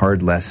learned some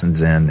hard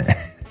lessons in.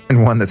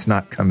 And one that's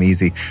not come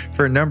easy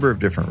for a number of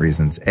different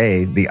reasons.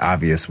 A, the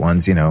obvious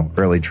ones, you know,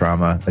 early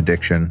trauma,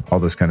 addiction, all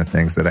those kind of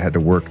things that I had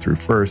to work through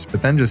first,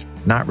 but then just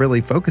not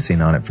really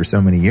focusing on it for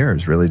so many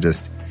years, really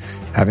just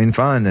having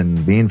fun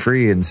and being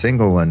free and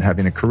single and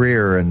having a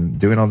career and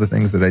doing all the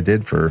things that I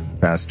did for the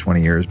past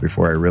 20 years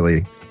before I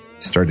really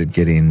started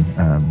getting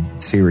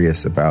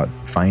serious about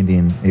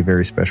finding a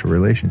very special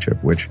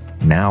relationship, which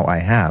now I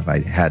have.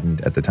 I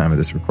hadn't at the time of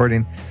this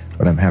recording,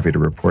 but I'm happy to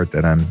report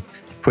that I'm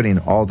putting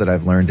all that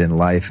I've learned in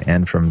life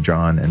and from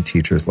John and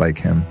teachers like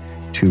him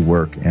to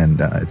work,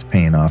 and it's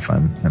paying off.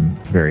 I'm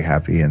very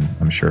happy, and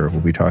I'm sure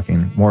we'll be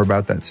talking more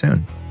about that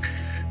soon.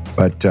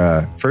 But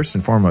first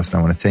and foremost,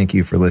 I want to thank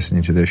you for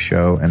listening to this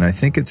show, and I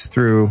think it's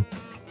through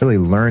really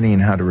learning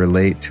how to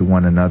relate to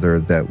one another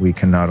that we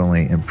can not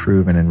only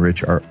improve and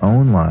enrich our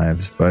own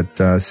lives, but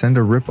send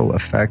a ripple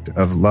effect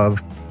of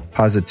love,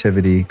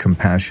 positivity,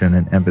 compassion,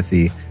 and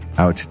empathy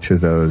out to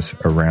those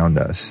around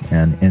us.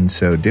 And in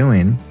so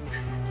doing,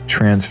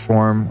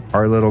 transform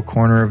our little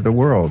corner of the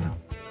world.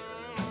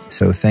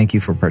 So thank you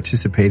for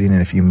participating.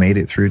 And if you made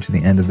it through to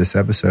the end of this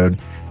episode,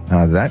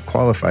 that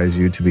qualifies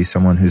you to be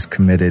someone who's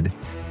committed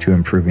to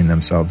improving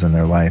themselves in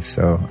their life.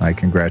 So I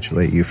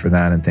congratulate you for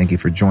that. And thank you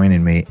for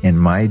joining me in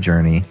my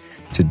journey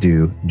to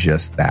do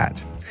just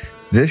that.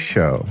 This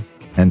show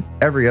and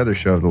every other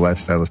show of the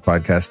Lifestylist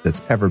Podcast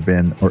that's ever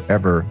been or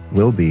ever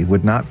will be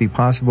would not be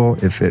possible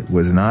if it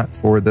was not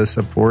for the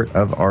support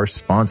of our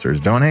sponsors.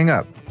 Don't hang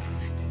up.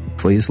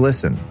 Please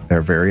listen.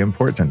 They're very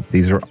important.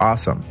 These are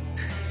awesome.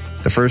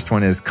 The first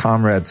one is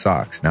Comrade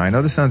Socks. Now, I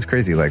know this sounds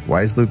crazy. Like,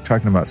 why is Luke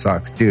talking about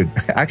socks? Dude,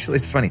 actually,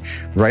 it's funny.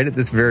 Right at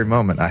this very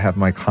moment, I have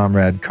my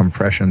Comrade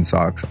compression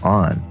socks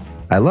on.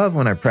 I love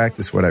when I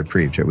practice what I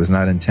preach. It was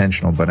not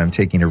intentional, but I'm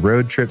taking a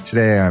road trip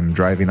today. I'm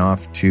driving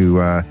off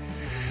to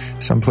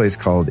someplace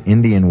called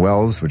Indian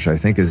Wells, which I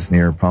think is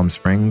near Palm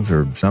Springs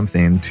or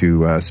something,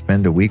 to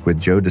spend a week with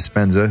Joe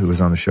Dispenza, who was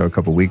on the show a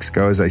couple weeks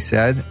ago, as I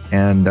said.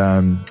 And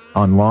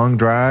on long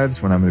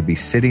drives, when I'm going to be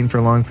sitting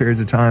for long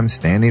periods of time,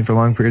 standing for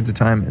long periods of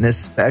time, and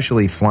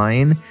especially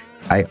flying,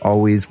 I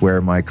always wear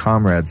my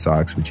Comrade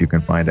socks, which you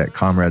can find at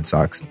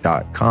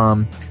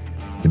comradesocks.com.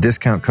 The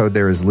discount code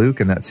there is Luke,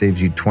 and that saves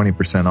you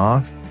 20%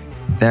 off.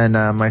 Then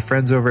my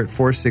friends over at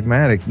Four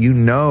Sigmatic, you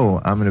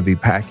know I'm going to be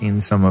packing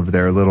some of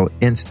their little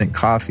instant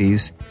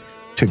coffees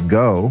to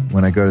go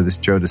when I go to this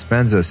Joe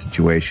Dispenza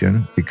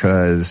situation,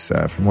 because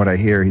from what I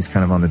hear, he's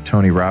kind of on the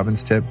Tony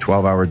Robbins tip,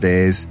 12-hour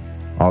days,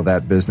 all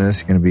that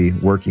business. Going to be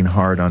working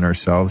hard on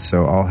ourselves,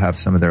 so I'll have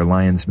some of their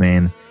Lion's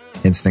Mane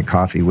instant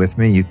coffee with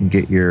me. You can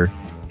get your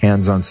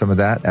hands on some of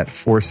that at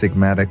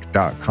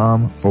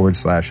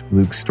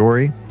foursigmatic.com/Luke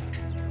Story.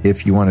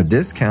 If you want a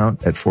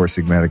discount at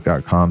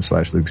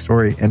foursigmatic.com/Luke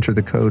Story, enter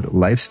the code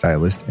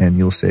Lifestylist and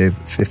you'll save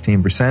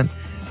 15%.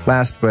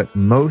 Last but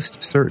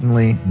most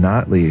certainly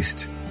not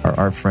least are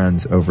our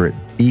friends over at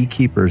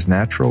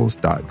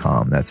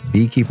beekeepersnaturals.com. That's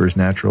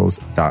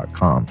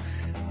beekeepersnaturals.com.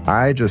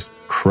 I just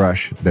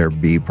crush their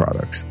bee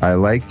products. I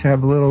like to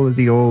have a little of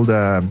the old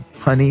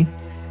honey.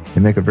 They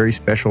make a very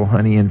special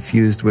honey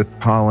infused with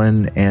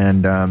pollen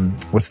and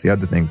what's the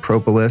other thing?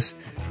 Propolis.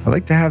 I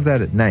like to have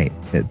that at night.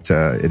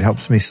 It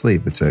helps me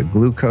sleep. It's a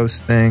glucose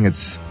thing.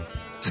 It's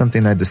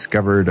something I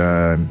discovered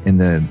in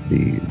the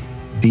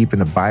deep in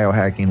the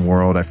biohacking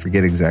world. I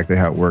forget exactly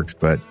how it works,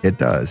 but it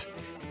does.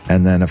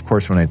 And then, of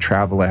course, when I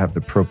travel, I have the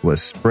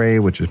propolis spray,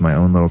 which is my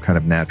own little kind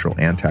of natural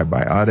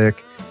antibiotic.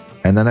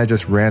 And then I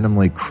just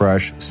randomly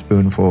crush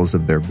spoonfuls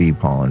of their bee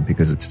pollen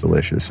because it's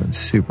delicious and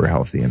super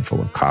healthy and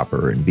full of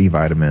copper and B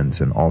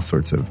vitamins and all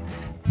sorts of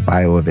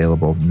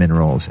bioavailable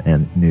minerals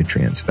and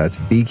nutrients. That's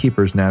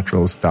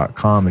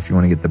beekeepersnaturals.com if you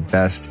want to get the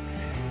best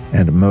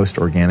and most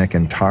organic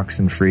and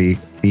toxin-free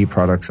bee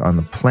products on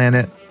the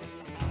planet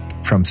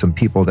from some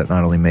people that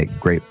not only make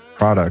great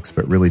products,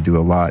 but really do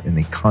a lot in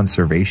the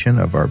conservation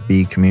of our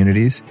bee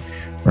communities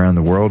around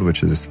the world,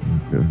 which is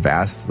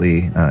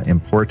vastly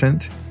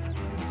important.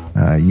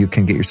 You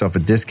can get yourself a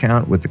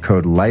discount with the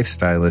code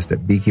Lifestylist at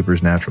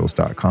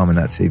beekeepersnaturals.com, and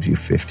that saves you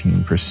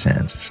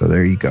 15%. So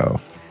there you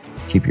go.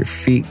 Keep your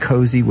feet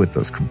cozy with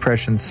those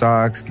compression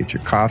socks. Get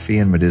your coffee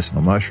and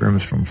medicinal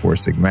mushrooms from Four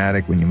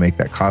Sigmatic. When you make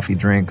that coffee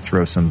drink,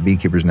 throw some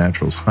Beekeepers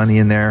Naturals honey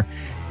in there,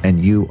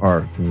 and you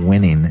are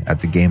winning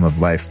at the game of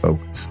life,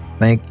 folks.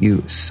 Thank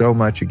you so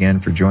much again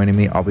for joining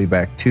me. I'll be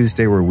back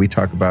Tuesday where we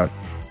talk about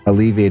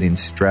alleviating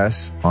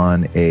stress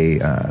on a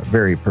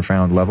very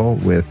profound level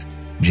with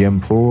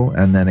Jim Poole,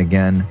 and then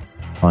again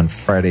on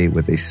Friday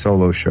with a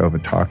solo show of a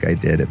talk I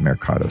did at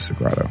Mercado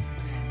Sagrado.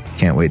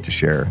 Can't wait to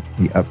share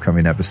the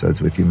upcoming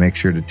episodes with you. Make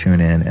sure to tune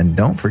in and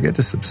don't forget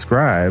to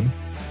subscribe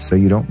so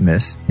you don't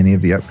miss any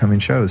of the upcoming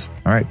shows.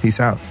 All right, peace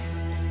out.